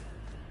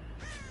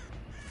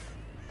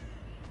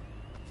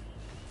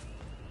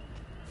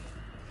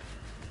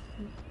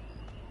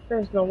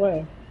 There's no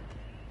way.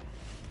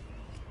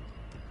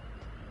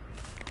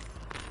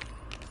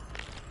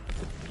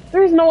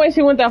 There's no way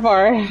she went that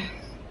far.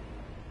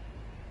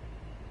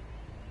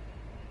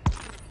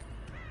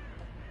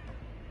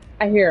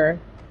 I hear her.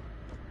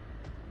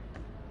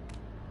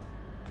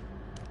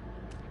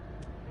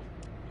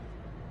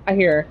 I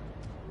hear her.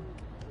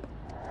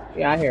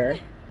 Yeah, I hear her.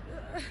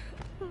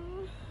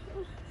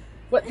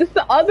 What? This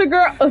the other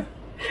girl?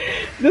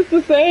 This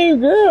the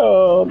same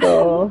girl,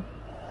 though.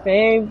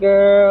 Same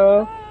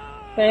girl.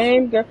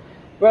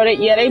 Bro,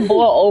 they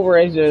boil over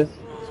is just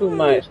too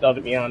much, though,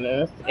 to be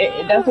honest.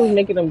 That's what's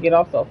making them get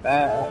off so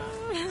fast.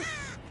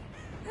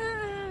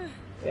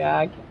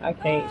 Yeah, I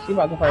can't. She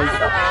about to probably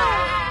get off.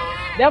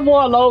 That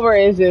boil over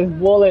is just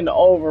boiling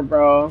over,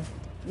 bro.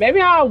 Maybe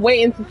I'll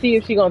wait to see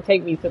if she gonna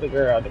take me to the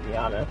girl, to be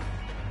honest.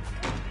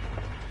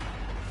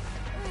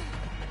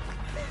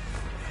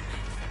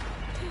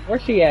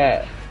 Where's she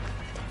at?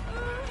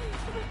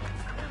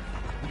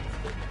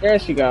 There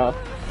she go.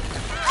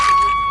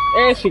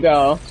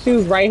 She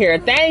was right here.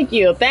 Thank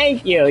you.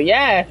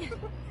 Yes.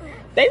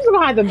 They just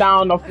gonna have to die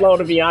on the floor,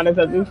 to be honest,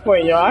 at this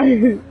point, y'all.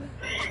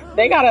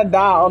 They gotta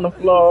die on the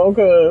floor,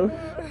 cause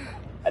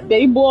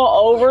they boil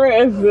over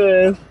as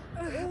just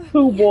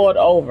too boiled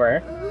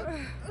over.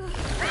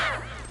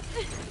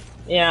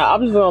 Yeah,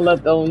 I'm just gonna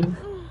let them.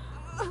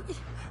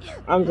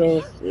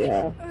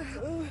 Yeah.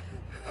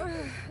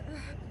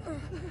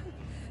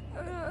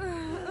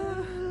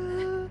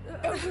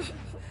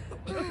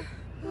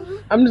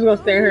 I'm just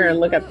gonna stay here and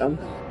look at them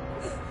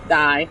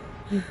die.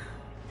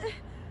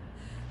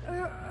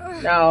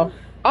 No.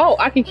 Oh,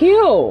 I can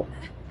kill.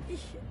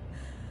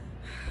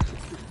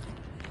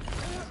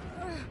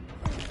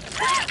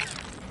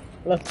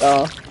 Let's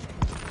go.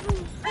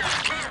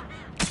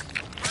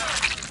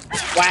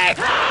 Whack.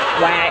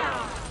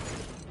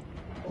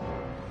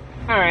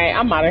 Alright,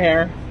 I'm out of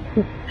here.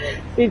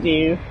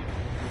 GG's.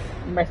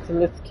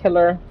 Merciless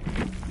killer.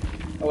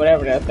 Or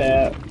whatever that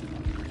said.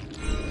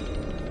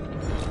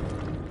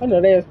 I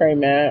know they was pretty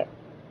mad.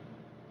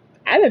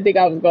 I didn't think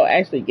I was gonna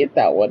actually get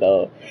that one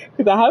though,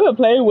 cause I haven't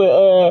played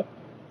with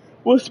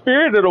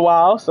Spirit in a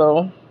while.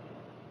 So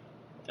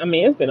I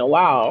mean, it's been a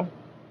while.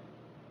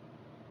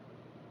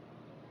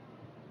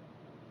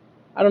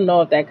 I don't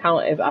know if that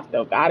count as I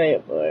still got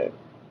it, but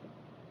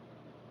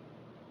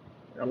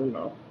I don't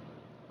know.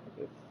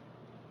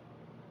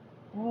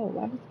 Oh,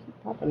 why does it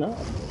keep popping up?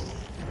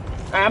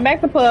 Alright, I'm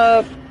back to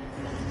pub.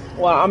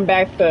 Well, I'm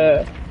back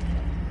to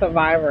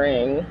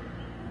survivoring.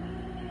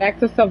 Back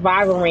to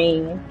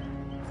survivoring.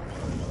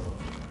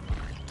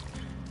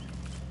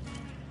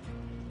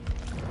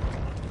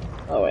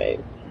 Oh wait.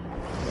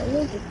 Let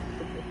me just put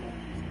this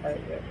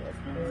right there real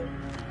quick.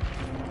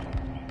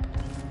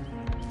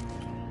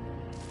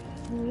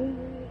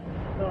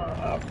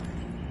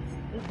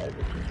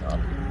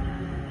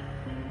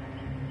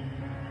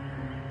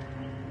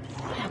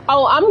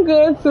 Oh, I'm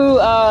good too.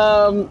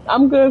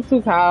 I'm good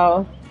too,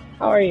 Kyle.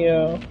 How are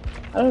you?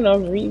 I don't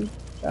know if Reed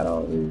got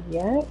on Reed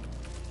yet.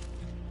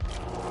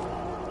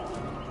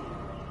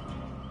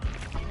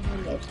 I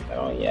don't know if she got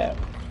on yet.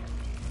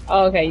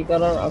 Oh, okay, you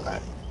got on. Okay.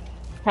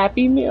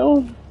 Happy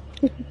Meal.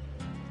 These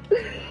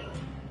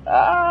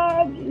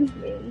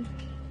names.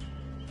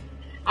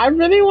 I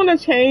really want to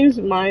change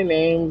my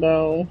name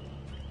though.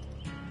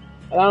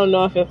 But I don't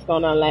know if it's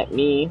gonna let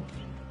me.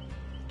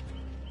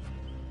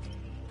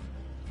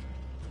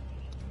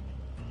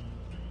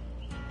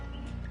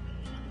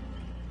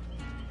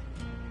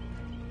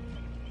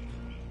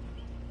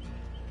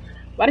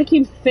 Why do they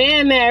keep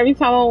saying that every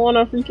time I want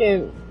to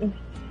freaking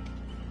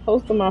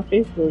post on my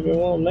Facebook? It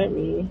won't let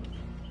me.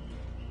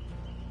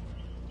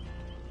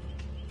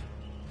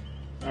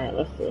 Alright,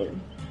 let's see.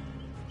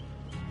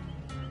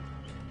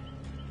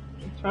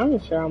 I'm trying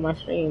to share on my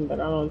stream, but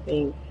I don't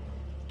think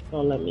it's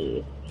gonna let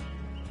me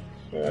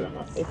share it on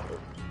my Facebook.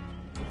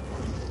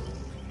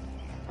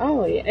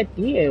 Oh, yeah, it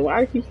did.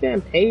 Why do you keep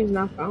saying page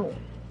not found?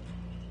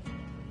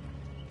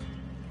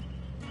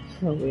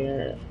 So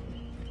weird.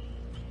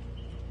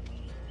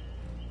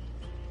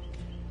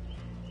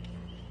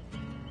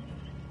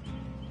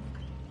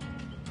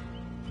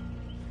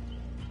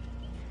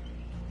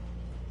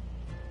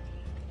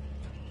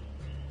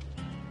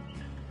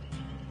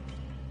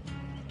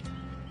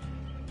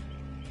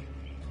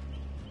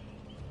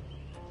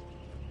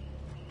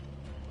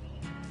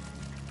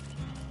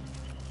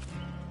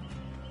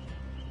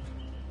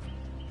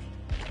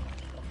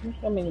 Look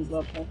how many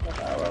blood points I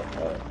got real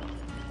quick.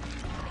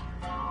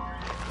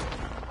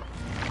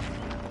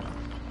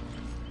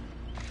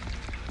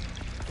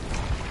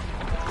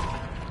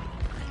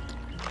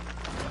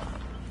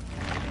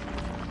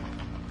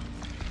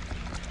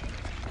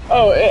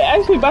 Oh,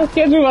 actually, my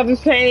schedule about to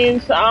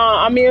change.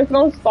 I mean, it's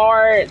gonna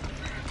start.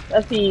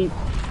 Let's see.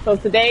 So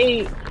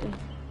today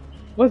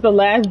was the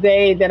last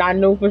day that I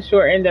knew for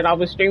sure and that I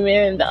was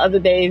streaming. The other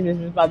days is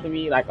just about to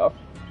be like a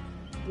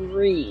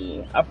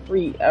free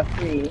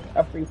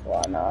for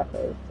all now.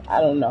 Cause I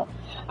don't know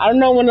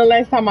when the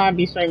last time I'll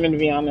be streaming. To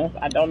be honest,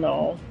 I don't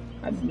know.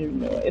 I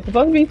didn't know it. It's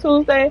supposed to be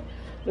Tuesday,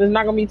 but it's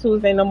not gonna be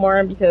Tuesday no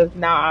more because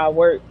now I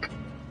work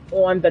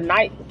on the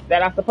nights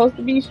that I'm supposed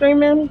to be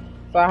streaming.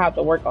 So I have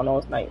to work on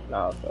those nights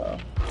now, so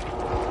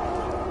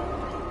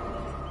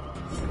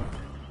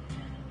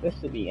this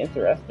should be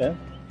interesting.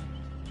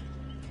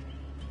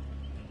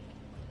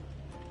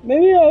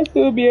 Maybe I'll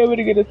still be able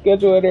to get a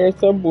schedule there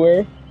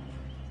somewhere.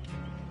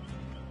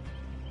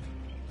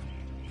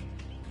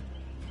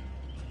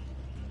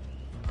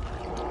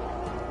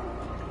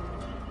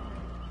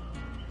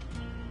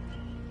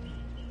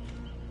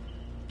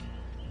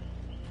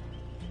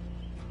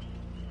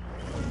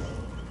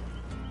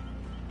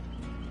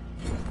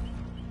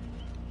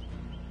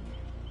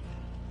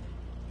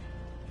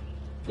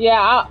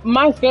 Yeah,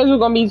 my schedule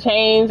gonna be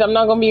changed. I'm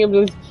not gonna be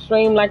able to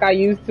stream like I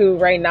used to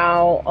right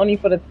now. Only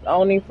for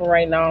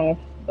right now.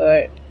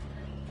 But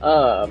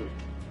so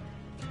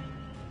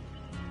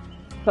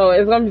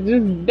it's gonna be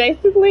just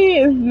basically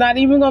it's not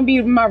even gonna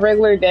be my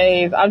regular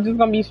days. I'm just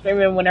gonna be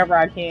streaming whenever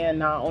I can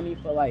now. Only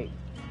for like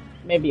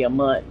maybe a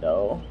month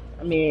though.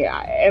 I mean,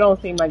 it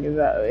don't seem like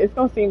it's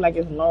gonna seem like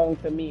it's long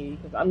to me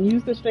because I'm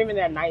used to streaming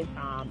at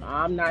nighttime.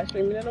 I'm not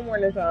streaming in the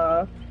morning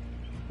time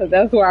because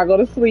that's where I go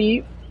to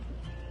sleep.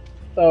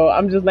 So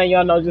I'm just letting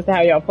y'all know just to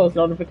have y'all post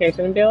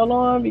notification bell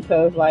on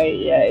because like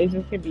yeah, it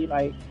just could be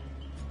like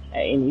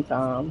at any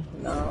time.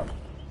 No,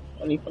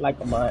 only for like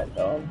a month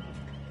though.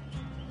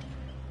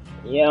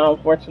 Yeah,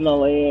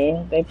 unfortunately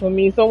they put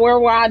me somewhere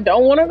where I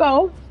don't want to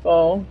go.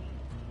 So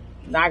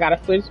now I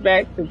gotta switch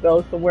back to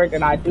go somewhere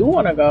that I do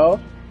want to go.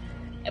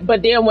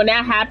 But then when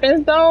that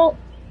happens though,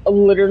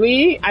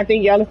 literally I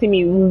think y'all will see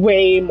me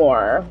way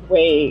more,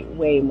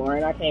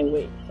 and I can't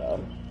wait.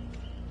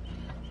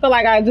 So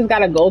like I just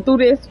gotta go through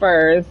this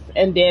first,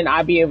 and then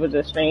I'll be able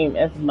to stream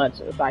as much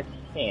as I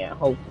can.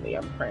 Hopefully,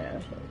 I'm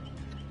praying.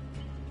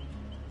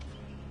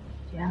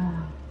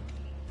 Yeah.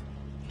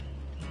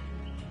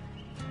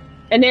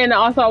 And then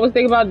also I was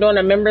thinking about doing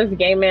a members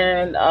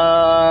gaming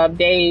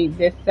day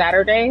this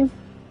Saturday.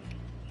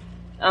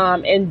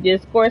 in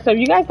Discord. So if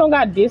you guys don't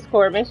got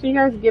Discord, make sure you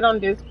guys get on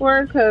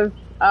Discord, because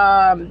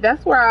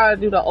that's where I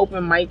do the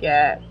open mic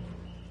at.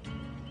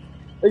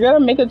 We're gonna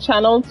make a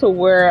channel to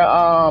where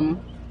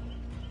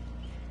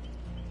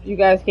you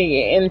guys can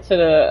get into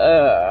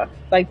the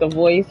like the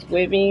voice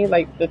with me,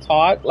 like the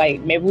talk.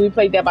 Like maybe we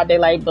play Dead by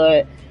Daylight,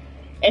 but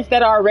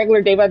instead of our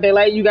regular Day by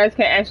Daylight, you guys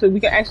can we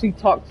can actually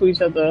talk to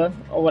each other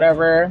or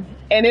whatever.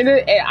 And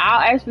I'll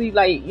actually,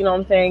 like, you know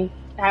what I'm saying,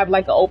 have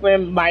like an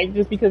open mic,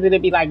 just because it'll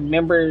be like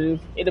members.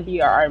 It'll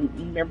be our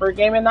member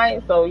gaming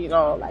night. So, you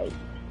know, like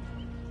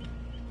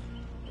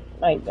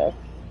that's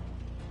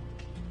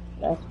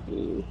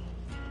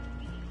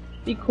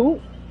be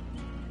cool.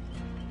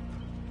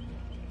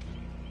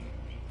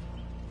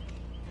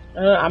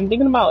 I'm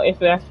thinking about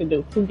if I should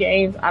do 2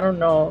 games. I don't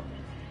know,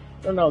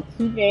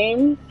 2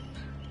 games.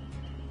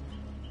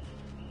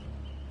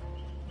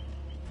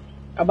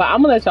 But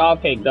I'm gonna let y'all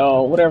pick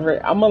though.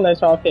 Whatever. I'm gonna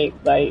let y'all pick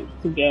like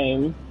 2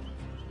 games.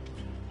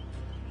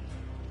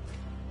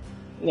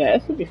 Yeah,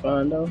 it should be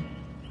fun though.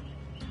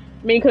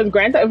 I mean, because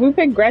if we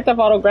pick Grand Theft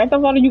Auto,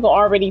 you can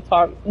already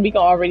talk. We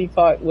can already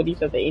talk with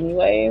each other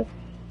anyways,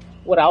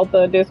 without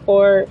the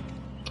Discord.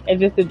 And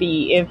just to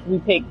be, if we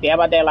pick Dead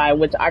by Daylight,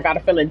 which I got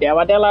a feeling Dead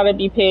by Daylight to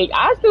be picked,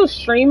 I still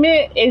stream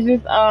it. It's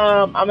just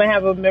I'm gonna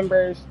have a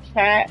members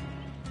chat,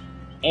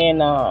 and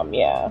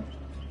yeah,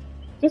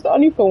 just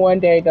only for one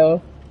day though.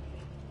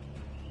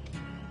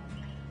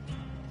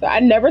 So I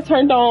never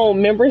turned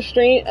on members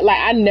stream. Like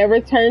I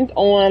never turned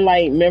on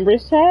like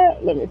members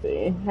chat. Let me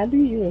see. How do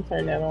you even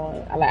turn that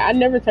on? I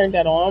never turned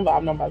that on, but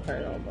I'm not about to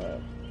turn it on. But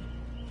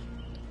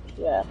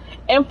yeah,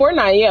 and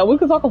Fortnite. Yeah, we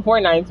could talk on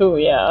Fortnite too.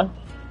 Yeah.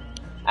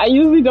 I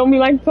usually don't be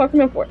like talking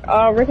to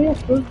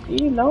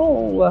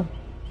no.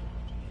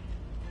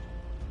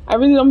 I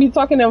really don't be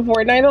talking to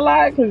Fortnite a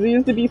lot, because there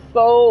used to be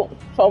so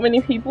many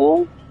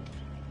people.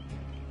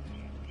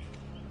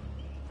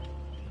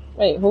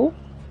 Wait, who?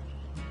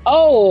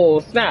 Oh,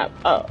 snap.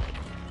 Oh.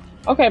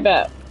 Okay,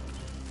 bad.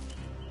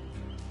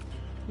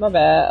 My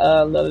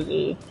bad, Little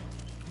D.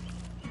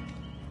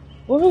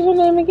 What was your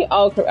name again?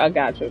 Oh, I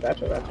got you.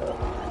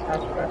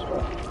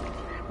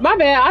 My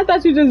bad. I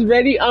thought you just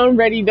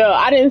unready though.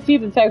 I didn't see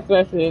the text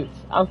message.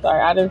 I'm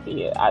sorry. I didn't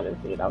see it. I'm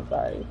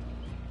sorry.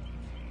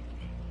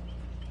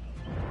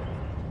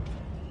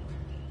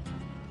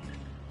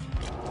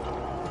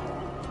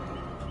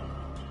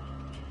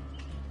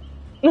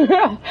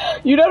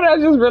 You know what I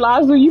just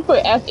realized? When you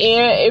put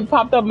FN, it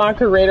popped up my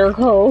creator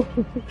code.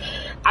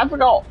 I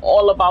forgot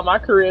all about my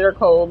creator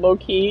code, low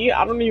key.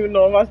 I don't even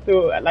know if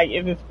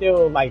if it's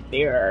still like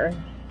there.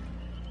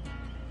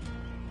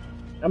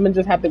 I'm gonna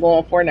just have to go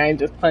on Fortnite and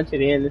just punch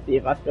it in to see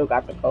if I still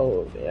got the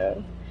code. Yeah,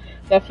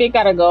 that fit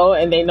gotta go,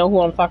 and they know who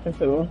I'm talking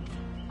to.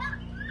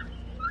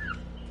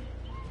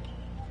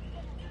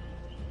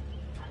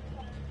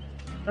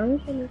 I'm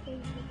trying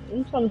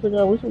to figure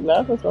out what you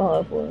laughing so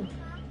hard for.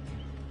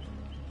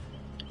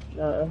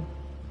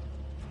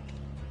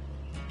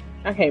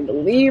 I can't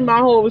believe my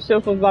whole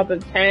shift was about to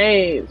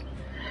change.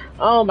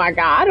 Oh my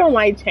god, I don't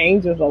like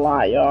changes a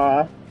lot,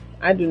 y'all.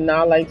 I do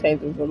not like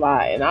changes a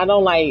lot, and I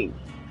don't like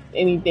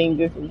anything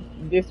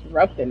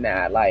disrupting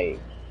that. Like,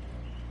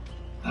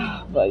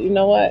 but you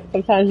know what?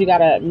 Sometimes you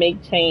gotta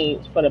make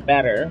change for the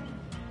better.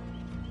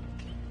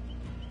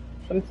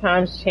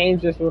 Sometimes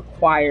change is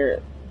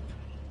required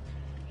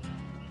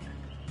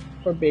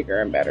for bigger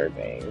and better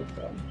things.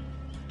 So.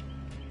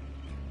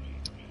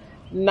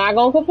 I'm not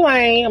gonna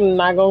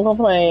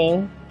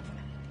complain.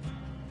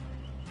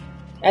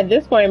 At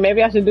this point,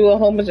 maybe I should do a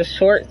whole bunch of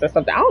shorts or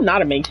something. I don't know how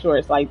to make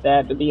shorts like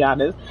that, to be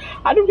honest.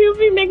 How do people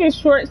be making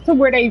shorts to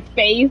where they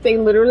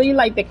literally,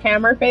 like, the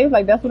camera face?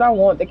 Like, that's what I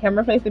want. The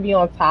camera face to be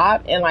on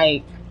top, and,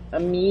 like,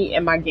 me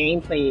and my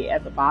gameplay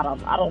at the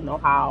bottom. I don't know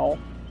how,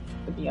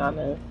 to be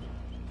honest.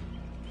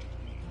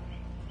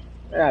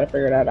 I gotta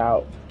figure that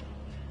out.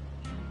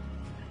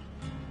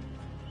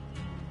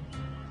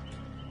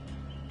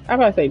 I'm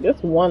about to say this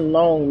one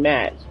long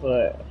match,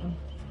 but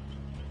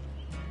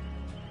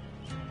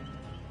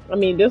I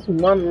mean, this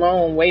one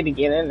long way to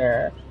get in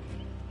there.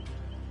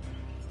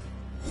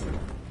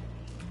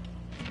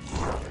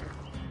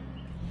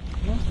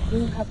 I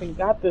still haven't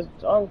got this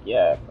junk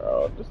yet,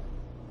 bro.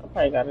 I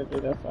probably gotta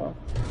do this one.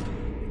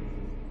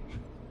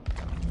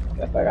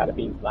 Guess I gotta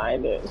be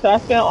blinded. Should I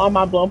spend all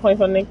my blown points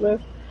on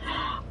Nicolas?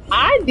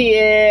 I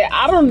did.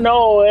 I don't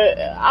know if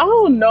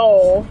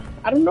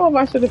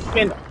I should have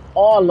spent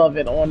all of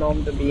it on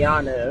them, to be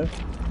honest.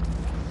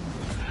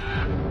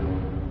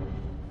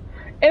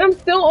 And I'm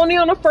still only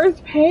on the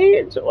first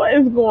page. What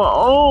is going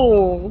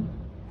on?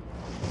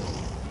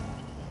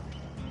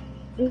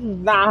 This is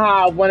not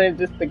how I wanted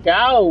this to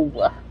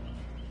go.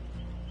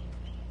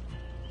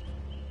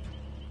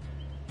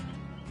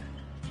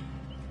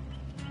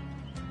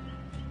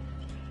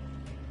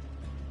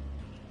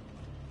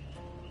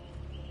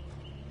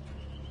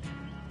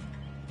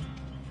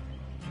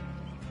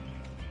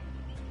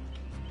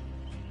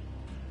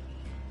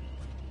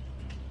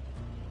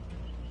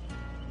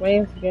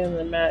 Waiting to get in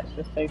the match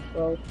just takes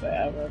so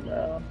forever,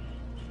 bro.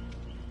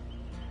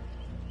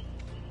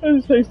 It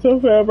just takes so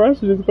forever. I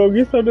should just go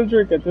get something to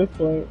drink at this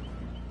point.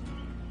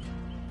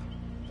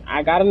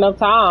 I got enough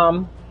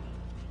time.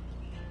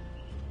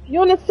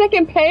 You on the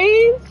second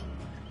page?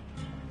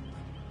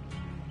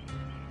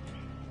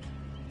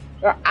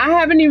 I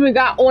haven't even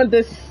got on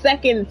the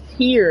second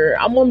tier.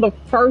 I'm on the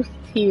first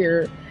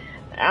tier.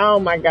 Oh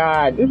my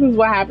god. This is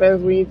what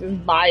happens when you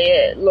just buy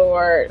it,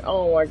 Lord.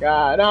 Oh my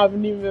god. I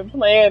haven't even been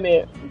playing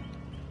it.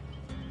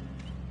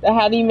 The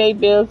how he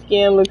made Bill's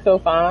skin look so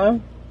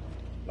fine.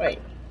 Wait.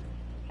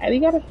 Had he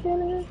got a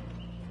skin in?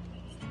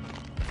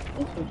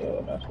 What should do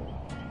about you?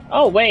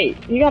 Oh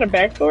wait, he got a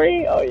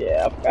backstory? Oh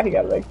yeah, I forgot he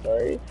got a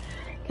backstory.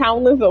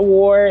 Countless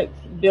awards,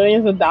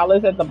 billions of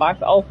dollars at the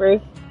box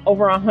office,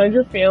 over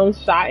 100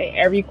 films shot in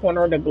every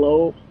corner of the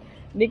globe.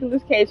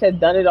 Nicolas Cage had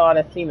done it all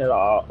and seen it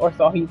all, or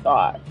so he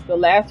thought. The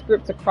last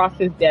script to cross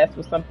his desk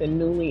was something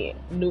new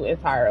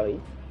entirely.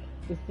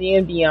 To see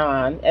and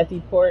beyond, as he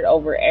pored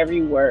over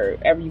every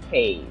word, every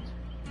page,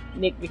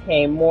 Nick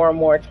became more and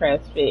more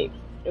transfixed.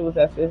 It was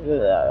as if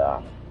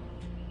oh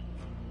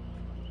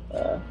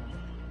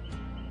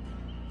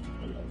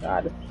my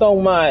god, it's so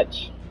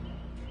much.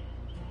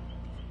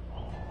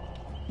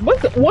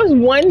 What's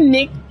one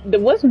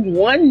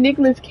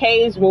Nicolas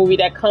Cage movie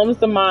that comes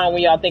to mind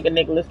when y'all think of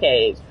Nicolas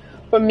Cage?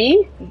 For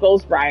me,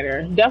 Ghost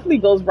Rider. Definitely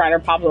Ghost Rider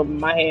pops up in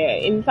my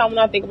head. Anytime when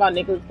I think about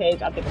Nicolas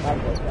Cage, I think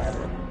about Ghost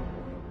Rider.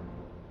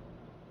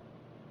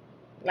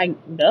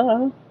 Like,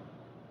 duh.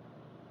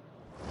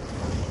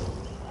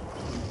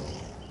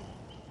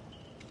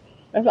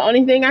 That's the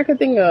only thing I could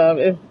think of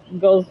is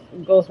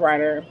Ghost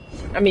Rider.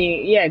 I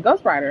mean, yeah,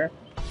 Ghost Rider.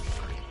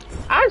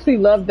 I actually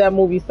love that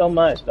movie so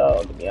much,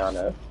 though, to be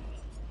honest.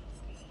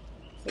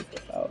 Take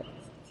this out.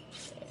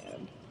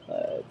 And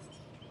put...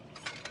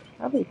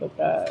 How do we put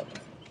that?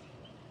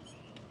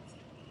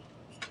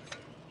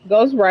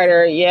 Ghost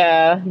Rider,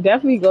 yeah.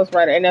 Definitely Ghost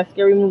Rider. And that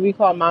scary movie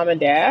called Mom and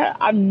Dad.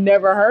 I've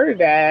never heard of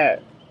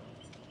that.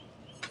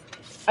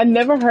 I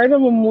never heard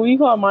of a movie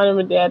called Mom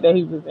and Dad that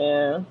he was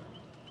in.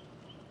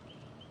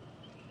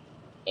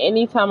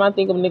 Anytime I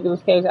think of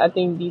Nicolas Cage, I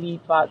think Dee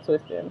plot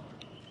twisting.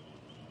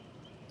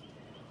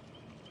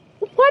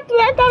 What did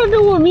that got to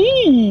do with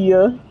me?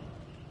 That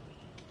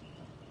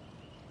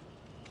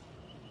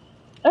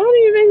don't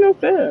even make no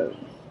sense.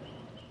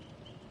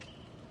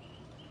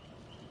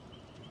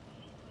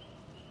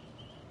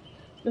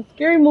 The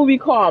scary movie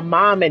called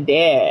Mom and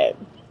Dad.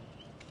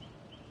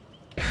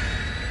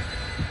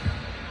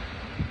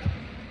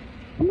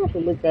 I'm gonna have to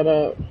look that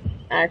up,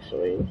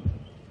 actually.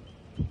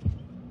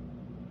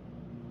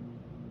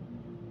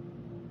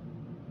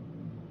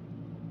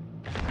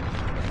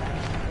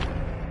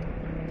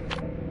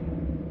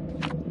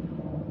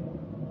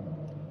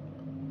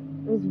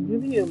 There's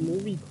really a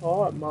movie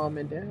called Mom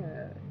and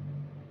Dad.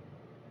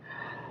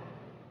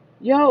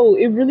 Yo,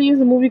 it really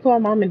is a movie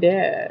called Mom and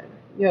Dad.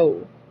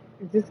 Yo,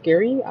 is this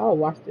scary? I'll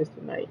watch this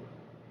tonight.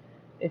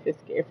 If it's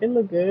scary, if it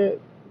look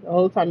good, the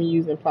whole time you're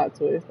using plot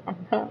twist,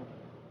 I'm not.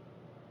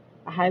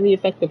 A highly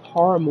effective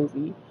horror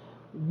movie.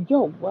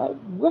 Yo, what?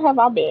 Where have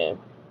I been?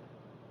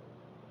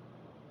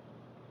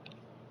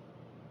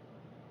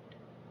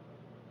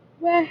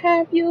 Where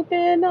have you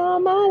been all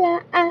my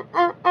life?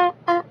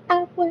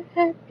 Where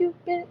have you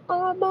been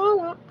all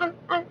my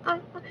life?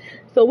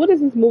 So what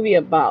is this movie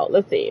about?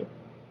 Let's see.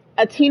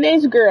 A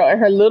teenage girl and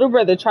her little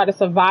brother try to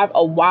survive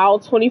a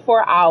wild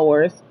 24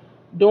 hours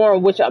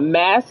during which a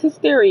mass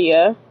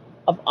hysteria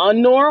of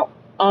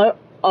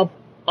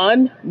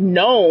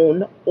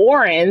unknown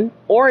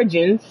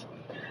origins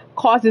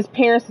causes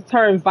parents to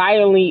turn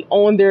violently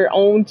on their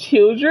own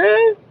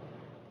children.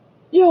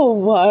 Yo,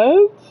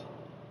 what?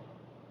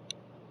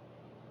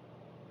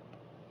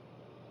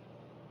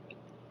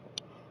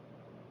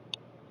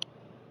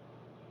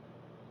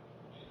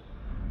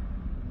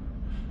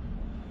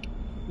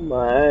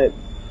 What?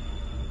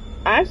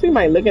 I actually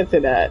might look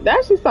into that. That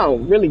actually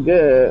sounds really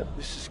good.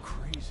 This is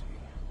crazy.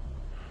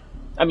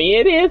 I mean,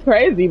 it is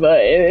crazy, but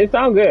it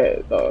sounds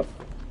good. So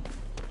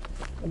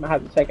I'm gonna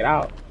have to check it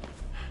out.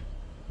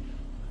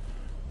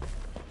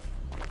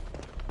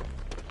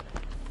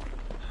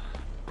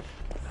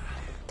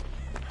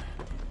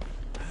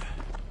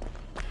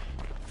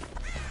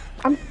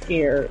 I'm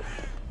scared.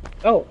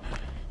 Oh,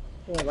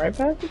 going right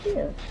past it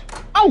again.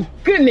 Oh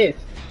goodness!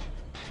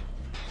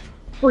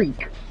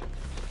 Freak!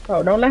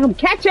 Oh, don't let him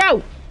catch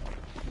you!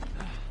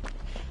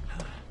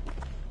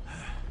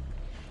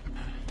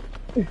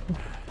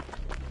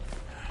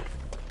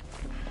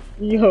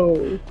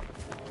 Yo.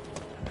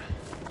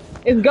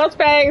 It's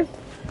Ghostface.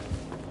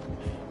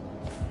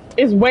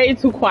 It's way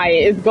too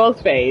quiet. It's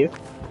Ghostface.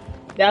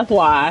 That's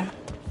why.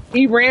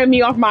 He ran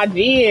me off my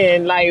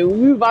gen. Like, we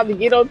was about to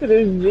get onto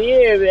this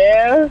gen,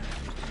 man.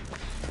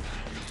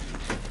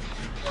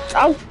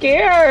 I'm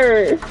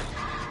scared.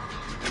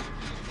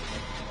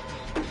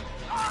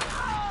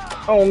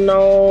 Oh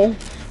no.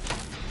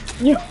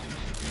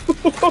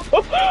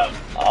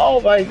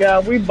 Oh my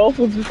god, we both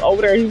was just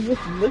over there. He was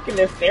just looking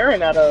and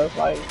staring at us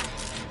like.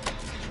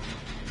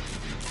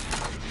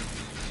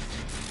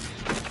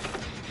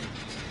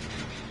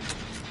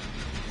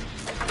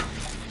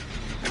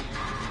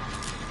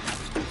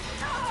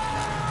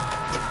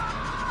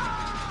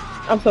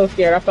 I'm so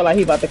scared. I feel like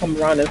he about to come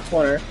around this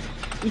corner.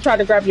 You tried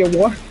to grab your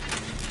war.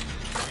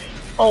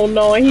 Oh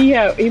no,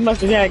 he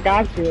must have had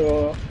got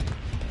you.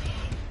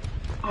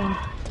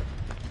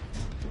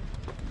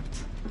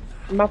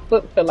 My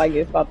foot feel like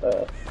it's about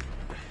to.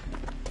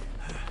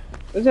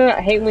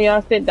 I hate when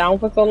y'all sit down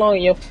for so long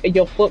and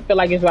your foot feel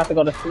like it's about to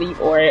go to sleep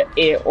or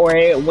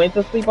it went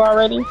to sleep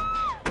already.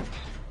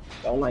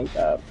 Don't like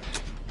that.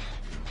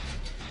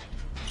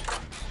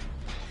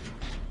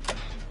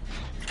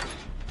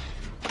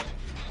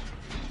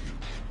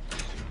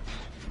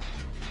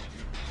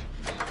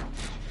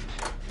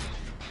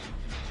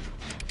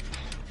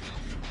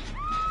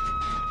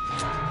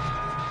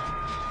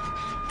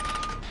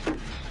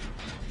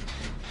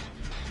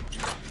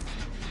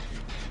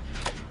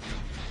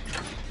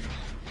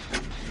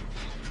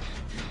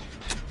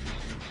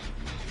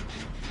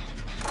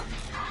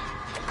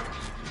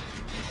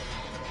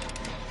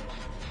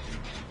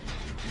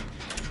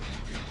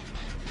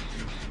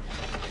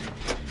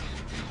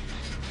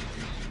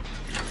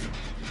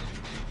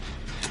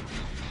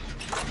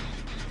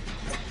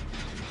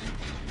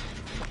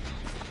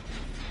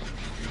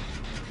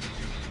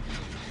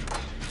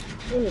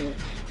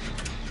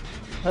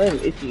 I'm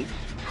itchy.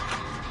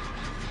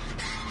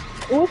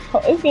 Ooh,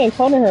 it's getting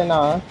cold in here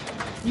now.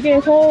 You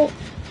getting cold?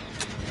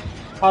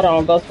 Hold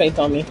on, ghost face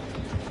on me.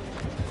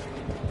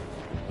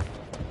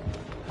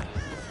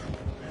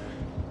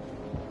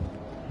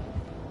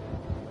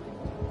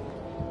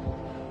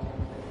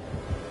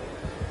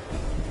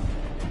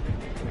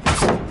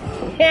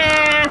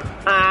 Yeah!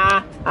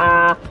 Ha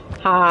ha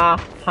ha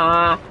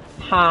ha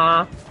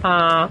ha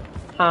ha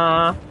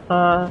ha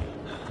ha.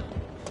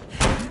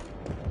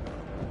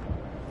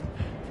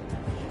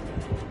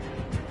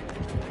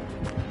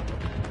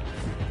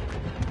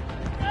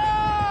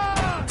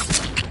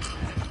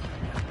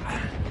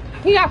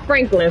 He got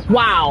Franklin's.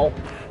 Wow.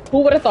 Who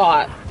would have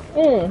thought?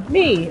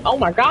 Me. Oh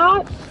my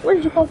God. Where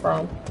did you come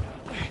from?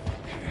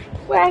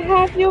 Where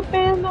have you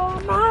been all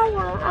my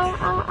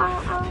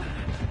life?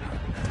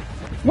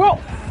 Whoa.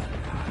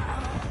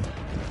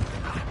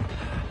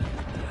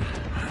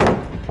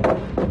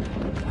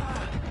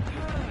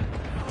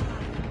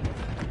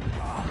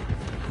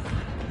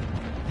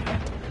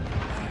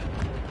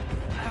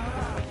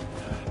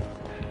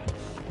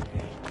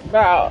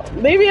 Bro,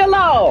 leave me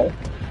alone.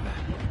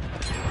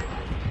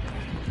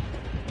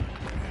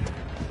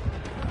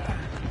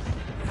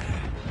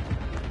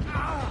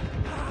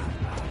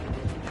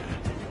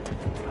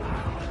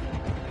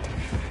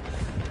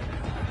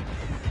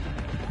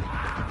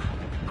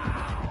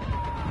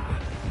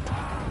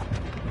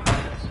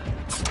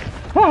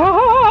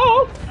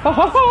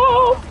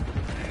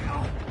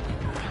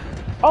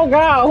 Oh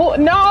God!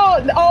 No!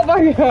 Oh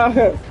my God!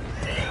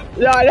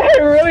 No, that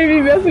really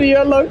be messing you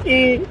up, low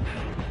key.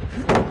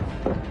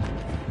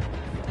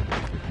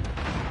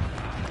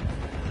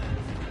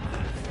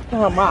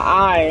 Oh, my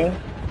eye!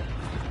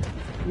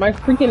 My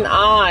freaking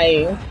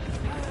eye!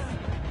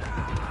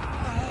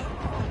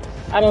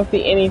 I don't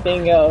see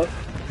anything else.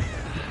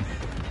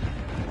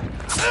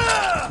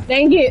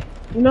 Dang it!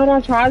 You know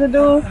what I tried to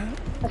do?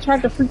 I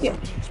tried to freaking.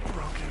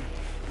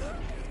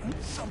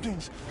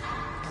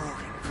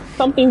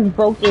 Something's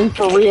broken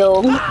for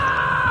real.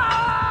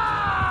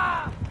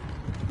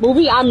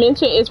 Movie I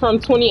mentioned is from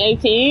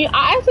 2018.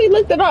 I actually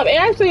looked it up. It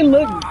actually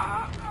looked,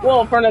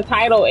 well, from the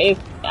title,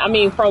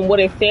 from what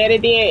it said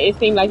it did, it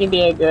seemed like it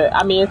did good.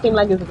 I mean, it seemed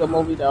like it's a good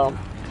movie, though.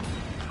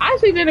 I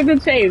actually did a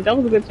good chase. That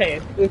was a good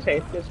chase. Good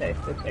chase.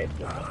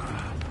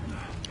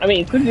 I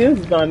mean, 2 years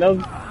is gone. That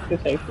was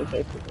good chase.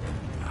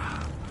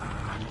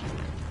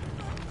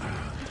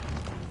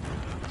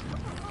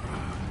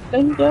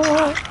 Thank you.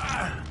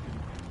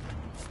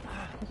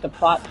 It's a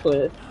plot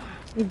twist.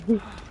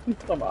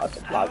 Come on, it's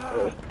a plot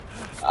twist.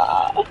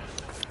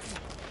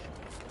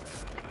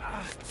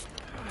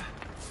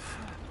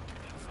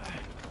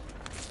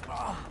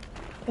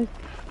 It's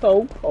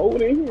so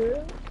cold in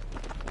here.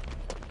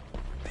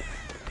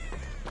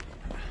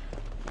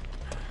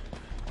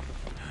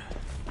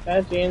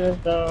 That gen is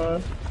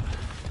done.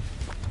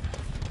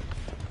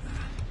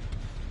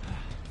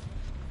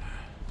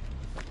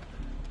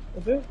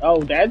 Is it?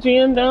 Oh, that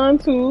gen done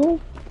too.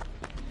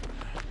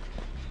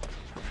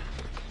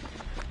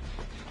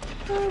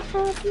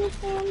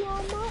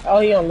 Oh,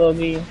 he on Lil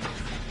G.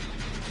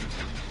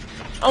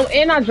 Oh,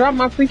 and I dropped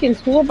my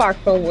freaking toolbox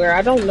somewhere.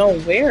 I don't know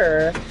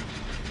where.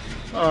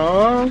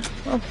 Aw,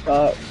 that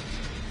sucks.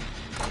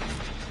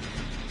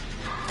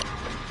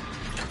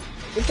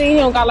 Good thing he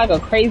don't got like a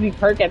crazy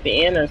perk at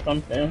the end or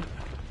something.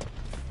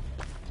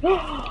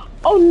 Oh,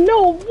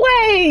 no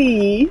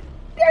way!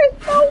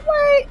 There's no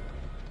way!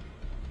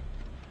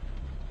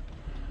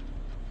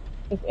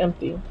 It's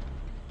empty.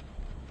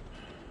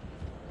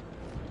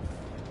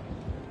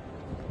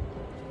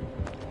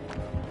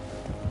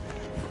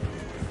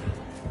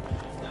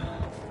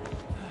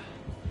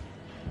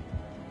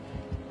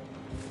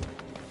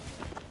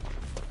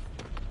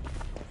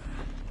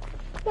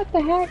 What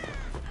the heck?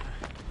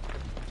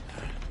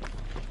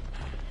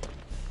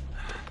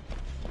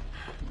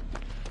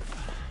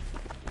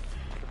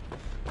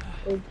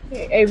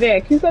 Okay. Hey,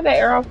 Van, can you set that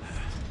air off?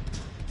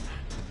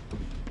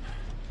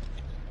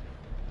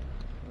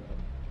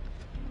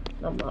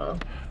 Come on.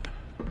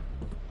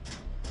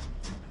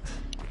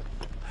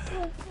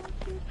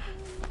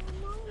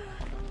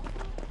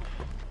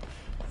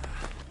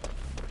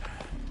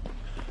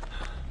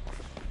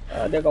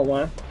 There go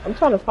one. I'm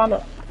trying to find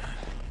a.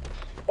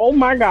 Oh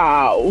my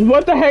god!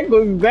 What the heck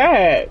was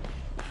that?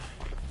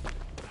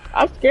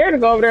 I'm scared to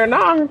go over there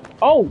now.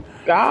 Oh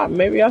god,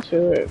 maybe I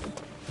should.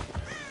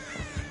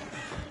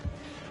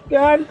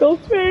 God,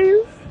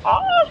 Ghostface.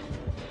 Ah!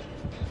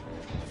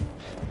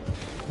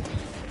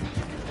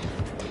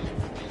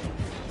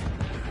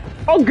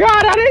 Oh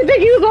god, I didn't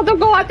think he was about to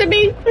go after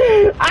me.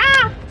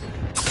 Ah!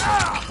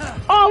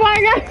 Oh my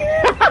god!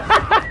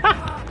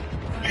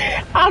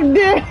 I'm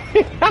dead.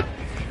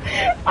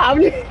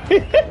 I'm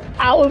dead.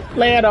 I was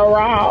playing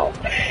around.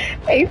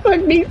 They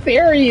took me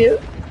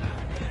serious.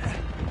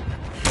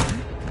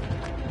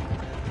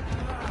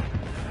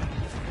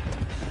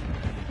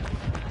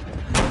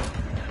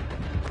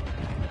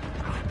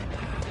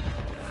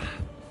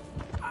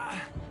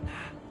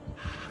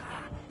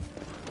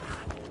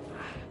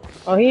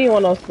 Oh, he ain't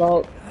want no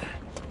smoke.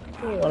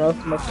 He ain't want no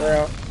smoke for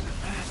real.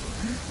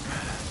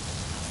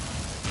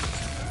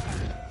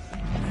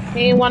 He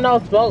ain't want no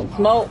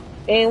smoke.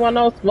 He ain't want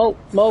no smoke.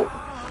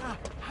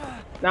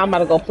 Now I'm about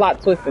to go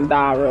plot twist and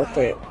die real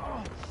quick.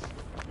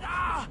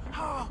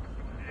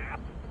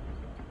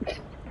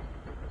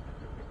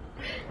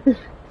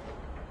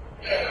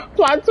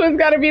 Plot twist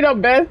gotta be the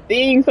best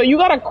thing. So you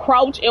gotta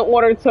crouch in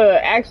order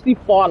to actually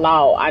fall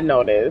out. I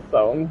know this.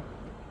 So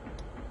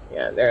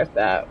yeah, there's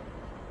that.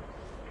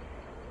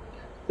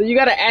 So you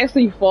gotta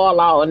actually fall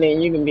out, and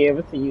then you can be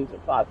able to use the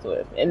plot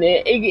twist, and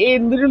then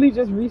it literally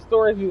just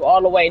restores you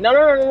all the way.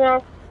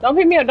 No. Don't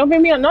pick me up. No.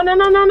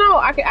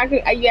 I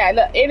can. Yeah,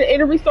 look,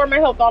 it'll restore my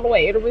health all the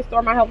way. It'll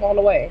restore my health all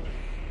the way.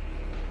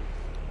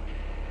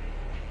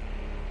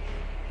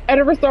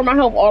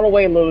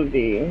 Little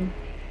D.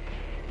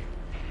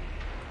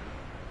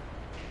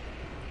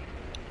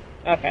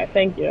 Okay,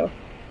 thank you.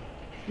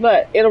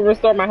 But it'll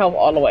restore my health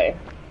all the way.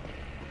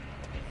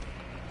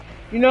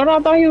 You know what I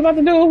thought he was about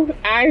to do?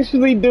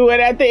 Actually do it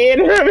at the end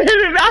of the minute.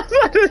 I was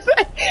about to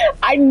say,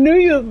 I knew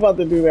he was about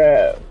to do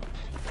that.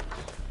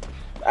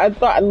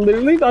 I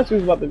literally thought she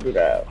was about to do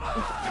that.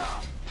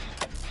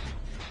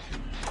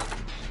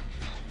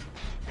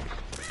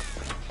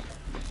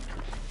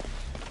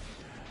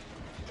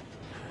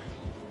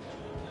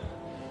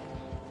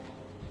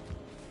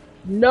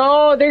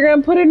 No, they're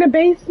gonna put it in the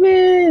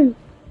basement.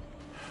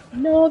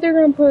 No, they're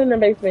gonna put it in the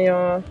basement,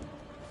 y'all.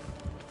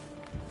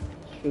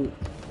 Shoot.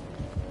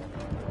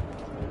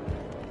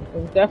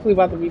 It's definitely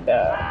about to be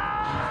that.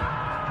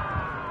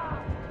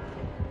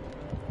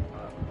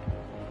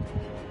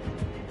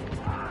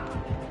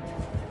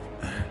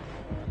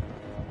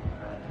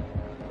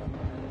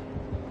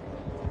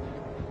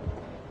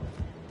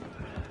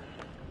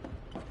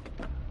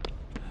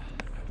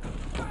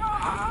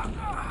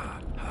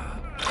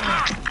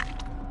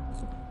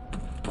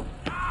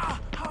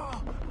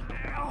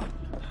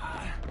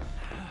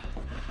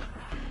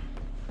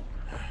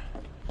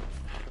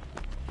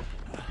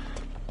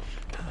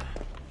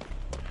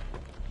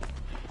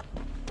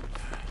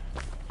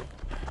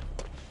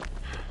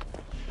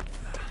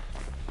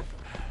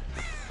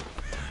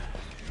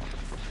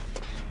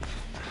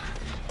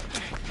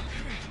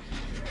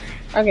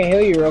 I can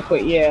heal you real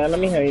quick. Yeah, let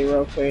me heal you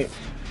real quick.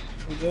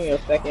 Give me a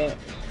second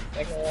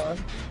one.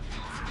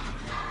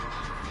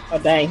 Oh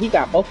dang, he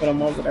got both of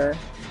them over there.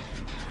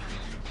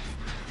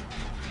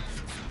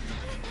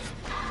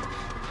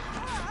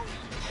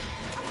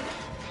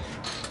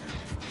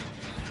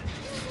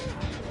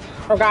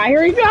 Oh god,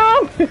 here he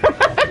comes!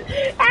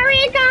 Here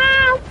he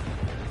comes!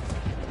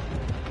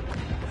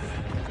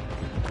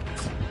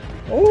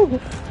 Ooh.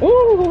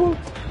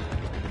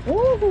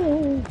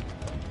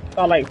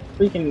 All like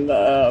freaking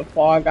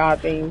Fall God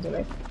themes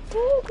and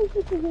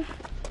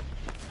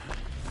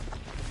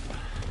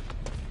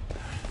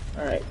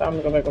Alright, so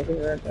I'm gonna go back over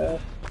here. I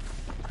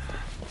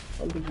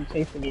don't think you're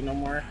chasing me no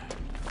more.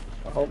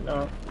 I hope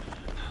not.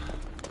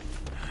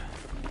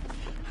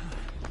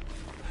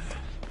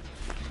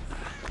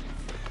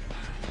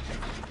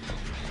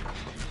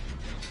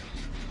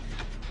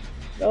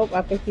 Nope,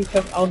 I think he's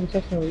just out and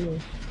chasing you.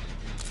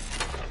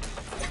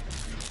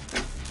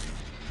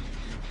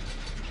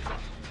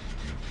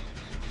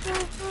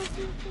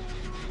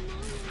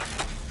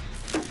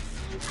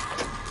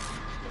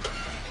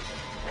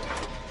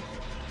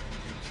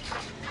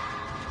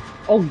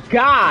 Oh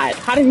god,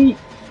 how did he,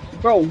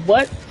 bro,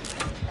 what?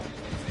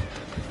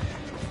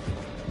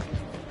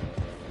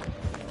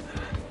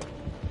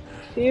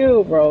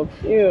 Chill, bro,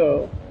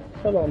 chill.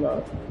 Chill on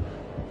us.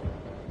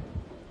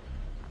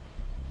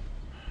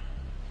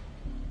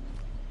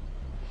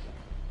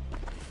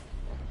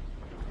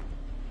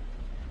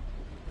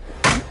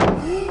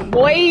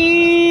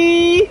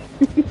 Boy!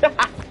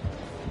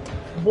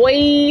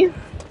 Boy,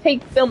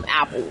 take them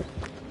apples.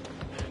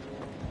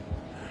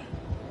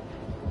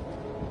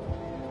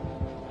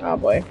 Oh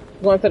boy,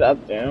 going to the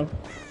other gym.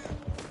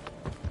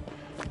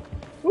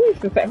 Who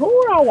used to say? Who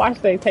would I watch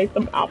they take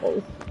them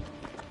apples?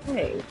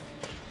 Hey,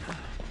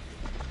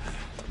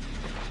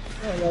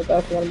 I don't know if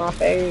that's one of my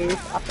faves.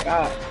 I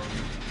forgot.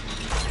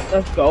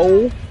 Let's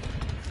go.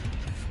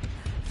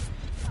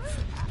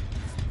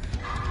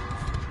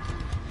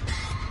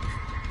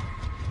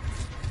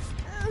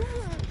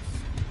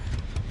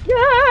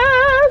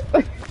 Yes!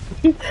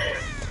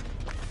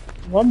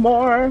 One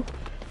more.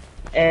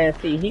 And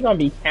see, he gonna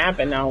be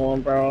camping that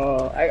one,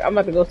 bro. I'm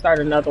about to go start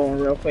another one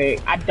real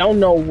quick. I don't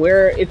know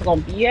where it's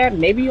gonna be at.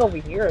 Maybe over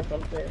here or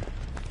something.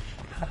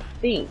 I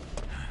think.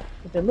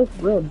 Because it looks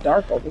real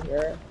dark over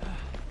here.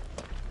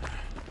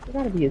 There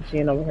gotta be a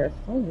gen over here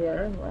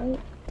somewhere, right?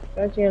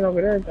 That gen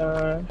over there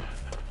done.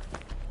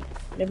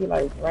 Maybe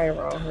like right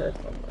around here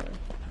somewhere.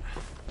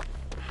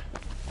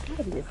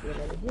 Gotta be a gen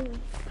over here.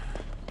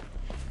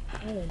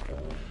 I don't know.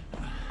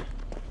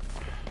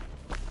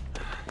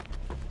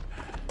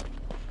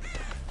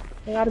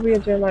 There gotta be a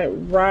gen like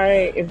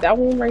right. If that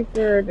one right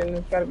there, then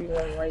there's gotta be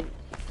one right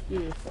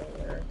here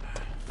somewhere.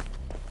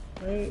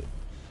 Right?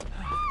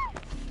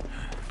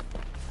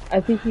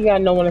 I think he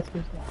got no one to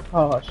speak to.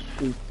 Oh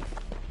shoot.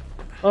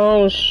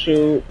 Oh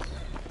shoot.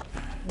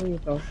 Please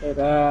don't say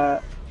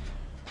that.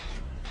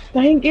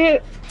 Dang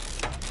it.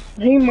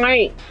 He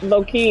might,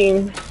 low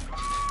key.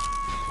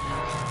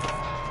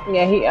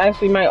 Yeah, he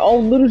actually might. Oh,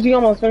 Little G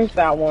almost finished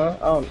that one.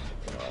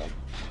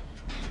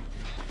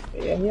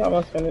 Yeah, he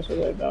almost finished with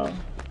it though.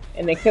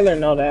 And the killer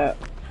know that.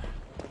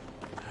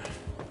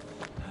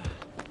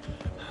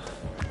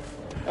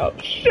 Oh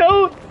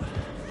shoot!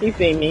 He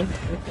see me.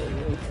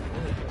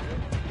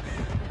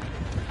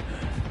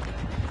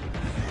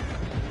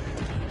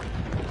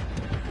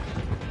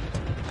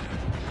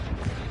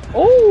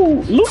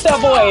 Oh, loot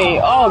that boy!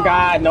 Oh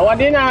god, no I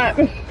did not.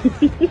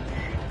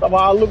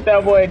 Somehow loot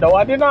that boy. No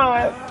I did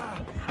not.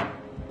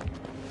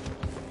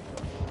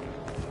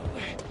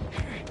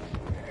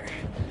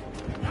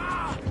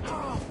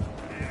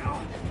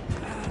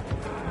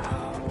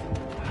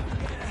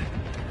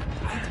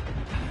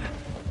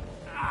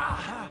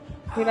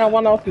 You don't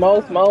want no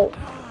smoke.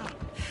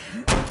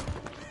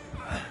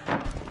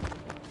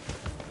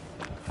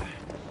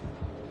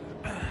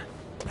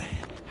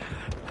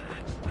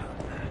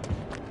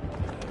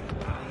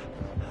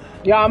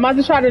 Y'all, I'm about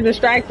to try to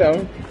distract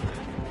them.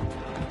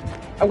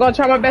 I'm gonna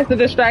try my best to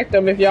distract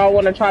them if y'all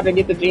want to try to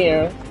get the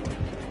gem.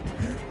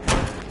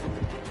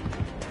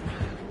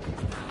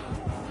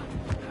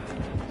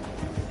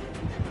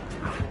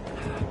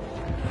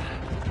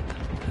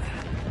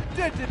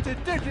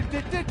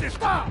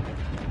 Stop!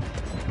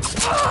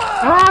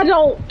 I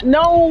don't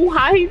know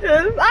how he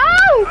just.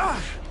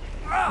 Oh!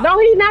 No,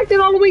 he knocked it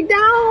all the way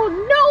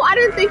down. No, I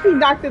didn't think he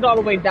knocked it all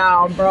the way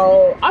down,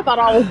 bro. I thought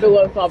I was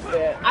doing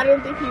something. I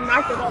didn't think he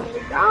knocked it all the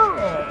way down.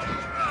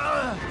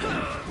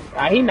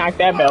 He knocked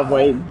that bad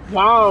boy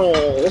down.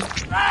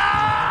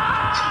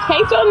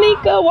 Hey,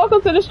 Tonika,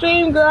 welcome to the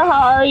stream, girl.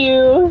 How are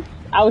you?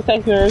 I was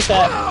texting her in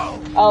chat.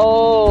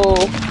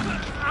 Oh.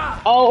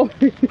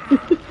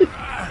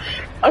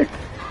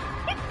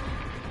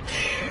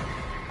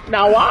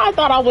 Now, why I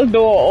thought I was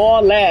doing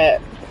all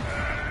that?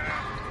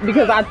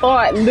 Because I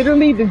thought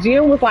literally the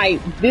gym was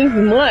like this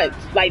much.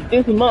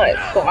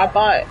 So I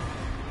thought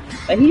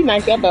that he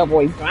knocked that bad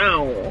boy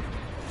down.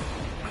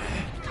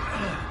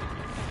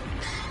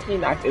 He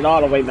knocked it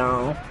all the way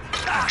down.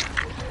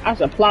 I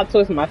should plot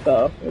twist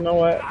myself. You know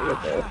what? Look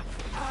at this.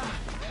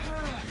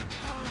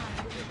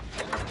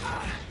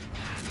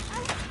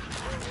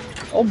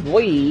 Oh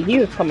boy, he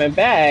is coming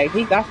back.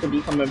 He got to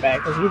be coming back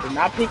because he did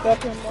not pick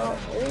up him up.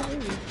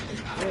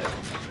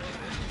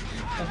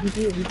 Oh, he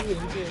did.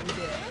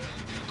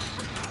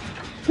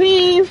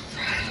 Please.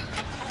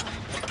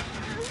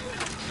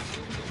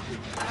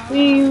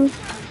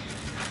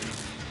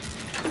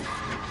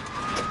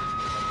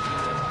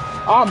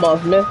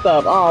 Almost messed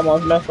up. I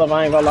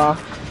ain't gonna lie.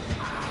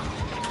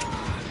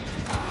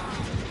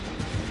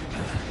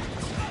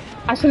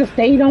 I should have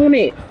stayed on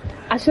it.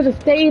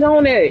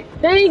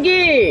 Dang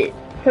it.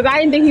 Because I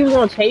didn't think he was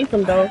going to chase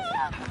him, though.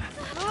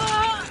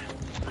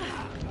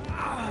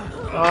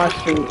 Oh,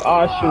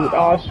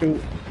 shoot.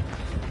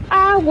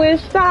 I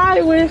wish.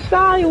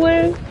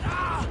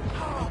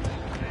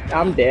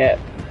 I'm dead.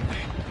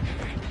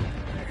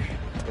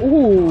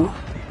 Ooh.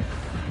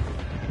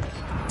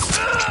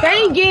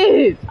 Dang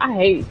it!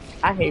 I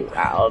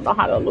don't know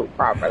how to loot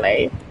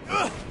properly.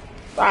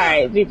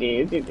 Sorry,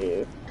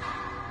 GG.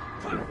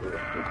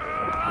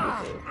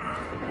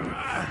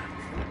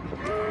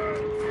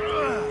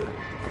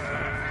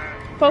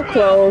 So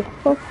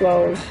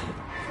close.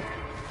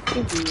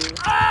 GG.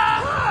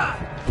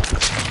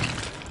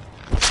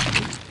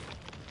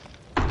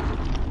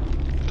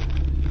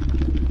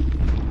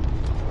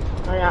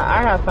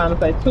 I got time to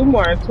play two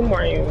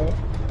more even.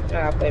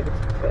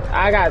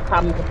 I got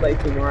time to play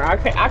two more. I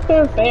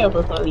couldn't stay up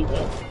for some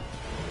reason.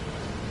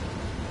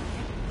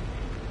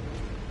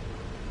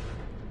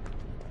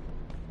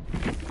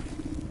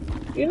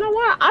 You know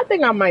what? I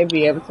think I might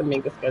be able to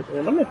make a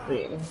schedule. Let me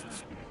see.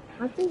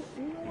 I think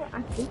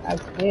I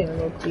can.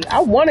 Let's see.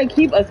 I want to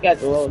keep a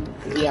schedule,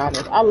 to be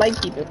honest. I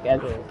like keeping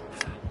schedules.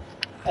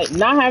 Like,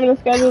 not having a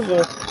schedule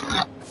just...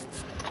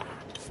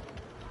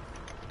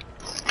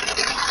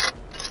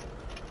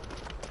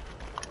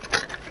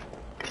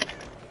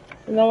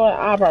 You know what?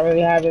 I'll probably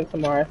have it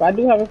tomorrow. If I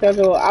do have a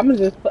schedule, I'm gonna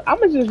just,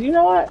 you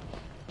know what?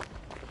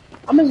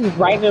 I'm gonna just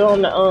write it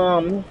on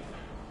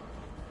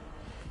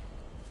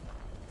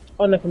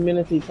the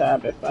community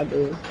tab if I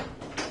do.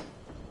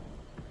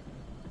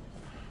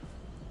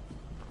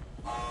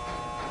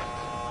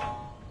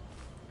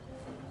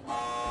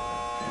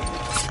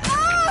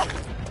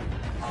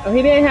 Oh,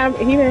 he didn't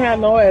have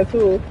nowhere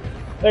too.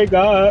 Thank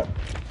God.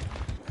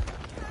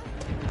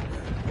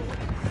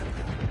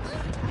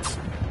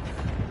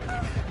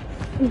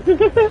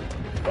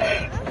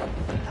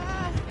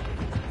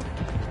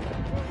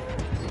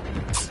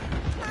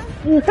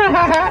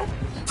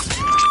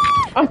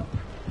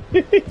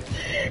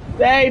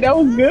 Dang, that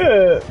was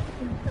good.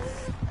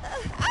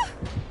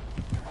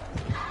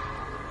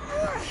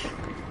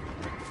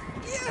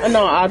 Oh,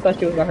 no, I thought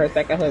she was on her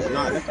second hook.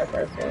 No, that's her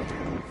first one.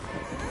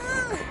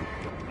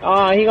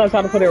 Oh, he gonna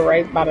try to put it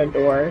right by the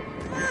door.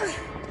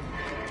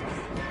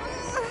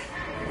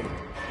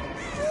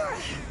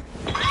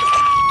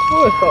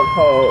 Oh, it's so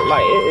cold.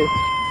 Like, it is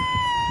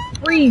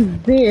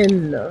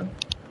freezing.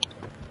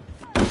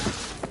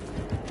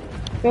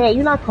 Yeah,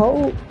 you're not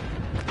cold.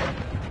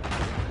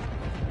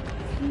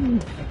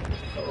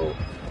 Oh.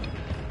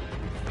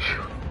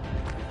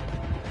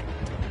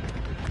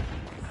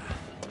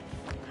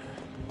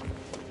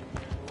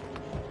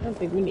 I don't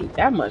think we need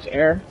that much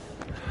air.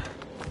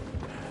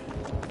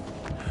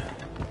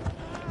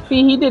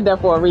 See, he did that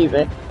for a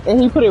reason.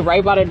 And he put it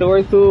right by the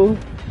door, too.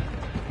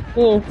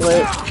 He didn't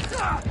flip.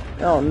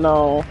 Oh,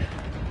 no.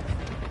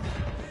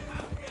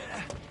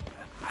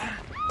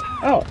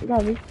 Oh, you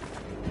got me.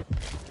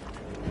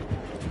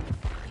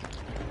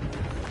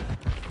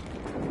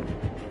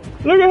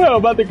 Look at her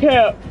about the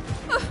cap.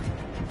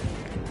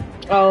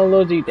 Oh,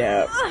 little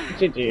G-dab.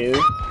 GG's.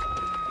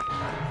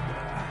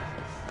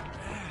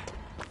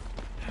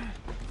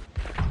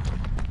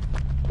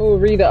 Oh,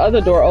 read the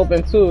other door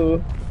open,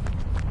 too.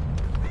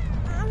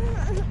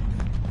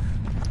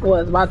 Well,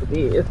 it's about to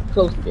be. It's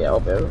close to be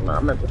open. Is what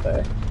I meant to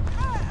say.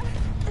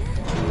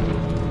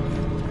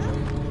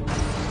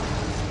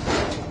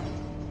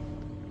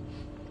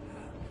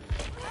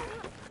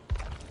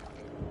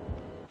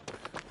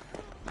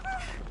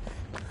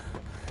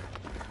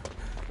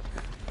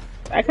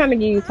 I kind of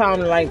give you time,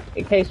 like,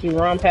 in case you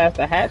run past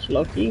the hatch,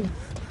 low key.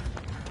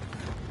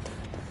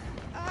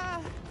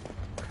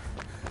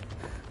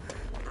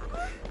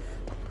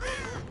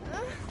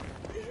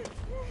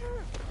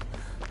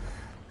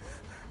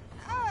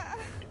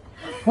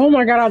 Oh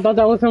my god, I thought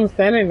that was him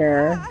standing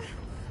there.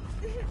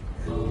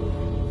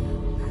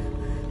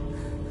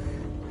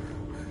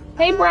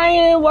 Hey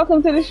Brian,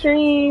 welcome to the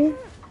stream.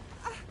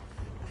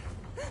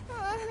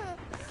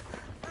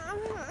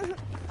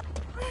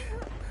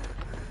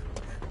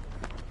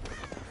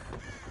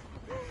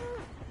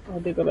 I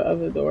did go to the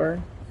other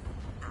door.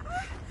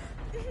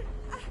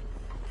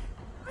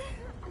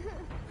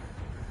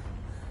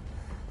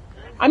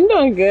 I'm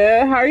doing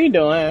good. How are you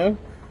doing?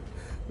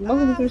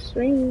 Welcome to the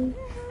stream.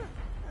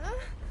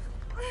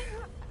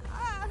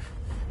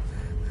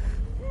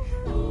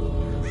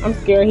 I'm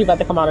scared he's about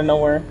to come out of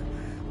nowhere.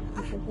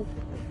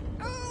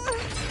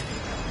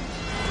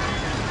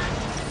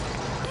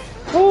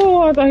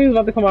 Oh, I thought he was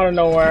about to come out of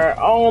nowhere.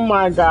 Oh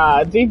my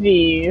god,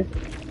 GG's.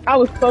 I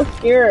was so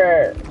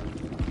scared.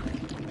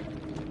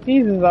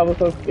 Jesus, I was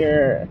so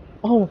scared.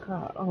 Oh my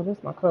god. Oh,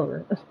 that's my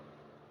cover.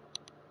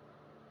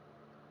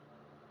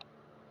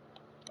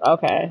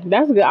 Okay,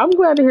 that's good. I'm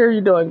glad to hear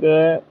you're doing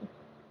good.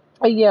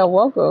 Yeah,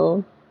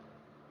 welcome.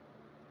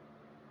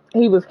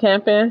 He was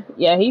camping.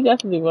 Yeah, he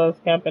definitely was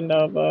camping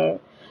though,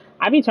 but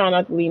I be trying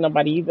not to leave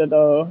nobody either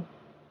though.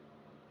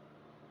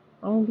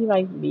 I don't be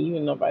like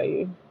leaving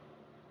nobody.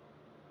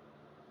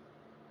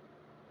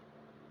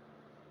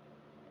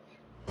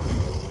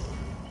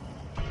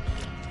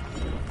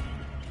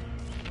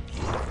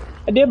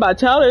 I did my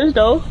challenge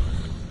though.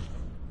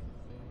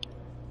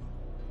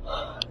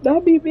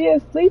 That be being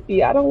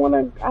sleepy. I don't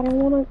wanna go to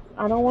sleep.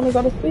 I don't wanna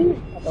go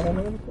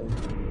to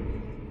sleep.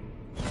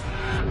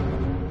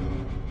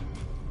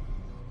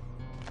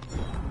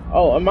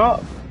 Oh, am I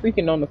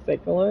freaking on the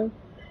second one?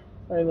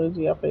 Sorry,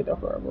 Luigi, I played that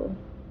horrible.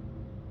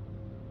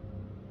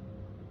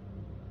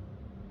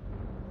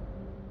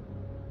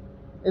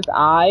 It's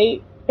I.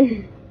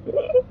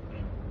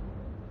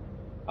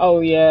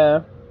 Oh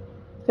yeah.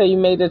 So you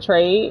made the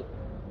trade?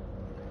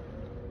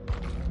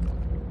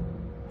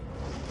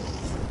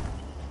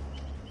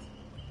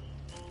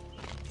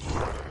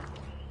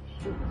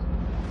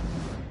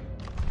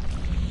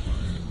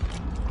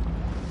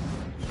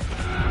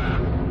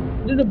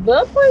 Did the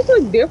blood points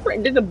look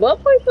different? Did the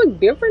blood points look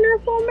different there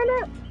for a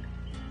minute?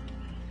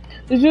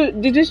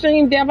 Did you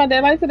stream Dead by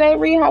Daylight today,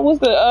 Ree? How was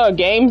the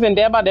games in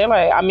Dead by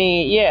Daylight? I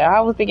mean, yeah,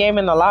 how was the game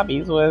in the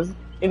lobbies? Was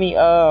any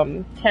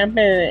camping,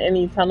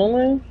 any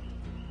tunneling?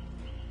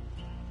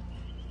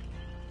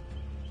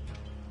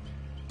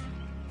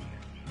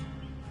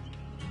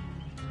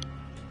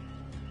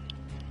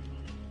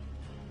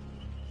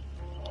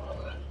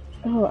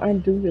 Oh, I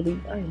am sleepy.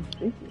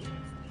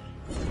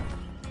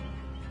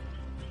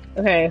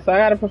 Okay, so I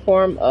gotta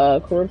perform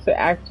a corrupted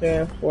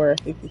action for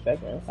 60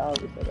 seconds. How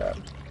we set up?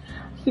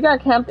 She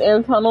got camped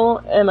in tunnel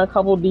and a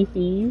couple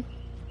DCs.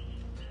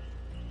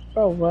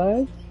 Bro,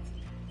 what?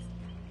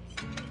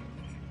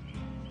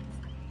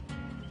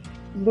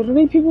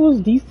 Literally, people was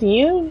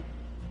DCing?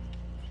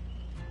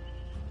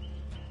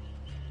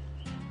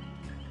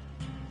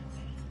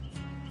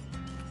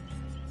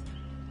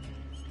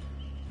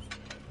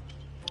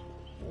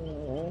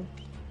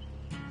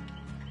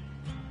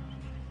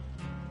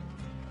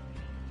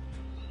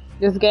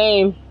 This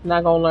game,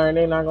 not gonna learn.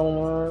 They're not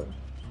gonna learn.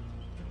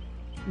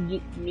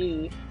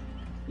 Me.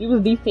 You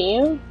was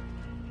DCing?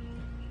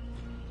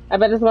 I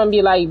bet it's gonna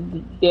be like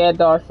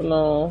Dead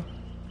Arsenal.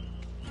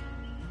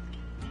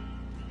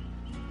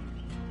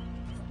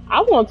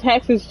 I want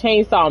Texas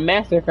Chainsaw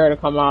Massacre to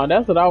come out.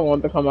 That's what I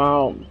want to come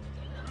out.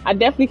 I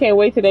definitely can't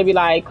wait till they be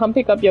like, come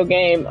pick up your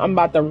game. I'm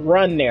about to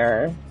run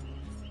there.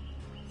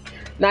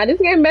 Now, this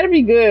game better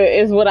be good,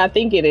 is what I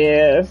think it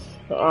is.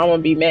 I'm gonna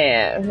be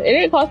mad. It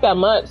didn't cost that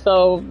much,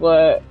 so,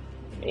 but,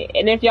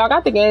 and if y'all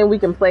got the game, we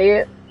can play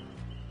it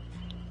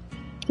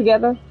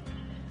together.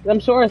 I'm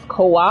sure it's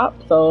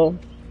co-op, so,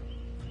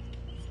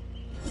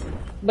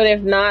 but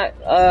if not,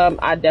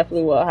 I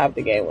definitely will have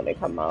the game when they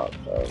come out,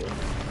 so.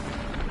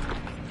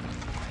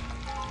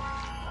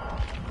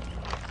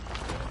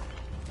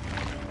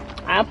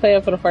 I'll play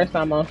it for the first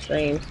time on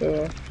stream,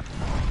 too.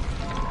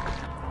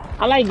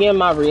 I like getting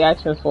my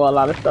reactions for a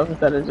lot of stuff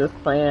instead of just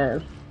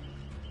playing.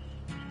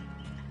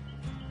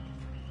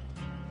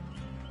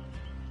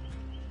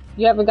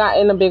 You haven't got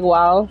in a big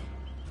while?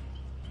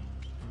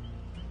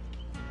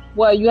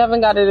 Well, you haven't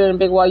got it in a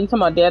big while. You talking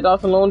about Dead Dog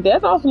Saloon?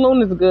 Dead Dog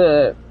Saloon is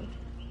good.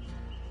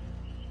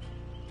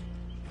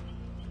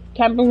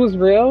 Camping was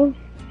real?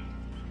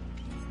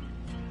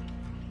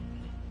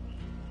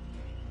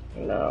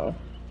 No.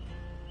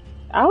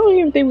 I don't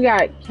even think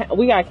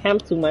we got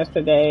camped too much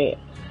today.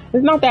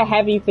 It's not that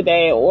heavy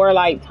today, or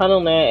like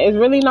tunneling. It's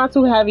really not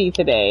too heavy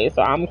today,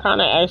 so I'm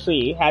kind of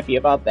actually happy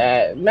about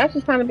that. Match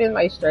has kind of been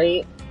like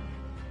straight.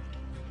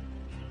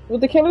 With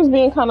the killers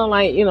being kind of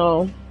like, you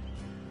know,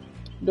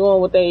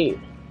 doing what they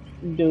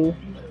do.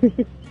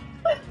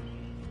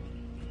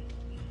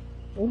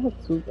 Not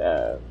too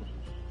bad.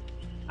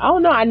 I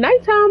don't know. At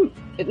nighttime,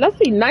 let's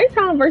see,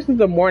 nighttime versus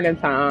the morning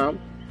time.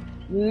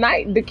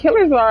 The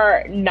killers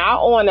are not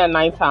on at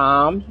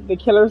nighttime. The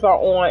killers are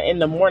on in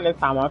the morning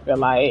time, I feel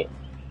like.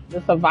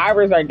 The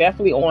survivors are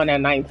definitely on at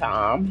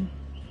nighttime.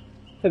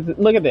 Cause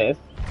look at this.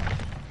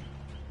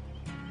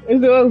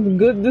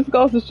 This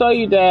goes to show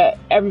you that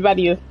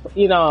everybody is,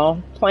 you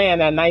know, playing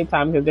at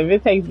nighttime. Because if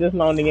it takes this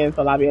long to get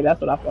into lobby, that's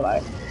what I feel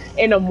like.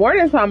 In the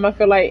morning time, I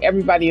feel like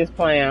everybody is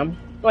playing.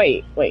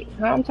 Wait.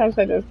 How I'm trying to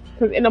say this?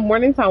 Because in the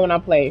morning time when I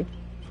play,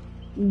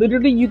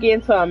 literally you get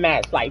into a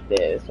match like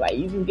this. Like,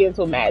 you just get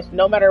into a match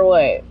no matter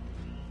what.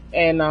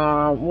 And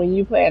when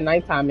you play at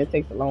nighttime, it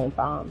takes a long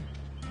time.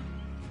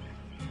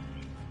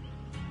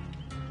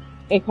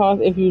 It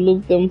costs, if you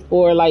loot them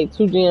for like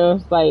 2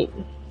 gems, like,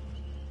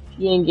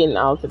 you ain't getting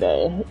out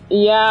today.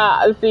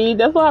 Yeah, see,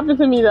 that's what happened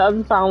to me the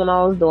other time when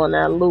I was doing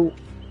that loot.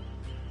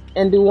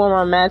 And do one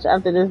more match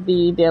after this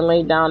deed, then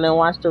lay down and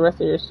watch the rest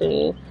of your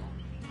stream.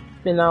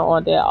 Been out all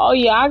day. Oh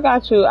yeah, I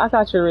got you,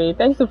 Reed.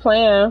 Thanks for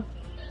playing.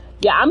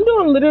 Yeah, I'm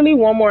doing literally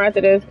one more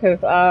after this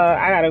because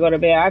I gotta go to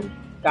bed. I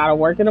gotta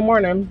work in the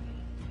morning.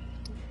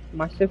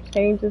 My shift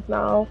changes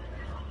now.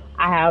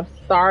 I have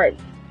start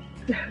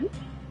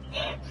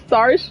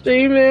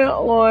streaming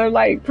on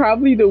like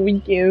probably the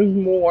weekends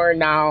more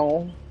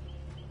now.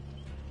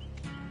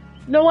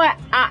 You know what?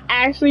 I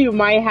actually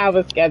might have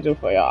a schedule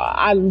for y'all.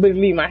 I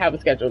literally might have a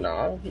schedule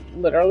now.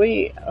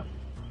 Literally.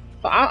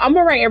 So I'm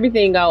gonna write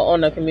everything out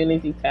on the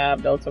community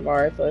tab though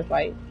tomorrow. So it's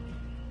like,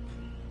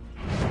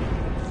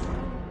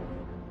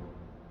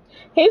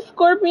 hey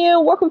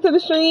Scorpion, welcome to the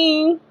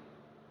stream.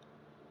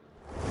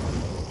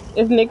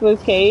 It's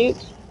Nicolas Cage.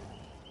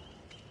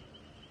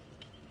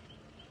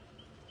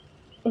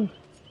 I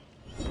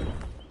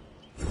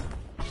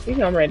think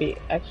I'm ready.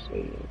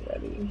 Actually,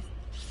 ready.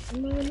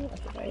 Am I ready? I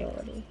think I am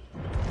ready.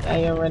 I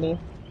am ready.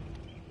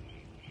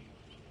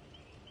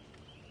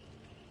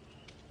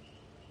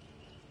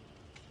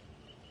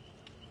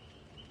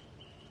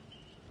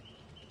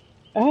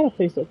 I had to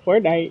play some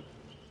Fortnite.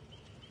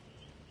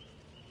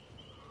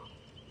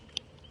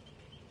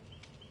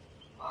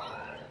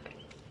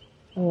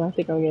 Oh, I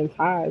think I'm getting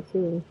tired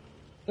too.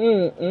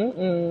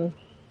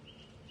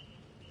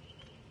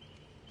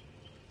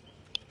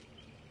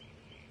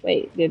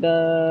 Wait, did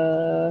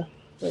I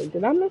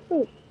mess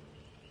up?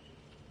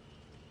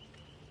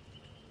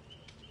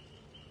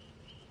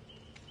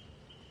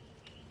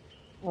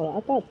 Oh,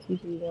 I thought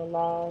TG were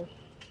live.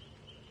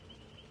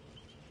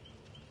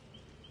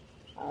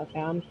 Okay,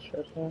 I'm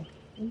tripping.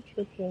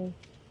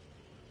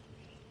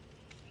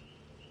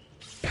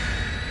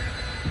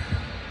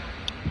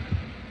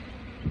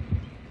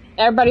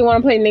 Everybody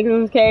want to play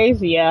Nicolas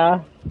Cage?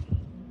 Yeah.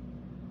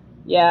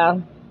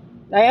 I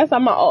guess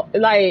I'm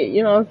like,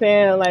 you know what I'm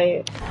saying?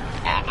 Like,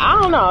 I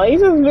don't know.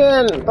 He's just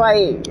been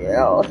like,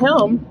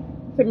 him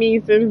to me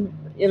since,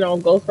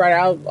 Ghost Rider.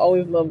 I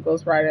always loved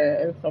Ghost Rider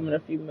and some of the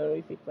few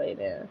movies he played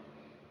in.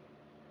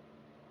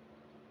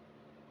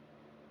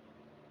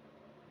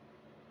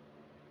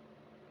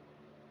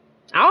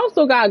 I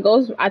also got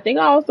Ghost. I think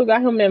I also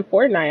got him in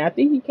Fortnite. I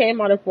think he came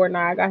out in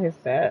Fortnite. I got his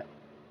set.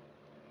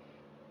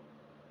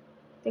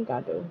 I think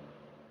I do.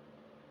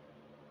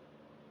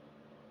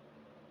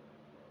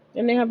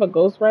 Didn't they have a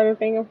Ghost Rider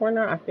thing in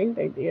Fortnite? I think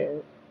they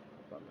did.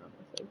 If I'm not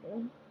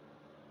mistaken.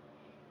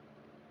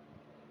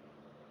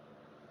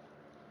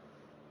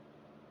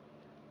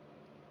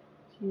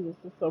 Jesus,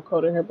 it's so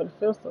cold in here, but it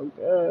feels so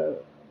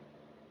good.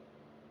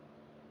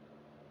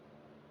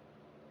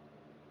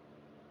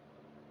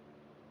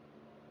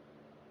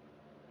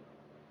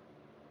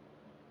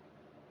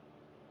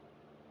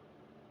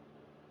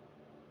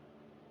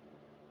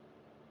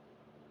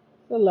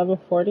 It's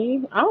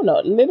 11:40. I don't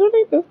know.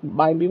 Literally, this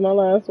might be my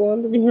last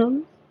one, to be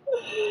honest.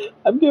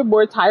 I'm getting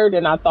more tired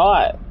than I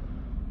thought.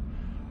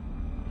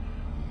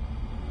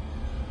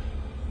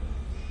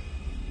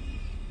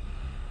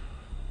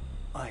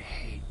 I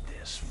hate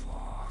this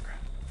fog.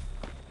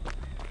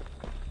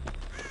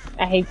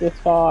 I hate this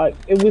fog.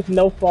 It was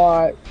no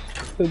fog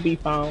to be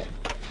found.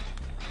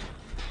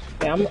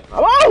 Yeah,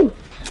 oh!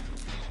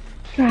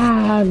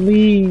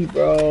 Golly,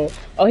 bro.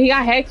 Oh, he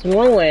got Hex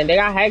ruined. They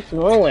got Hex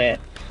ruined.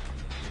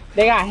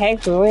 They got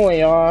Hex ruined,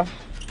 y'all.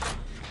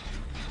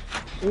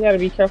 You gotta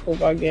be careful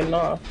about getting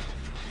off.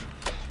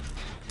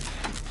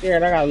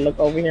 Scared, I gotta look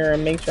over here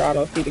and make sure I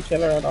don't see the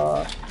killer at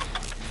all.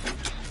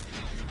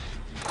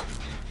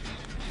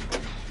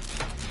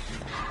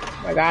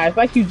 My God, it's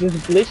like you just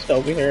glitched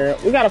over here.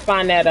 We gotta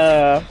find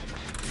that,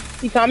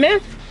 he coming?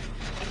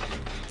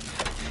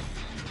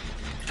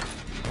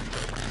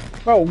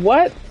 Bro,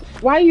 what?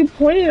 Why are you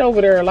pointing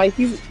over there like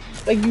you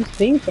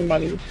seen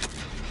somebody?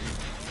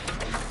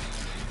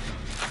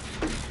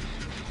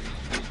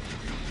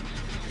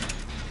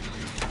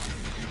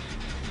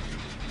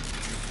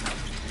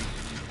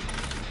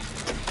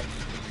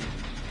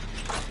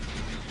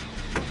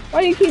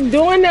 Why you keep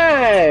doing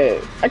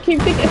that? I keep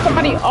thinking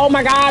somebody. Oh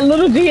my God,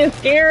 Little G is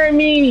scaring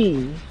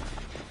me.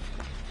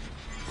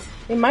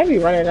 He might be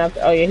running after.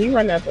 Oh yeah, he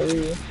running after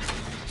you.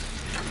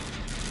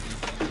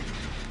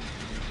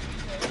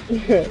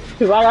 Cause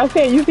like I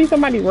said, you see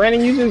somebody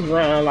running, you just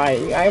run. Like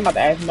I ain't about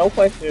to ask no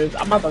questions.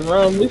 I'm about to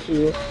run with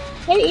you.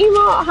 Hey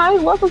Emo, hi,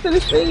 welcome to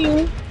the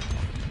stream.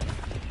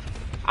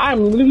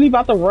 I'm literally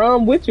about to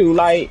run with you.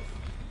 Like,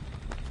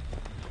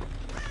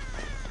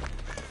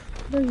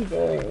 what are you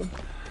doing?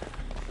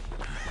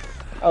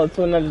 Oh,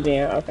 to another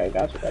den. Okay,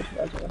 gotcha.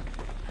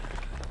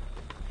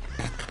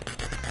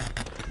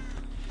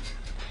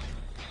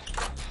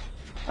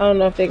 I don't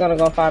know if they're gonna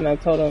go find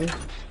that totem.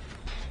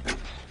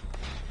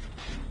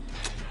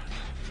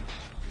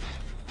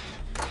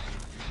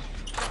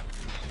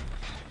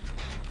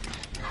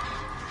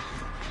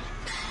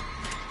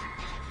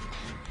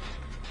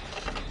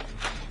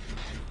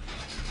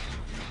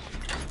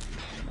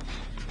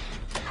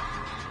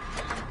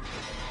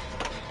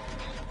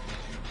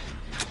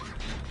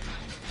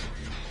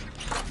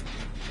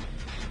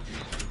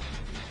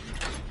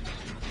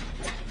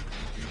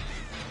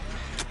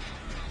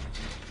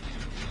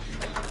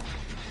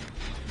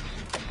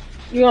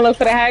 You gonna look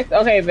for the hacks?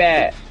 Okay,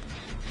 bad.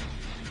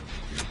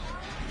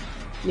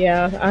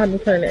 Yeah, I had to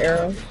turn the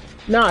arrow.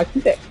 Nah,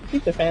 keep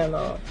the fan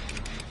on.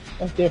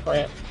 That's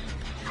different.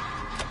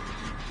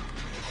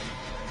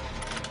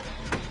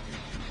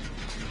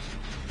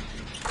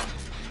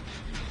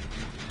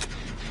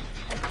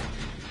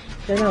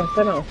 Sit down.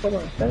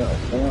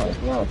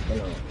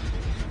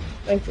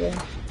 Thank you.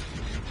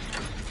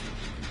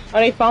 Oh,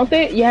 they found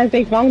it? Yes,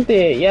 they found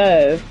it.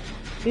 Yes.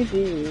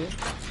 GG.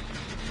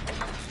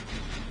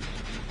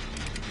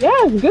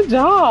 Yes, good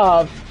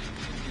job.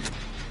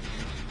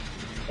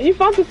 And you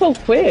found it so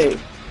quick.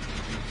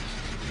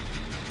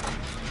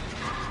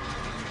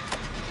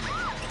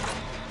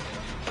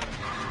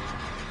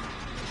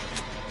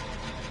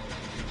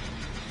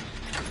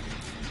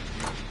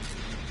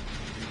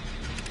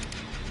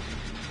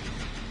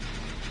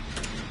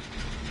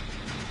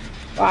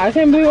 Wow, I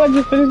can't believe I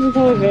just finished this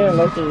whole game,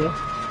 Loki. I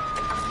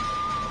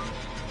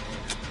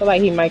feel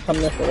like he might come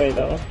this way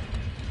though.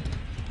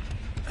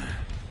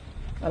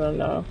 I don't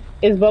know.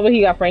 Is Bubba, he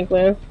got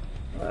Franklin?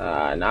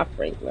 Not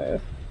Franklin.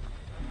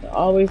 I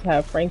always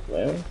have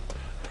Franklin.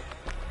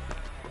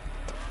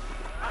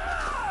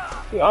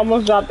 He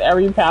almost dropped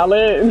every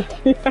pallet.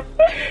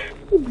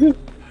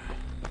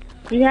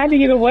 He had to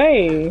get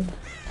away.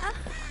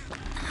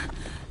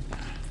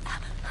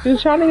 He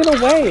was trying to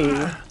get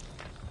away.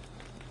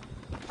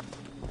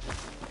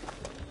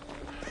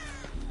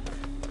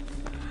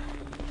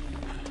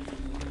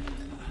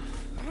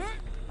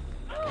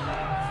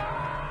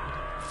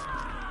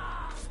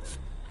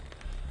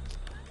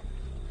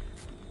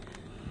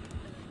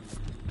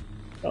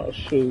 Oh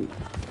shoot.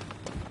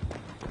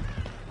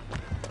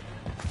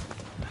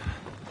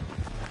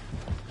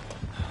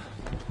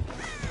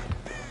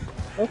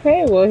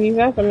 Okay, well he's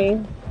after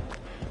me.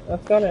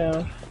 Let's go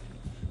down.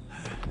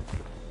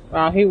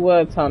 Wow, he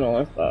would tunnel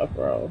and stuff,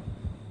 bro.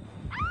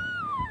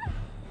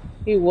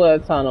 He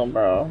would tunnel,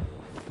 bro.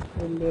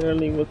 He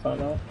literally would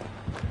tunnel.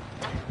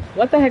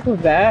 What the heck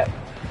was that?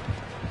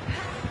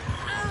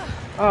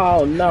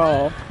 Oh,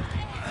 no.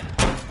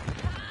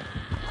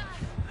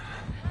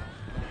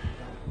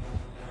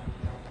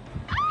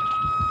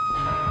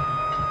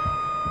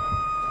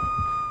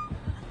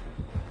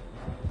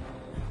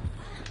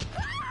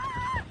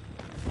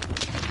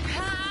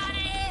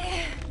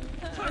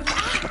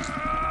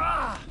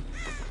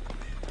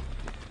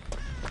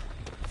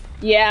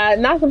 Yeah,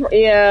 not the,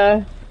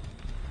 yeah.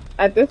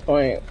 At this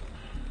point,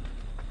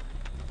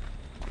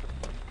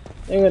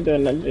 I'm gonna do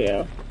another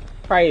video.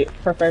 Probably,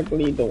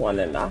 preferably the one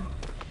in the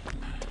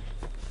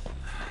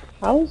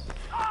house.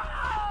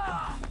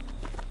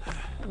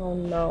 Oh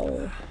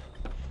no!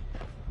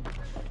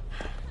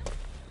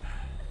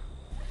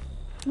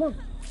 Come on.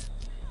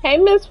 Hey,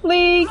 Miss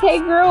Fleek. Hey,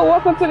 girl.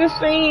 Welcome to the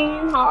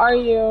stream. How are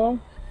you?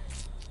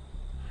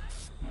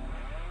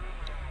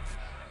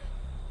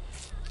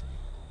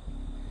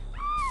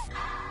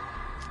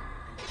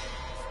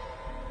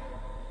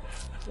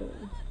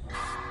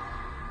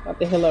 About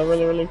to heal up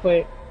really, really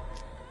quick.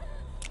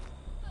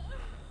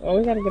 Oh,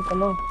 we gotta get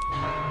them off.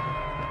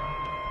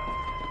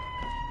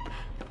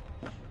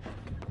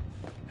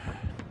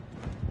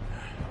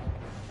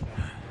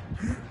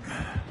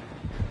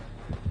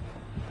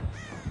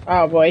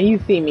 Oh boy, he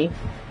see me.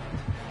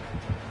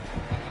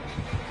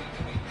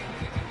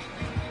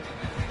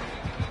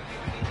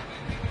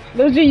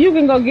 Lil G, you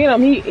can go get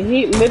him.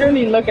 He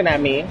literally looking at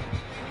me.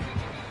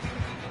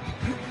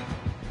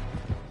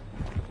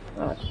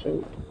 Oh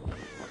shoot.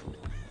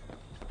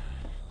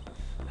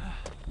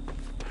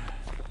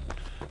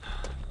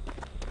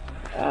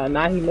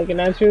 Now he looking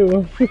at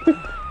you.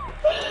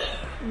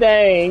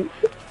 Dang.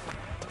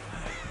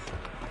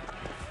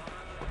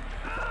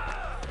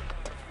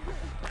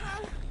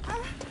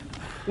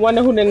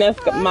 Wonder who the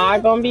next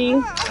mod gonna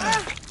be?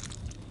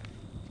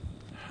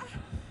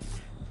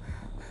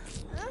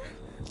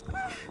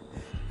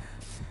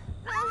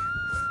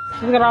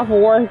 Just got off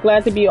of work,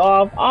 glad to be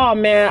off. Oh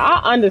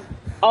man,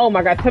 oh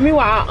my god, tell me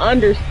why I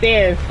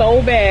understand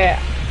so bad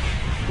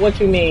what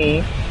you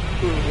mean.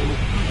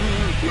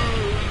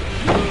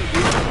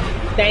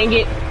 Dang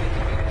it.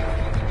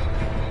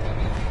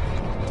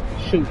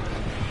 Shoot.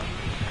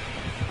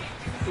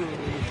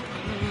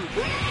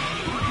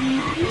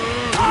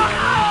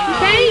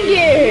 Dang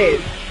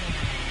it!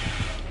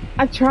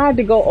 I tried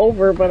to go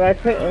over, but I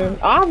couldn't.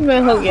 Oh, I've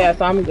been hooked, yeah,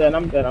 so I'm good.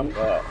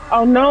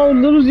 Oh no,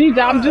 Little G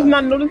died. I'm just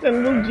not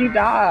noticing Little G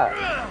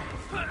died.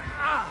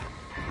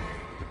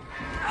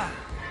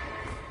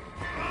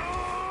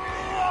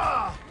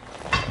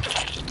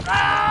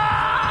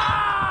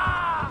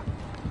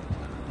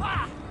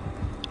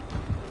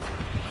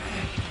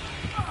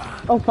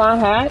 Oh, fine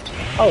hatch?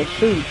 Oh,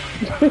 shoot.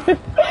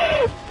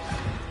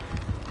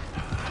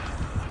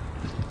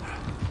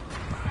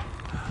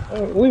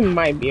 We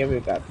might be able to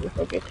get this,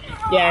 okay.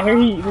 Yeah, here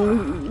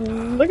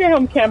look at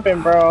him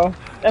camping, bro.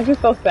 That's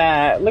just so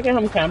sad. Look at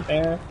him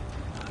camping.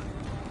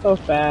 So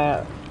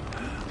sad.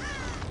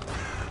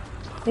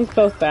 He's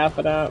so sad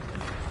for that.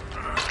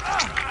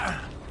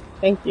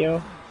 Thank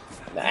you.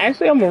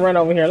 Actually, I'm gonna run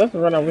over here. Let's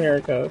run over here,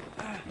 cause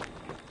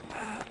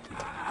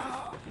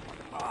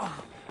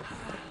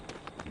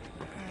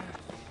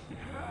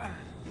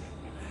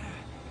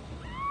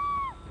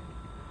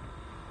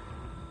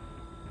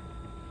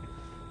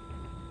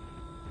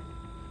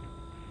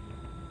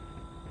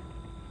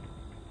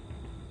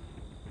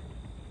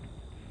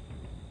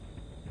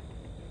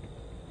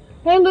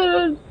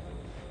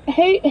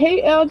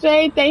Hey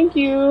LJ, thank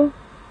you.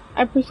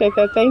 I appreciate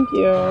that, thank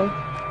you.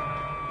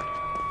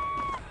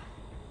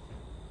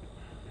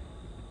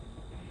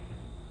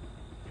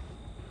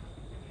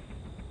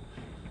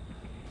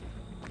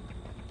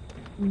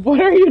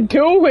 What are you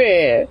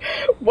doing?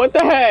 What the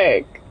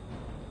heck?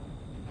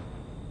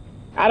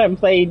 I done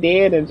played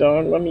dead and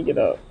John. Let me get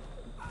up.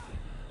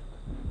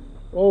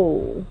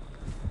 Oh.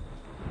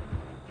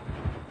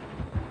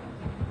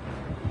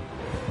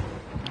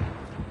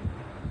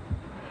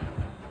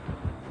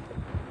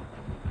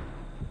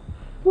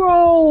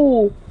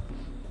 Bro!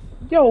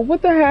 Yo,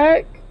 what the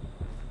heck?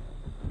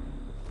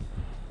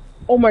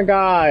 Oh my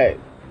god.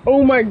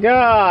 Oh my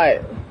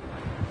god.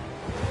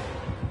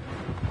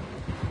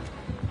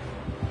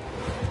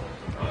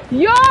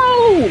 Yo!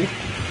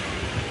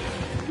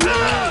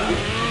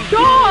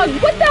 Dog,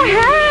 what the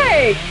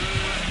heck?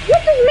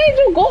 What just made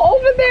you go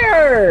over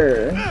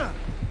there?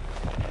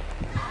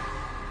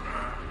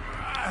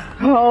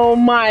 Oh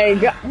my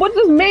god. What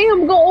just made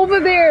him go over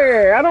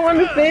there? I don't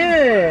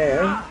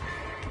understand.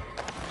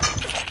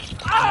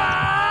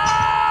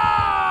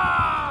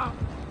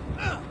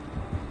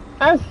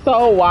 That's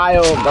so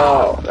wild,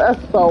 bro.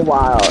 That's so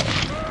wild.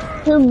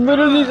 He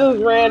literally just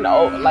ran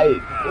over,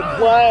 like,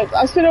 what?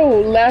 I should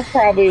have left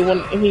probably when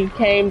he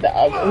came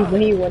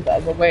when he went the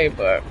other way,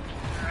 but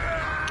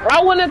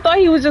I wouldn't have thought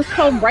he would just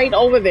come right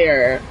over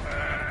there.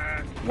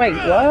 Like,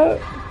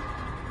 what?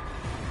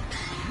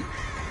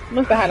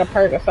 Must have had a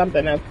perk or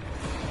something.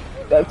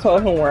 that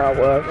told him where I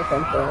was or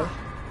something.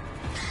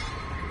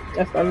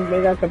 That's the only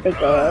thing I can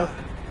think of.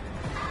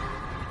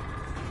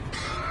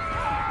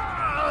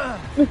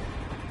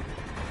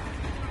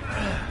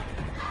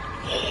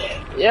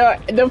 Yeah,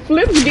 the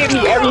flips get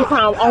me every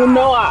time. Oh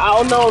no,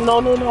 oh no,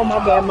 no, my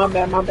bad.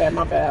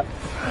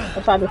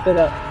 I tried to sit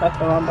up. That's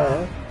the wrong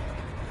button.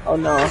 Oh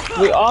no.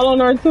 We all on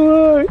our two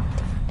hooks.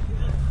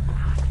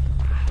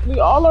 We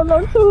all on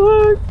our two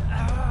hooks.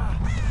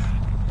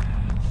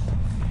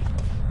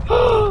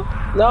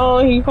 No,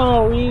 he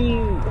can't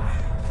read.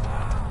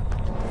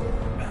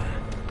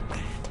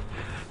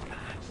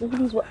 Look at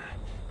these.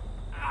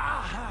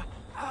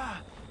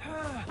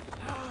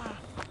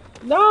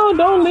 No,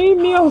 don't leave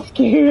me. I'm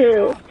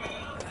scared.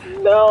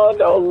 No,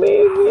 don't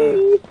leave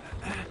me.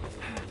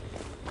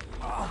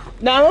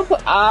 No,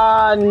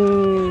 I'm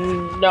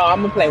gonna no,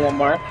 I'm gonna play one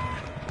more.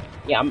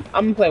 Yeah, I'm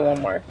gonna play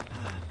one more.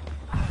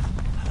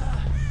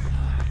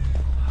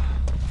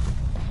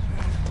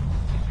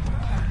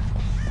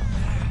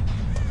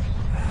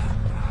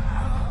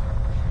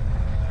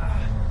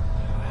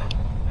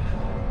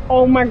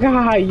 Oh my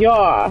god,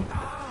 y'all.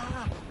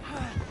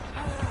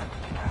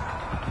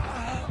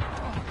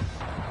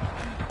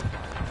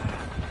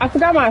 I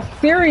forgot my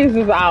series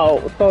is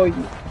out, so you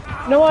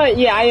know what?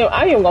 Yeah,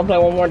 I am gonna play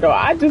one more though.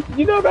 I just,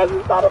 you know, that's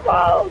just thought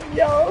about,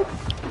 yo.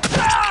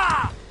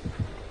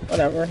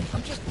 Whatever.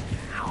 I'm just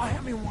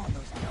having one of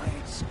those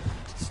nights.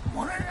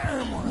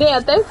 Yeah,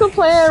 thanks for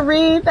playing,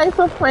 Reed. Thanks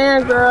for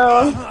playing,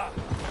 girl.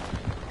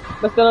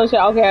 But still,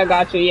 okay, I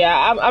got you.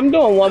 Yeah, I'm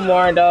doing one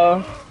more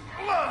though.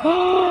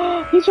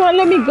 He trying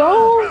to let me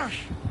go?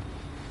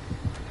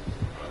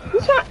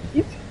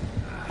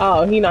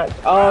 Oh, he not.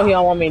 Oh, he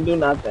don't want me to do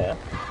nothing.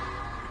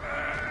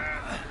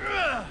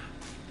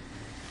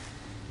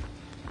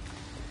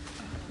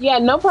 Yeah,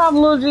 no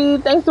problem, Lil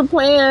G. Thanks for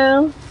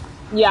playing.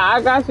 Yeah,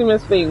 I got you,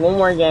 Miss Fleet. One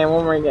more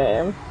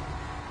game.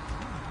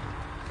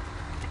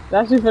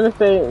 That's you finna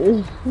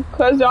say,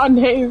 cause y'all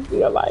names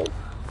be alike.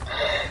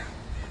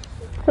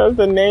 Cause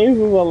the names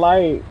is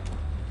alike.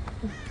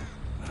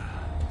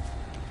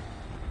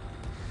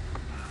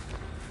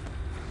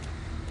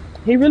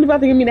 He really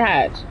about to give me the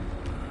hatch.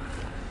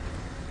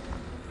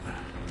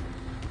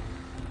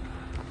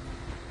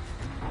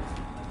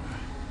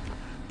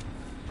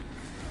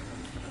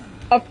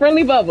 A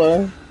friendly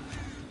Bubba.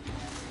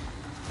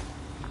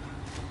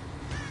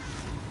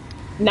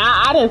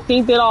 Nah, I done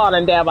seen it all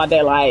in Dead by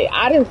Daylight.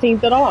 I done seen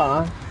it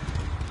all.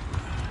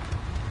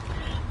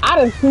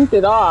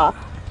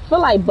 Feel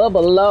like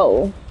Bubba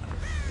low.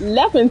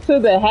 Left into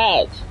the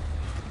hatch.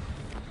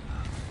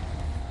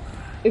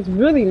 It's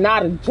really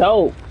not a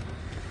joke.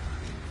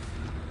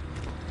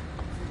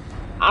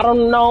 I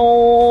don't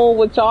know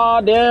what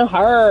y'all done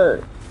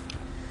heard.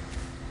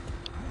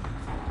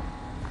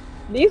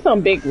 These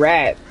some big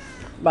rats,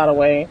 by the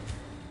way.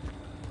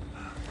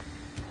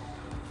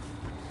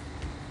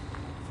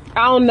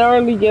 I don't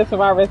normally get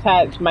Survivor's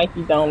Hatch.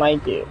 Mikey don't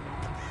like it.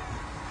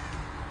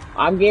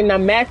 I'm getting a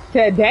match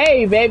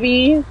today,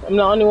 baby. I'm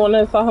the only one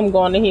that saw him go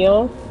on the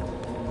hill.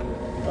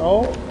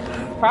 Oh,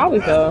 probably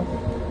so.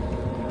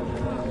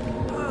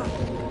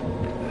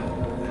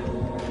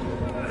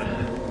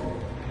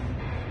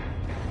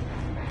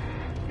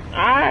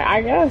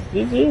 I guess,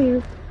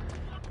 GG's.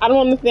 I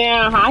don't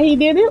understand how he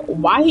did it,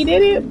 why he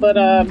did it, but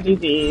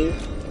GG's.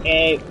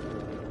 X.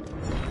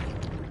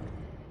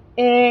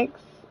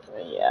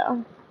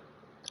 Yeah.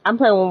 I'm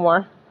playing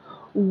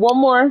one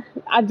more.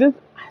 I just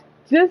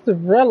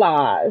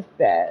realized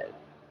that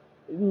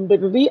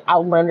literally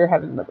Outlander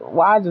had another.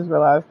 Why I just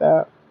realized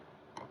that.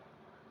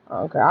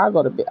 Okay, I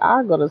go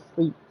to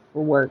sleep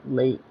for work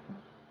late.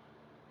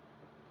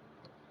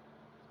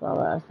 That's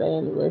what I say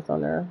anyways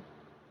on there.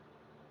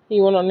 He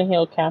went on the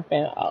hill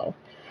camping. Oh,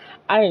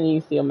 I didn't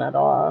even see him at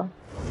all.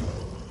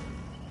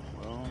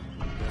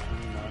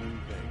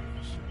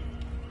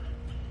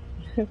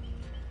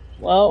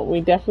 Well,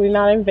 we're definitely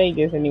not in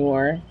Vegas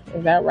anymore.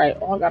 Is that right?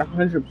 Oh, I got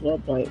 100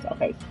 blood points.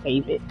 Okay,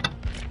 save it.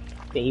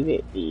 Save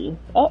it, B.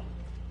 Oh,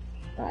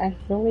 I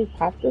accidentally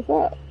popped this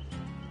up.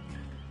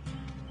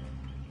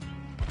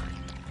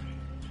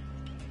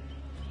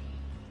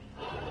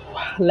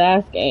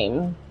 Last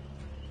game.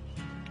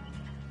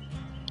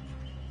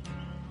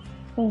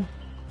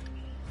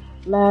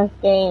 Last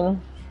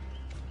game.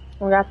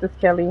 I got this,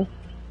 Kelly.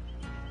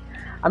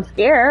 I'm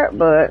scared,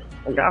 but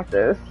I got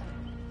this.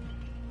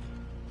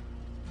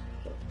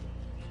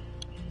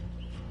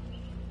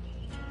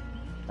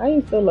 How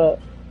you still up?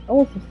 I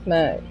want some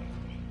snacks.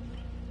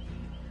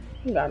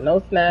 You got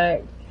no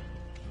snacks.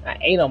 I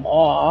ate them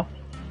all.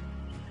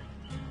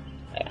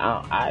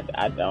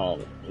 I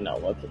don't know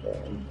what to do.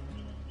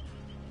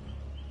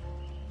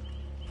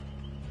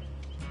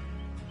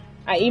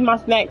 I eat my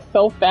snacks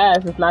so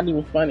fast, it's not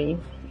even funny.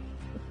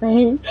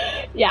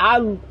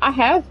 Yeah, I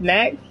have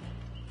snacks,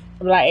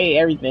 but I ate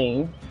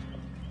everything.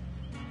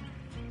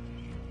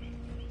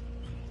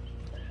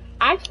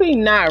 Actually,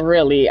 not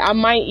really. I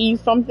might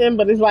eat something,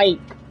 but it's like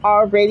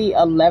already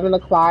 11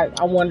 o'clock.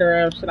 I'm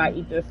wondering, should I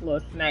eat this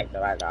little snack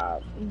that I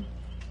got?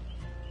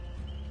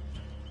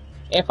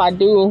 If I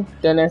do,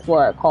 then it's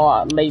what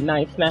called late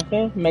night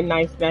snacking,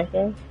 midnight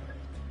snacking.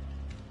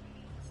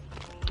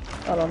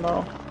 I don't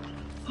know.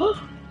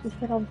 She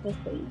said I'm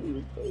supposed to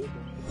leave, baby.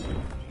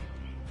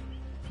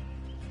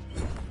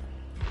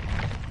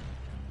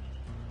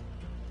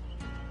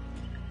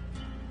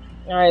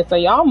 All right, so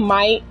y'all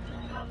might.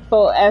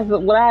 So as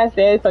what I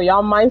said, so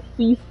y'all might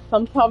see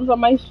sometimes I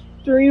might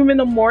stream in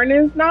the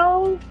mornings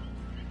now,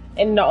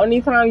 and the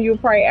only time you'll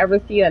probably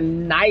ever see a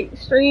night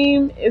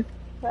stream is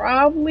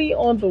probably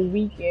on the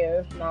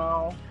weekends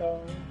now. So,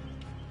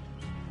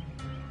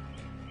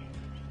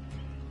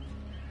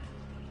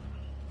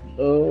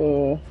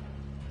 oh,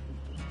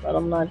 but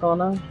I'm not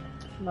gonna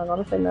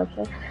say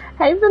nothing.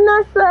 Hey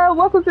Vanessa,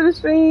 welcome to the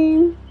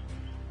stream.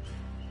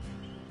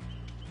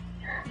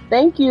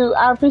 Thank you.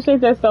 I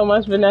appreciate that so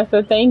much,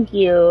 Vanessa. Thank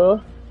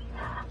you.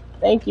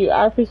 Thank you.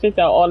 I appreciate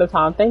that all the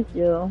time. Thank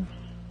you.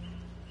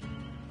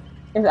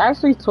 It's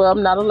actually 12,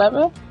 not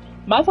 11.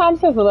 My time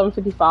says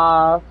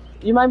 11:55.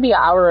 You might be an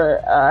hour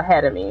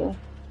ahead of me.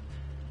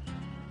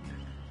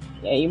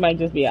 Yeah, you might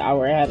just be an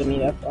hour ahead of me,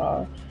 that's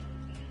all.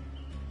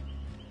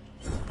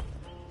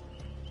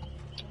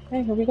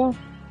 Okay, here we go.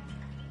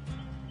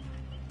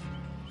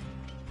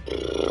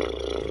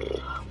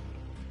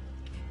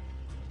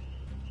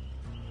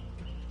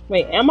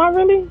 Wait, am I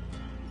really?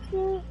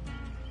 Yeah.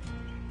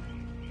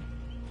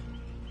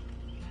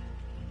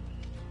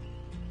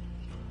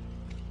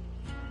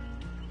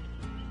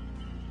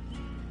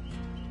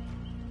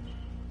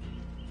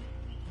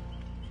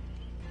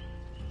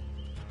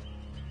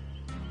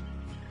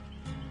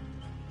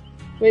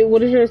 Wait,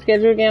 what is your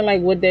schedule again?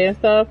 Like what day and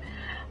stuff?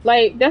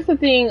 Like that's the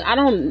thing. I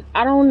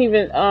don't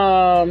even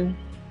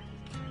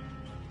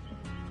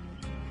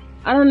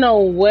I don't know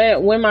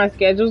when my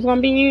schedule's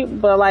gonna be,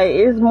 but like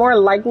it's more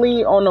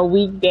likely on the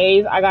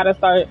weekdays.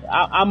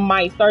 I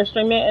might start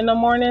streaming in the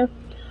morning,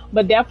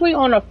 but definitely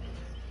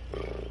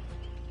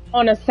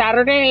on a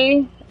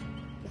Saturday,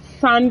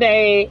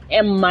 Sunday,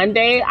 and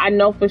Monday. I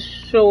know for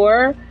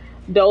sure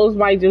those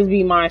might just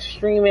be my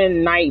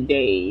streaming night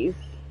days.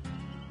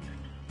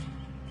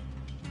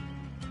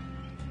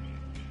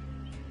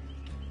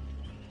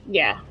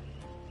 Yeah.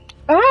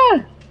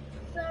 Ah.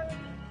 Sorry.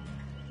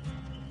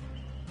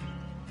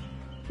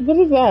 What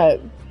is that?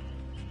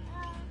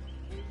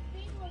 This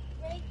thing was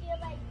breaking,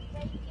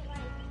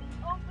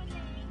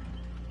 opening.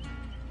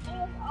 It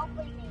was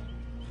opening.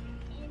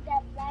 And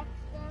that black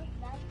stuff,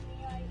 that's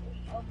why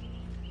it's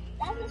opening.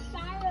 That's a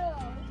shadow.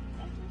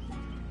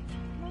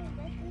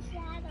 That's a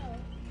shadow.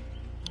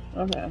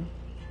 Okay.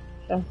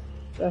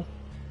 That's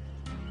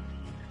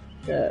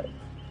good.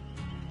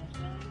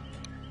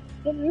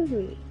 What is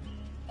it?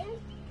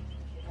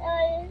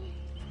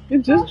 You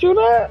just drew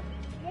that?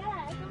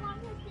 Yeah, the one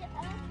with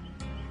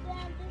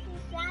then this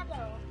is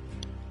shadow.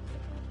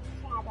 This is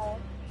shadow.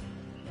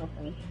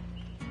 Okay.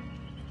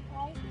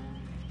 Right?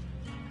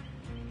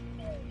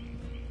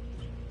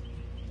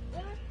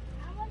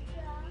 I was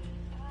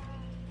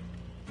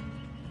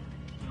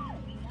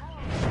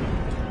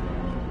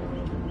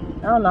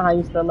I don't know how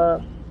you still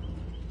up.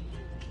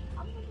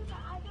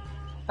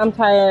 I'm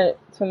tired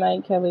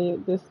tonight, Kelly.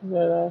 This is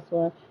your last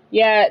one.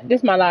 Yeah, this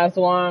is my last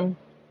one.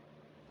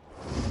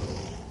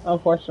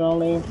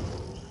 Unfortunately.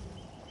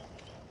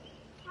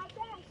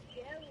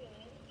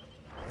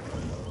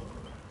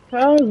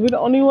 Cause we're the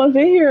only ones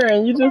in here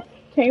and you just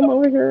came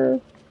over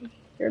here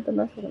scared the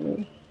mess out of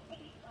me.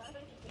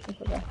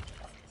 It's okay.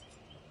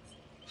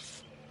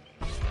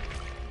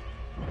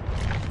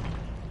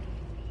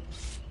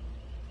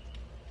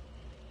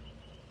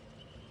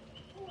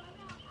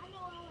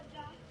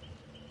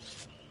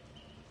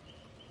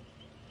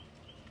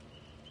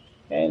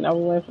 Okay, now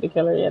we went for the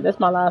killer. Yeah, that's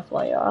my last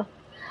one, y'all.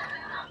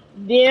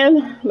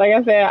 Then, like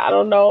I said, I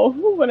don't know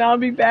when I'll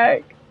be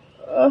back.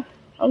 I'm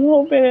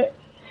hoping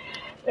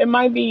it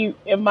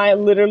might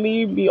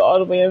literally be all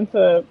the way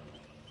into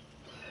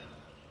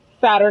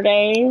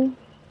Saturday.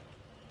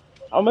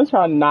 I'm gonna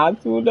try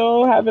not to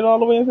though have it all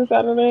the way into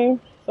Saturday.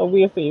 So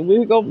we'll see.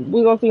 We're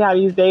gonna see how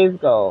these days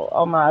go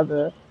on my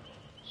other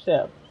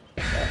shift.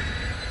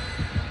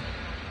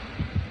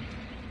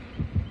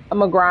 I'm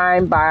gonna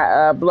grind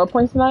by blood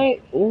points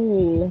tonight.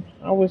 Ooh,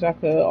 I wish I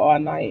could all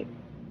night.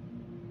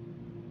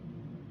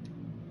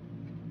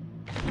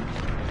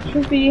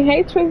 Trizzy,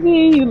 hey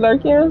Trizzy, you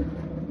lurking?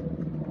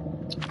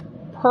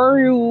 Per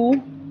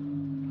you.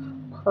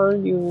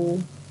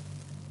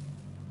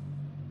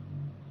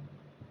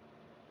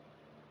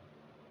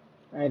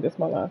 Alright, this is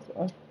my last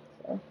one.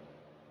 So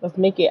let's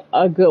make it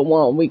a good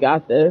one. We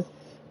got this.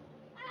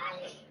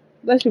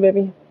 Bless you,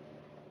 baby.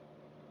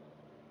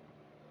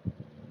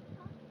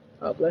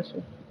 Oh, bless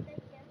you.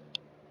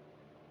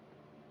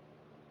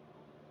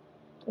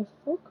 It's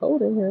so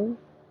cold in here.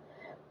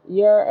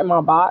 You're in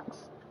my box.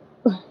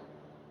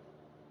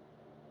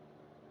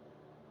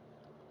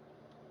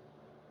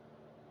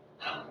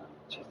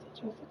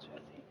 Trizzy.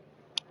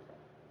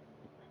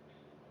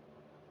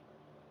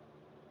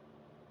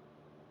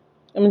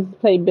 I'm gonna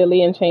play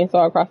Billy and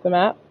Chainsaw across the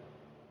map.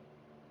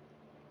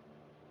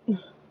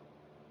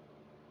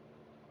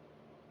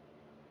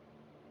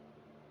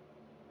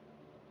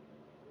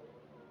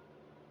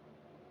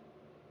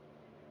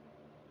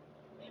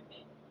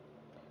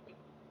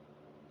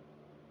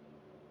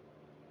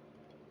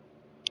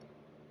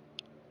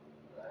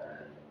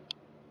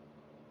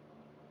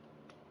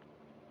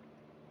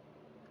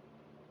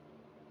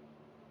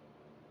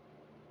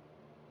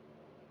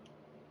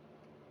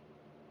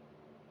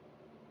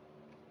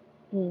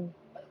 Mm,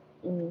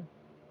 mm,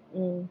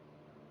 mm,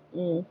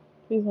 mm.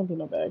 Please don't be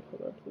no bad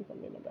killer. Please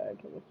don't be no bad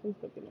killer. Please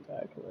don't be no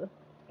bad killer.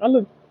 I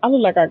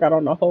look like I got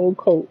on a whole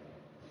coat.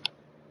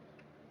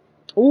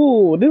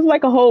 Ooh, this is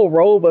like a whole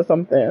robe or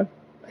something.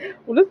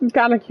 Well, this is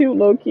kind of cute,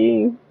 low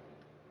key.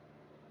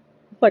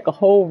 It's like a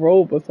whole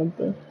robe or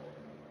something.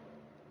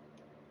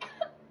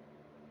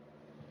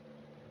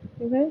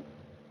 Okay.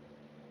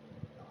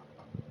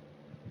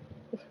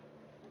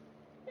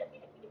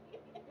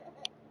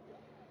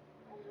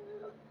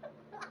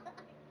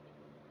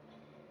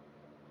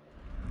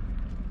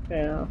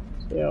 Yeah.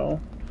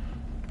 Chill.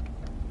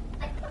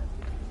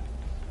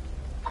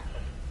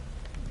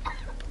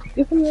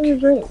 Get something to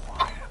drink.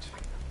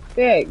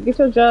 Yeah, get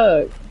your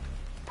jug.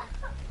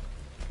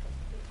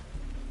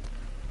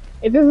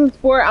 If this is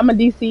sport, I'm a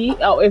DC.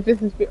 Oh, if this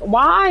is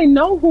why?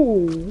 No.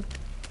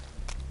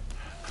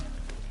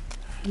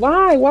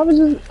 Why? Why would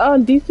you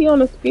DC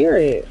on a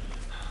spirit?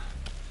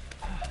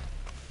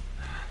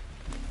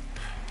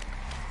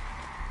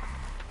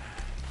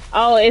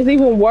 Oh, it's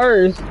even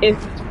worse.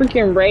 It's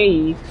freaking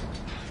Rage.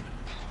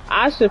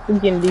 I should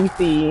freaking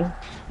DC.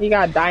 He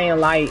got Dying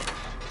Light.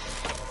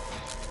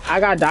 I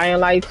got Dying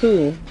Light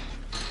too.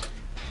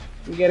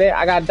 You get it?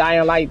 I got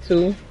Dying Light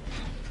too.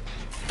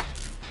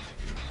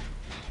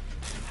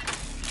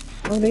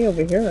 Oh, they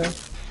over here.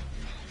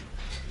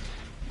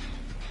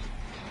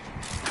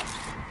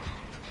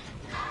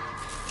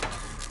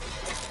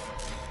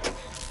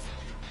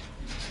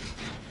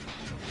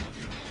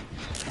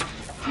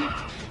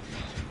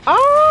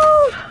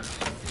 Oh!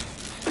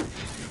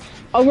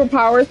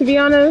 Overpowered, to be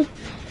honest.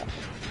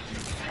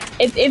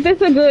 If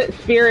it's a good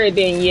spirit,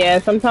 then yeah,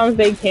 sometimes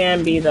they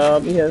can be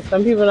though, because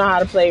some people know how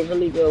to play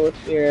really good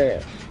with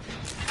spirit.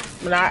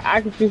 But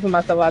I can speak for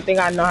myself. I think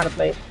I know how to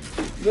play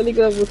really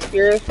good with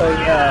spirit, so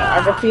yeah,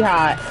 I can see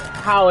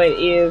how it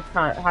is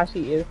how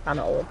she is kind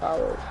of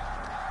overpowered.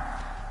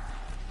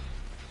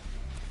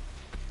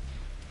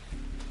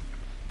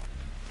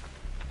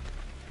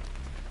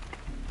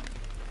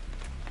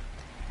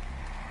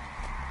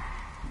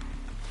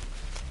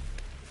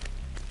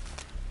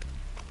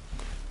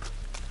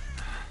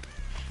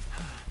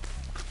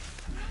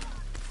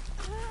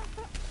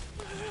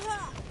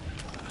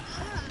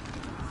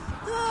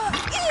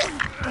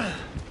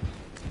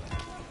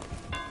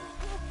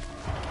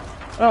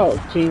 Oh,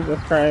 Jesus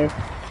Christ.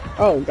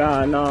 Oh,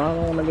 God, no, I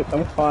don't want to get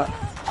them caught.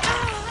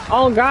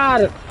 Oh,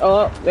 God.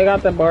 Oh, they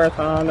got the bars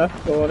on. That's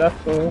cool, that's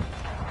cool.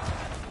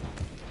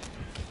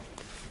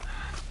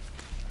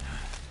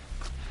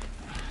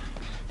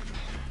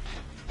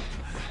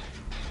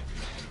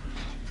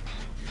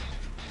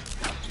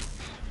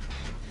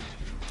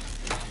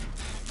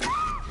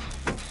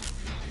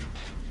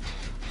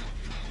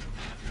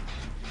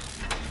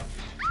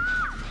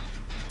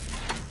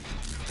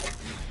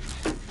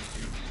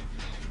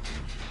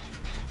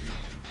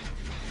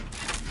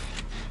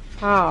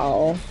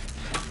 How?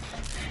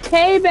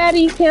 Hey,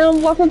 Betty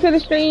Kim, welcome to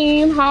the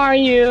stream. How are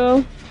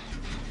you?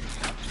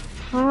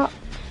 How?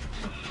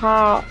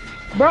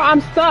 Bro,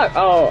 I'm stuck.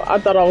 Oh, I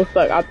thought I was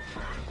stuck.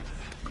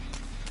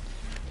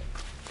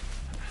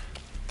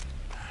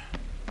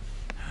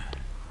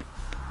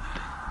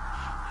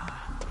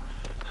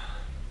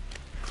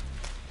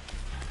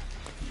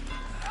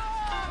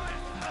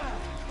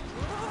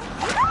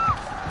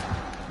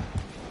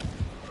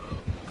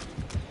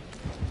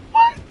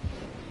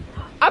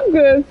 I'm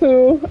good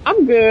too.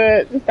 I'm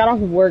good. Just got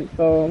off of work,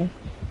 so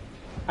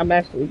I'm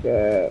actually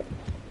good.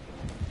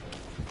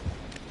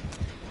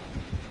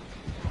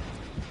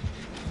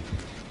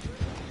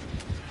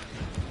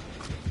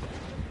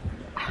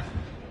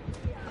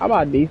 How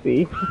about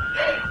DC?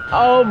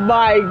 Oh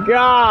my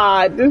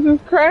God, this is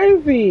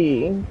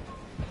crazy.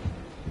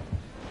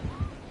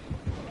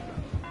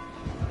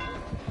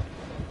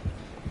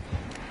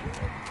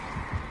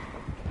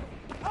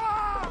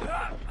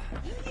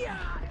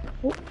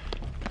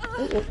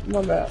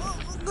 My bad.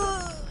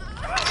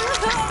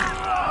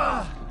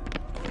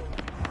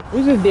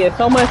 We just did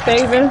so much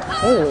saving.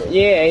 Oh,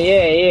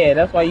 yeah.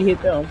 That's why you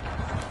hit them.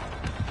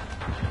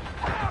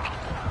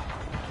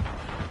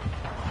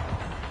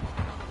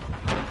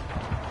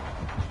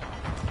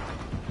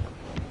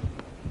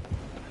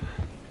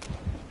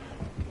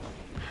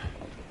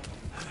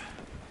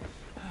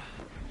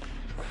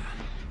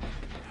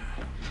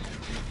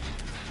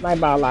 My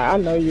bad, like, I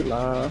know you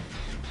lying.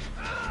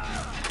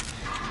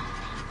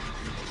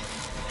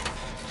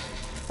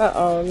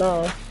 Uh-oh,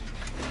 no.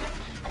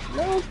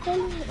 No,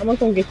 Kelly. I'm gonna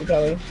come get you,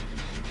 Kelly.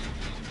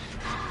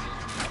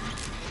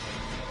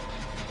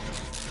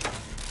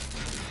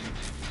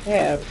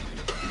 Yeah,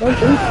 don't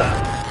do that.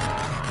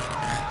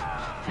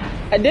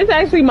 This is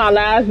actually my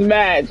last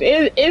match.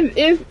 Yeah,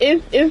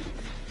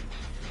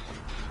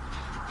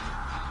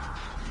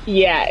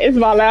 it's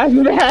my last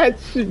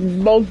match.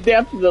 Most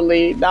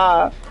definitely.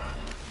 Nah.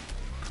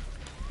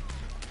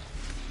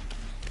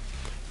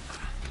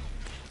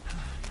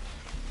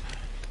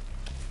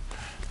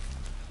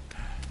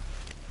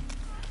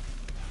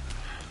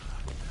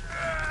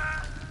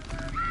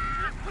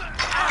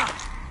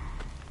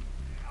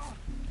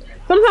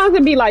 sometimes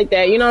it be like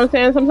that, you know what I'm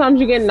saying? Sometimes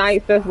you get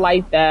nights that's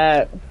like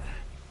that.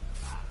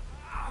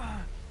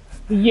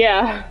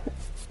 Yeah.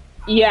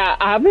 Yeah,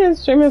 I've been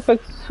streaming for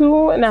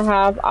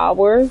 2.5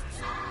 hours.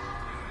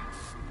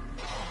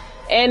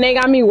 And they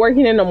got me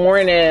working in the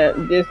morning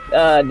this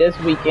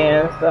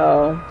weekend,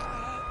 so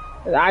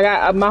I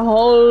got my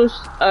whole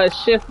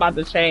shift about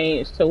to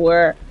change to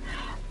where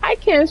I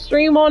can't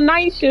stream on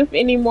night shift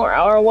anymore,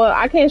 or well,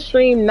 I can't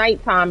stream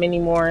nighttime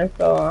anymore.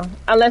 So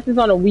unless it's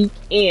on a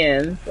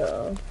weekend,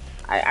 so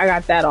I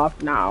got that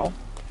off now.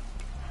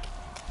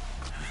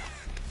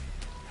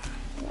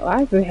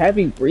 Why is it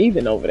heavy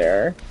breathing over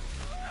there?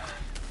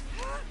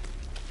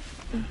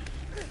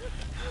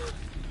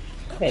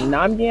 Okay,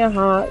 now I'm getting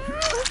hot.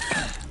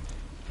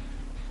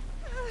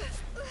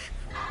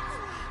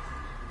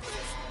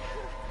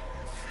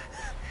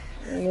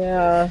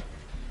 Yeah.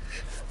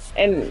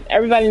 And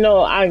everybody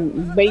know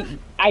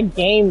I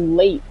game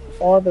late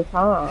all the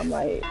time.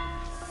 Like,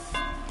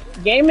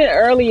 gaming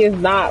early is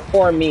not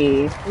for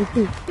me.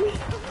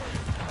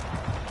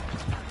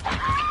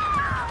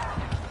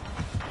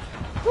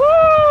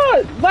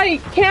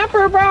 Like,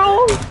 camper,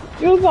 bro.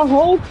 It was a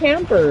whole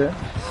camper.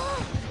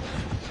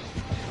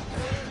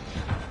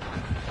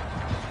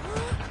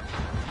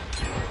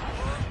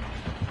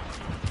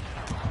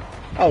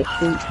 Oh,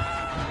 shoot.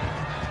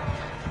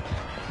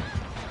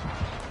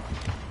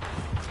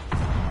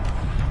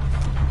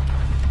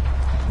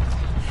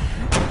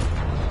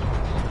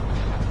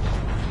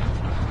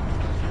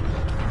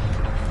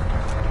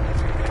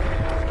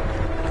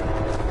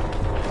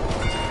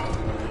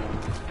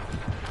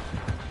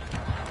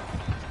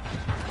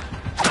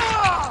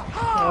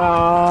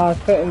 I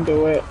couldn't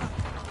do it.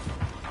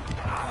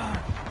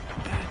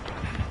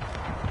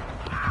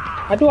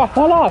 How do I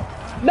fall off?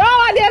 No,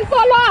 I didn't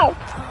fall off!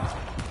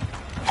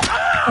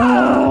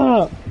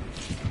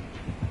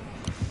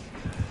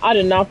 I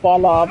did not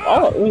fall off.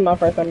 Oh, it was my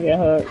first time getting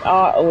hugged.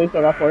 Oh, we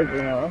still got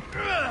 4G now.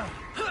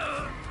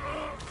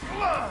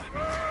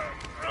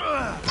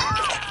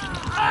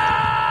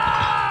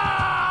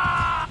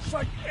 It's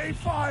like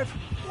A5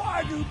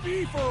 Wagyu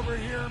beef over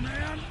here,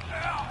 man.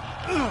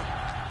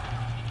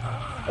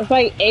 It's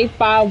like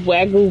A5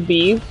 Wagyu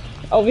beef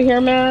over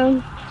here,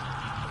 man.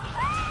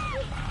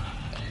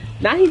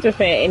 Now he's just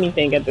saying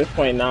anything at this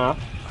point now.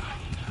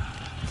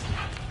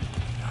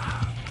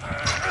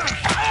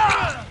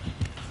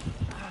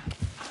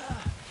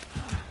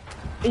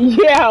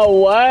 Yeah,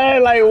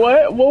 what? Like,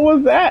 what? What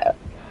was that?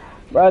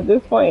 Bro, at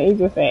this point, he's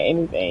just saying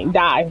anything.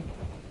 Die.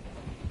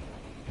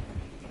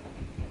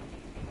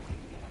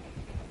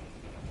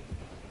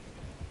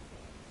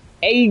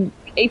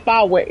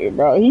 A5 way,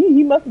 bro.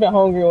 He must have been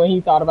hungry when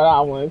he thought about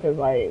that one, because,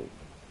 like,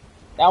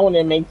 that one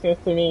didn't make sense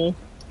to me.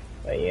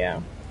 But, yeah.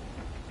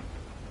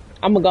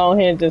 I'm gonna go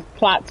ahead and just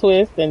plot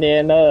twist and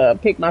then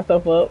pick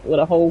myself up with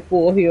a whole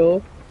full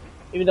heal,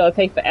 even though it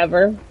takes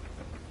forever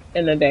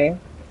in the day.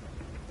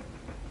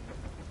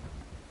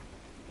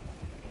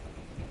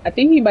 I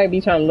think he might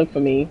be trying to look for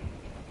me.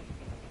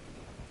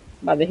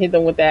 About to hit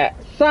them with that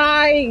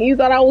side. You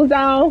thought I was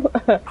down?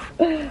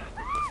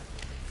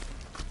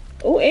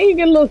 Oh, and you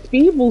get a little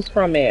speed boost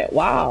from it.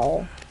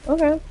 Wow.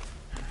 Okay.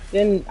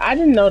 Then I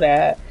didn't know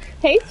that.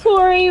 Hey,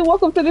 Tori,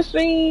 welcome to the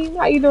stream.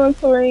 How you doing,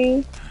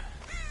 Tori?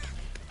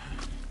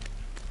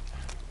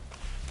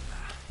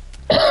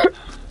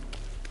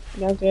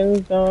 Got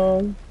Jen's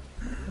done.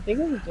 I think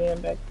it was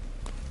Jan back.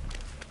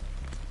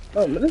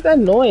 Oh, what is that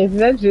noise? Is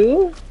that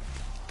you?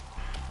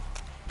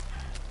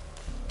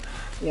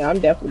 Yeah,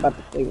 I'm definitely about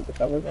to sleep with the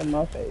covers on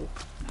my face.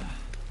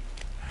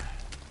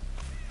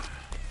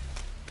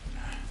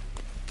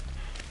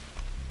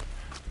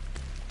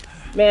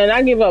 Man,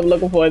 I give up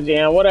looking for a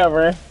Jan.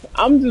 Whatever.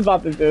 I'm just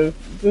about to just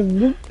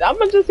loop. I'm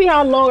gonna just see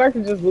how long I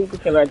can just loop the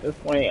killer at this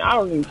point. I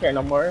don't even care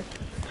no more.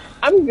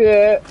 I'm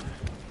good.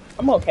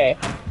 I'm okay.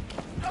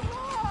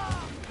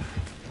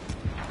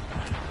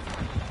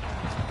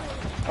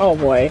 Oh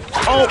boy.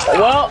 Oh,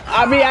 well,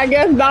 I mean, I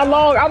guess not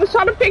long. I was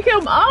trying to pick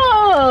him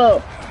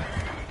up.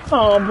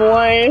 Oh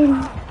boy.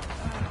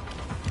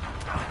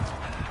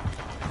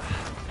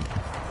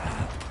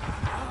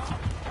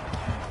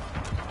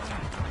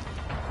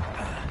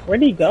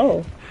 Where'd he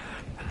go?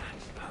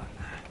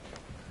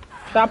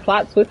 Should I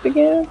plot twist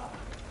again?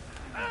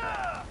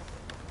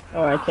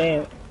 Oh, I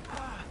can't.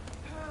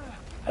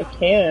 I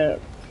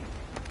can't.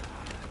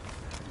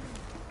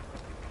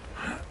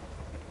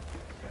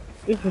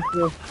 This is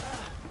just...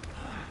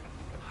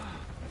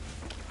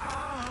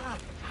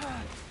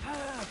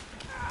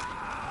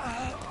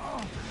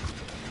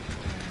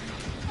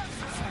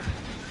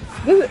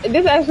 This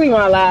is actually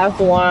my last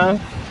one.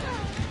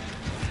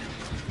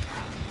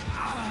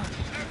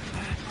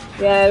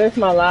 Yeah, this is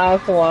my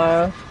last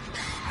one.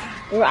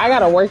 I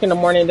gotta work in the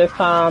morning this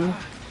time.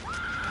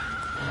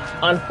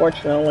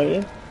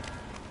 Unfortunately.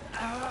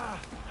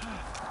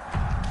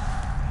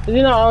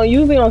 You know,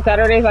 usually on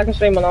Saturdays I can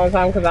stream a long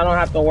time because I don't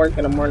have to work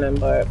in the morning,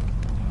 but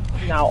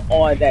now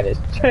all that has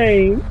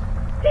changed.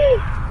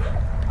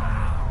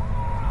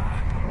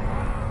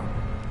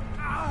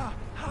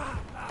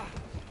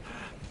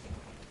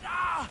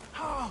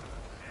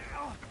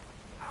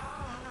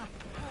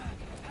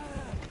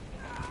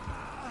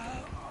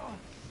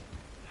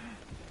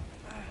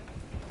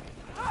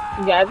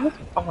 Yeah, I was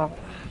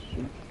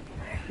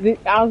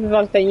just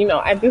about to say, you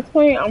know, at this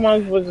point, I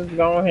might as well just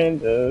go ahead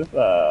and just,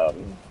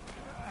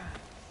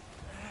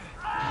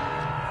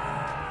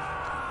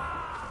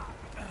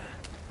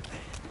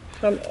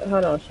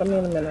 hold on, show me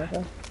in a minute,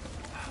 okay?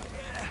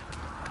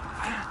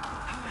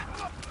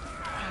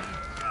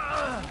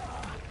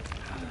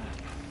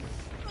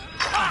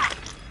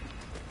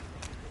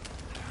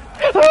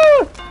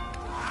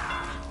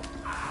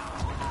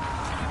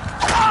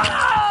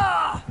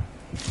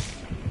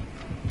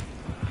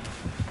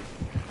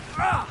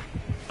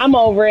 I'm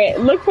over it.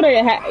 Look for the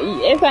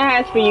it's a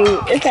hatch for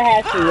you. It's a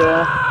hatch for you.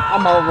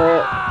 I'm over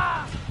it.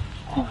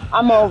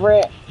 I'm over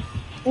it.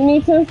 You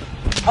need to.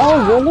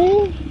 Oh,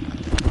 really?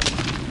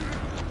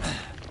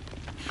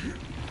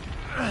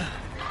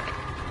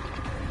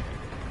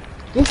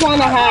 Just find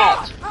a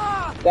hatch.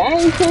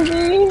 Dang,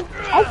 Kizzy.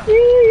 I see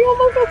you. You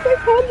almost at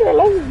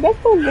 600.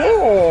 That's so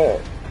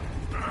good.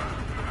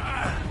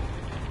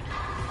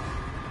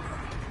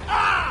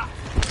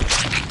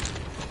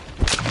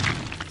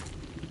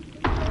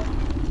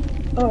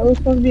 Oh, it was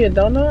supposed to be a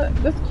donut?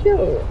 That's cute.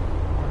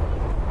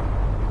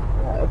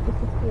 Yeah, this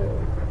is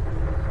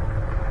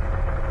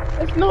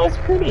cute. No, it's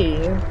pretty.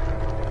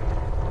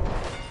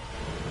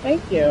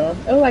 Thank you.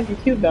 It looks like a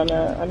cute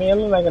donut. I mean, it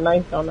looks like a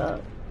nice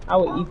donut. I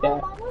would eat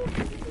that.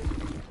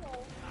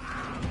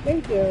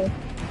 Thank you.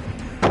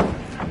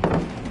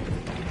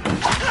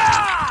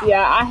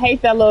 Yeah, I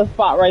hate that little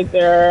spot right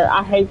there.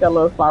 I hate that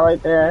little spot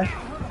right there.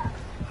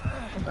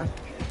 Okay.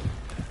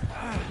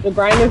 The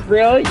grind is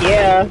real?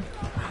 Yeah.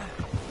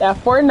 That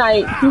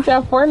Fortnite, keep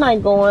that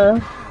Fortnite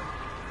going.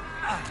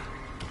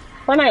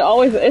 Fortnite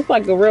always, it's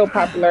like a real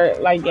popular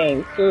like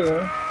game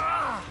too.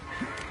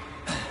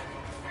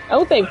 I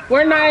would say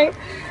Fortnite,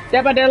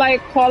 that but they're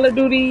like Call of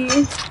Duty.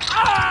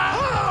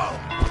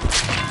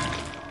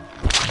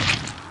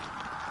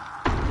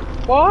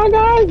 Fall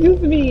Guys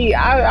used to be,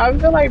 I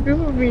feel like this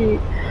would be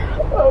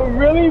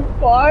really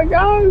Fall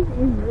Guys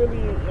is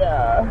really,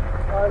 yeah,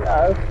 Fall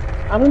Guys.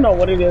 I don't know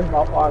what it is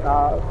about Fall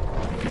Guys.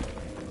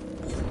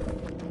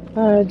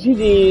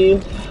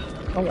 GG's.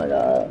 Oh my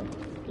god.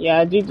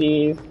 Yeah,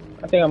 GG's.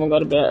 I think I'm gonna go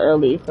to bed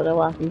early so that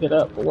way I can get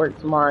up for work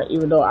tomorrow,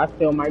 even though I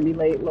still might be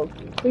late. Look,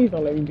 please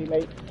don't let me be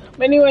late.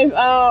 But anyways,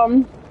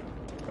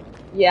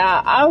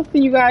 yeah, I'll see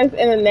you guys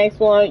in the next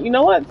one. You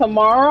know what?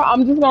 Tomorrow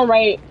I'm just gonna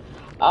write.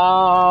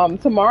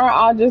 Tomorrow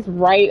I'll just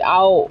write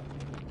out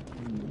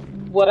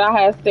what I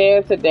have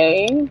said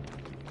today,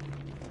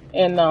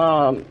 and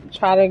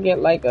try to get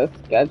like a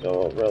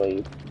schedule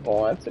really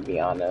going. To be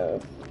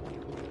honest.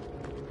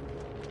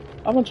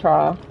 I'm gonna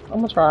try.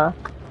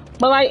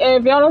 But like,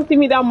 if y'all don't see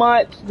me that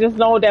much, just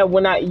know that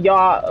when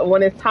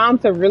it's time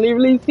to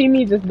really see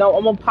me, just know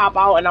I'm gonna pop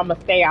out and I'm gonna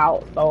stay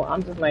out. So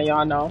I'm just letting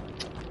y'all know.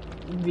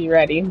 Be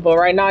ready. But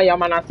right now, y'all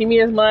might not see me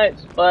as much.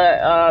 But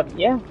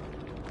yeah.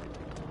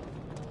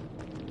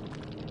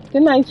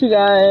 Good night, you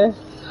guys.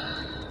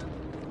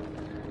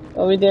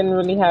 Well, we didn't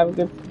really have a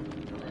good.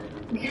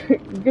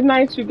 Good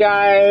night, you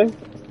guys.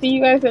 See you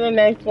guys in the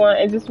next one.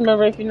 And just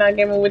remember, if you're not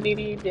gaming with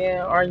Dee,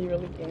 then are you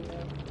really gaming?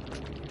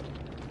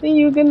 See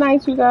you. Good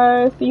night, you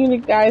guys. See you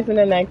guys in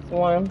the next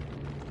one.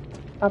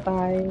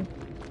 Bye-bye.